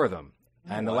 there's 4 of them.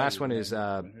 And the last one is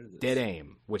Dead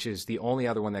Aim, which is the only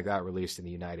other one that got released in the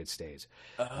United States.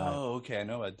 Oh, okay. I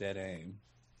know about Dead Aim.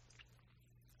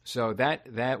 So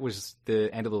that was the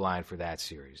end of the line for that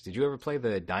series. Did you ever play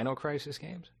the Dino Crisis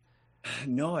games?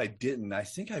 No, I didn't. I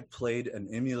think I played an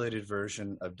emulated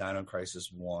version of Dino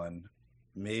Crisis 1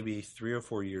 maybe 3 or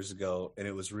 4 years ago, and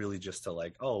it was really just to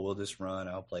like, oh, we'll just run.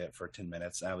 I'll play it for 10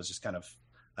 minutes. And I was just kind of,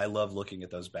 I love looking at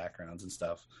those backgrounds and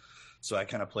stuff. So I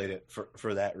kind of played it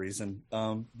for that reason.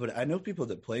 But I know people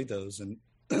that played those, and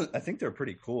I think they're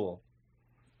pretty cool.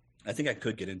 I think I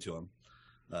could get into them.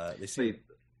 They seem...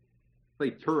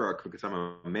 Play Turok because I'm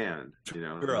a man, you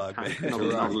know. Turok,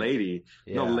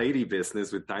 no lady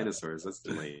business with dinosaurs. That's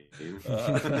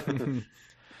lame.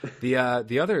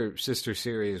 The other sister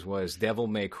series was Devil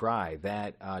May Cry.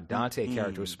 That Dante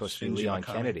character was supposed to be Leon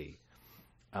Kennedy.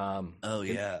 In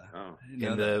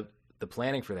the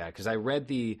planning for that, because I read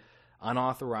the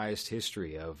unauthorized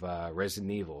history of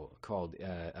Resident Evil called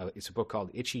it's a book called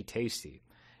Itchy Tasty.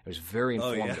 It was very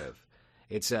informative.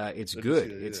 It's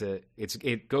good.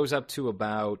 It goes up to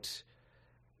about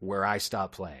where I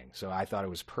stopped playing, so I thought it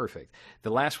was perfect.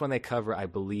 The last one they cover, I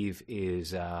believe,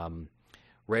 is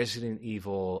Resident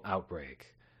Evil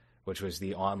Outbreak, which was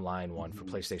the online one for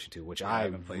PlayStation 2, which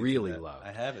I really loved.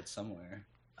 I have it somewhere.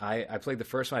 I played the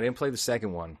first one. I didn't play the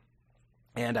second one,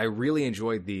 and I really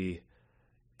enjoyed the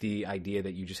idea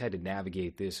that you just had to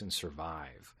navigate this and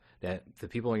survive. That the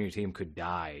people on your team could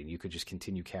die and you could just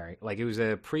continue carrying. Like it was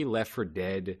a pre-Left 4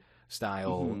 Dead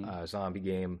style zombie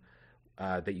game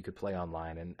that you could play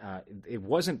online, and it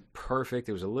wasn't perfect.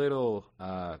 It was a little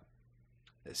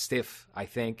stiff, I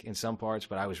think, in some parts,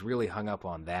 but I was really hung up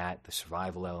on that, the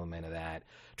survival element of that,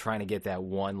 trying to get that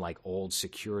one like old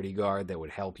security guard that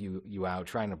would help you out,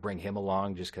 trying to bring him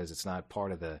along just because it's not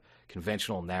part of the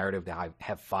conventional narrative to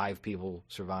have 5 people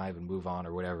survive and move on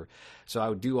or whatever. So I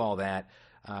would do all that.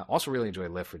 Also really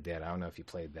enjoyed Left 4 Dead. I don't know if you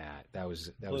played that. That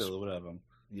was a little bit of them.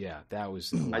 Yeah, that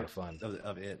was a lot of fun.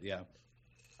 Of it, yeah.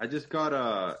 I just got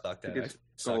it's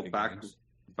called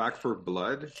Back 4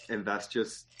 Blood, and that's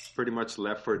just pretty much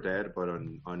Left 4 Dead, but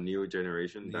on new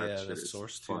generation. The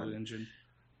Source 2 engine.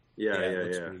 Yeah.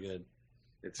 It's pretty good.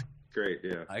 It's great.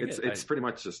 Yeah, it's pretty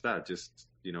much just that, just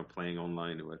playing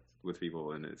online with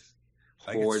people, and it's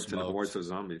hordes and hordes of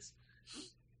zombies.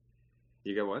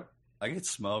 You get what? I get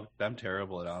smoked. I'm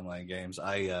terrible at online games.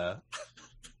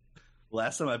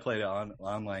 Last time I played an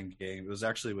online game, it was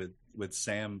actually with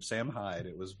Sam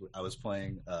Hyde. I was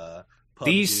playing PUBG.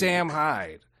 The Sam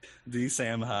Hyde.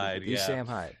 Sam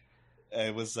Hyde.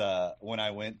 It was when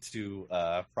I went to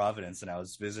Providence and I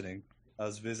was visiting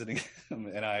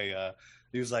him, and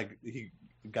he was like, he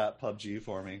got PUBG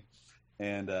for me,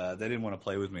 and they didn't want to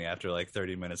play with me after like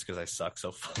 30 minutes because I suck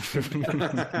so fucking.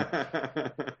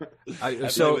 I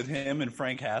played with him and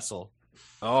Frank Hassel.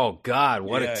 Oh God,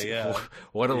 what a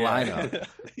lineup!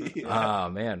 Oh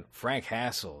man, Frank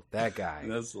Hassel, that guy.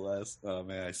 That's the last. Oh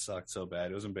man, I sucked so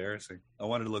bad. It was embarrassing. I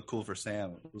wanted to look cool for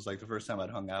Sam. It was like the first time I'd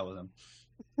hung out with him.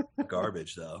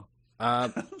 Garbage though.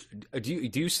 Do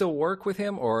you still work with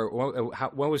him, or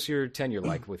what was your tenure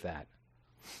like with that?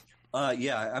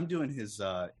 Yeah, I'm doing his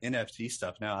NFT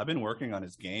stuff now. I've been working on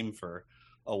his game for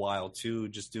a while too,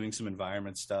 just doing some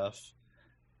environment stuff,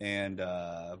 and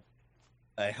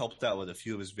I helped out with a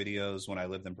few of his videos when I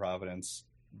lived in Providence.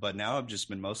 But now I've just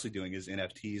been mostly doing his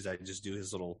NFTs. I just do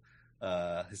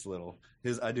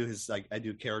I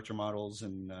do character models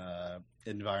and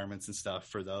environments and stuff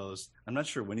for those. I'm not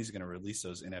sure when he's going to release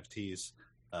those NFTs,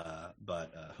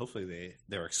 but hopefully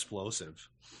they're explosive.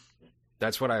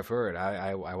 That's what I've heard.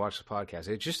 I watched the podcast.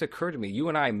 It just occurred to me, you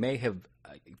and I may have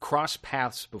crossed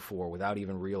paths before without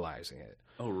even realizing it.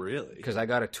 Oh, really? Because I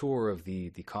got a tour of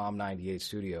the Calm 98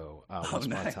 studio once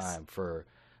upon a time for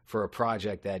a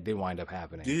project that did wind up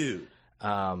happening. Dude,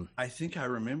 I think I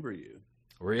remember you.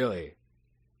 Really?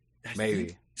 Maybe.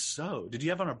 Think so. Did you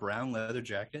have on a brown leather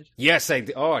jacket? Yes, I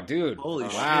did. Oh, dude. Holy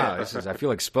shit. Wow, I feel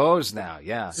exposed now.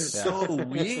 Yeah. So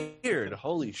weird.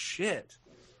 Holy shit.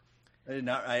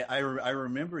 I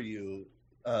remember you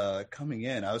coming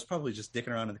in. I was probably just dicking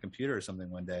around on the computer or something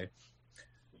one day.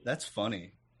 That's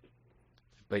funny.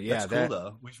 But yeah, that's cool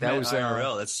though. That was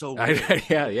IRL. That's so weird.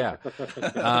 Yeah.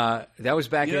 That was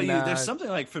back in. There's something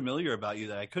like familiar about you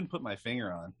that I couldn't put my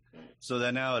finger on. So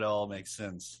that now it all makes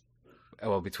sense.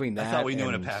 Well, between that, I thought we knew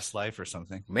in a past life or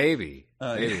something. Maybe,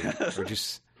 or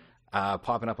just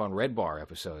popping up on Red Bar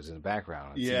episodes in the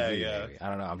background. On TV, maybe. I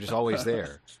don't know. I'm just always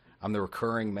there. I'm the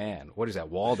recurring man. What is that?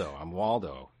 Waldo. I'm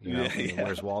Waldo.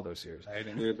 Where's Waldo series?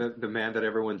 The man that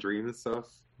everyone dreams of.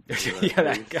 Yeah,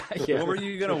 that guy. Yeah. What were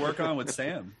you going to work on with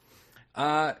Sam?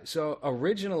 So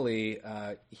originally,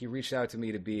 he reached out to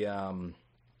me to be.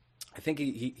 I think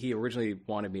he originally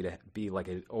wanted me to be like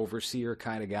an overseer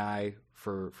kind of guy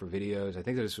for videos. I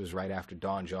think this was right after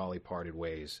Don Jolly parted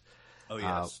ways. Oh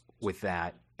yes. With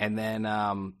that, and then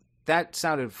that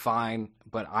sounded fine,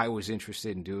 but I was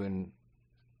interested in doing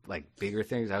like bigger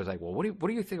things. I was like, well, what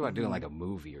do you think about doing like a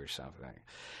movie or something?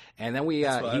 And then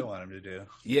that's what I want him to do.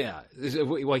 Yeah.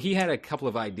 Well, he had a couple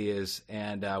of ideas,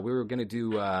 and we were going to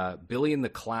do Billy and the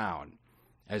Clown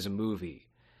as a movie.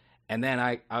 And then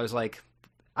I was like,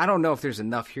 I don't know if there's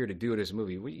enough here to do it as a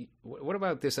movie. What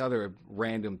about this other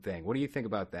random thing? What do you think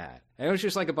about that? And it was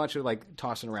just like a bunch of like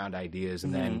tossing around ideas,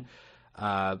 and then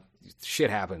shit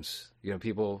happens.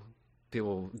 People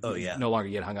no longer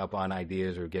get hung up on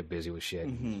ideas or get busy with shit.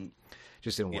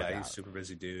 Just didn't work out. Yeah, he's a super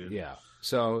busy dude. Yeah.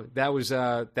 So that was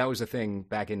a thing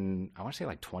back in, I want to say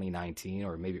like 2019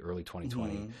 or maybe early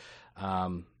 2020.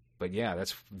 But yeah,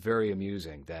 that's very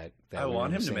amusing that I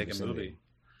want him to make a movie.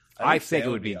 I think it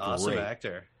would be awesome great.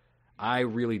 Actor. I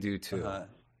really do too.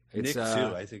 Nick too.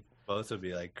 I think both would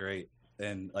be like great,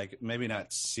 and like maybe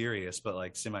not serious, but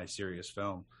like semi-serious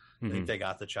film. I think they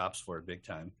got the chops for it big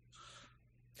time.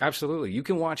 Absolutely. You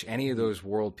can watch any of those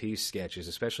world peace sketches,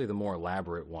 especially the more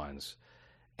elaborate ones.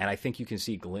 And I think you can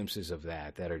see glimpses of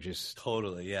that are just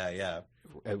totally,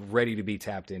 ready to be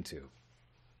tapped into.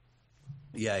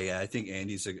 Yeah. I think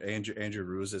Andrew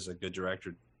Ruse is a good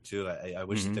director too. I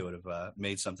wish that they would have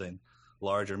made something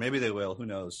larger. Maybe they will. Who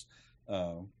knows?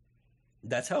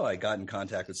 That's how I got in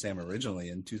contact with Sam originally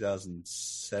in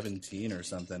 2017 or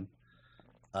something.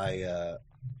 I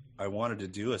wanted to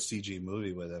do a CG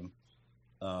movie with him.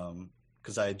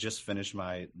 because I had just finished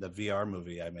the VR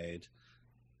movie I made,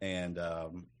 and I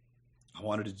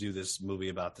wanted to do this movie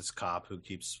about this cop who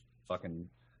keeps fucking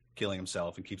killing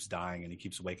himself and keeps dying, and he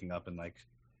keeps waking up in like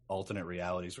alternate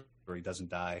realities where he doesn't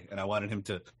die, and I wanted him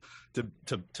to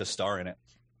star in it.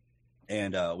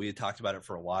 And we had talked about it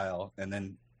for a while, and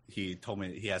then he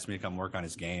asked me to come work on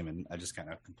his game, and I just kind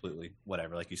of completely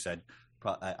whatever, like you said,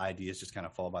 ideas just kind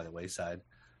of fall by the wayside.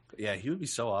 But yeah, he would be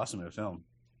so awesome in a film.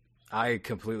 I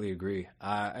completely agree.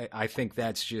 I think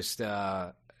that's just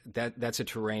that's a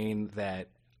terrain that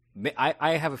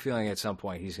I have a feeling at some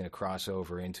point he's going to cross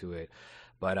over into it,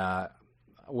 but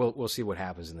we'll see what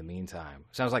happens in the meantime.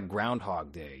 Sounds like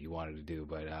Groundhog Day you wanted to do,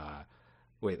 but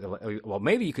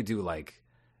maybe you could do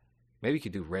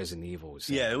Resident Evil.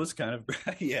 Yeah, it was kind of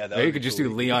yeah. Maybe you could just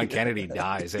do Leon Kennedy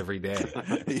dies every day.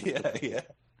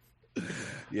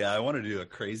 Yeah, I want to do a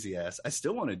crazy ass. I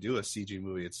still want to do a CG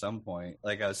movie at some point.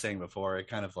 Like I was saying before, it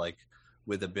kind of like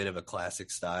with a bit of a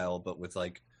classic style, but with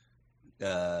like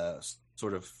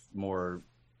sort of more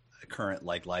current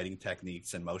like lighting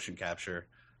techniques and motion capture.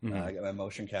 Mm-hmm. I got my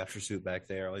motion capture suit back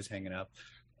there, always hanging up.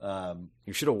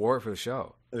 You should have wore it for the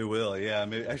show. I will, yeah.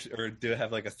 Maybe or do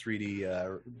have like a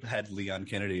 3D had Leon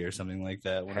Kennedy or something like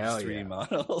that. One of his 3D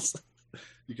models.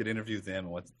 You could interview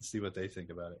them and see what they think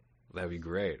about it. That'd be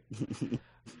great.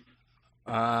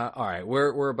 All right,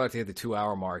 we're about to hit the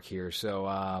 2-hour mark here, so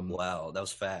wow, that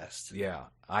was fast. Yeah,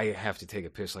 I have to take a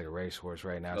piss like a racehorse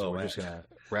right now, so we're just gonna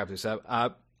wrap this up.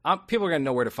 People are gonna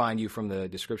know where to find you from the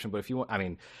description, but if you want, I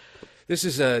mean, this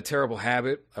is a terrible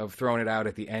habit of throwing it out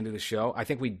at the end of the show. I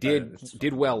think we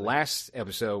did well last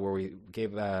episode where we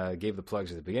gave the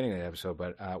plugs at the beginning of the episode,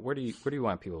 but where do you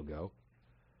want people to go?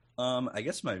 I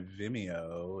guess my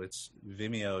Vimeo, it's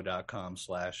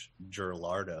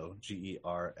vimeo.com/Gerlardo,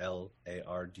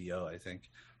 Gerlardo, I think.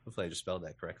 Hopefully I just spelled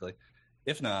that correctly.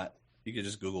 If not, you could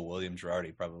just Google William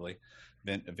Girardi, probably,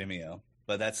 Vimeo.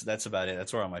 But that's about it.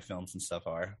 That's where all my films and stuff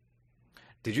are.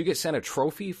 Did you get sent a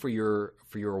trophy for your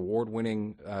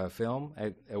award-winning film?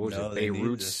 Was it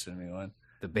Beirut's?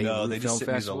 The Beirut they just Film sent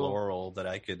Festival? me the laurel that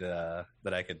I could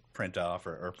print off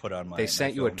or put on my. They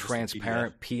sent you a film,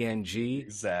 transparent PNG.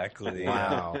 Exactly.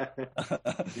 Wow.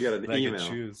 You got an email. I could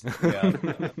choose. Yeah.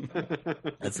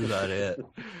 That's about it.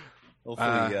 Hopefully,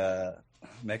 I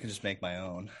can just make my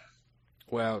own.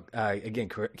 Well, again,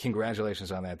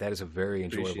 congratulations on that. That is a very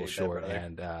enjoyable short,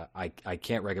 and I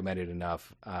can't recommend it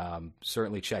enough.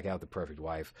 Certainly check out The Perfect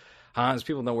Wife. Hans,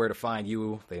 people know where to find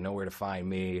you. They know where to find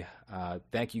me.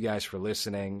 Thank you guys for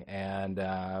listening, and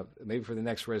maybe for the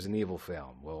next Resident Evil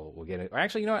film, we'll get it. Or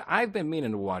actually, you know what? I've been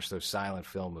meaning to watch those silent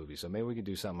film movies, so maybe we could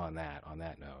do something on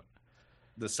that note.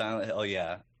 The silent,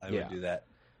 I would do that.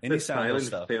 Any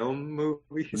silent film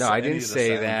movies? No, I didn't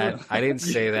say that. I didn't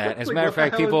say that. As a matter of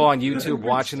fact, people on YouTube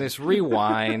watching this,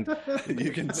 rewind. You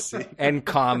can see. And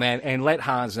comment and let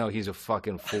Hans know he's a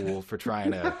fucking fool for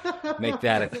trying to make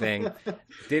that a thing.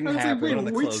 Didn't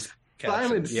happen. Which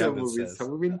silent film movies?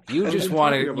 You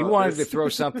wanted to throw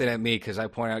something at me because I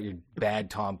pointed out your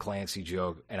bad Tom Clancy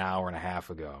joke an hour and a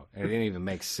half ago, and it didn't even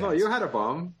make sense. No, you had a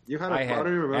bomb. I don't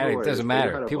even remember. It doesn't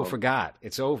matter. People forgot.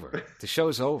 It's over. The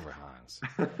show's over, Hans.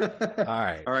 All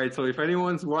right. So if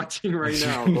anyone's watching right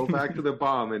now, go back to the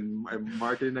bomb and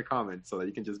mark it in the comments so that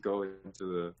you can just go into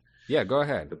the. Yeah, go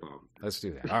ahead. The bomb. Let's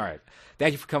do that. All right.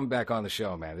 Thank you for coming back on the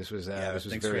show, man. This was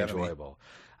very enjoyable.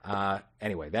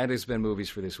 Anyway, that has been Movies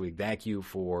for this week. Thank you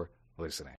for listening.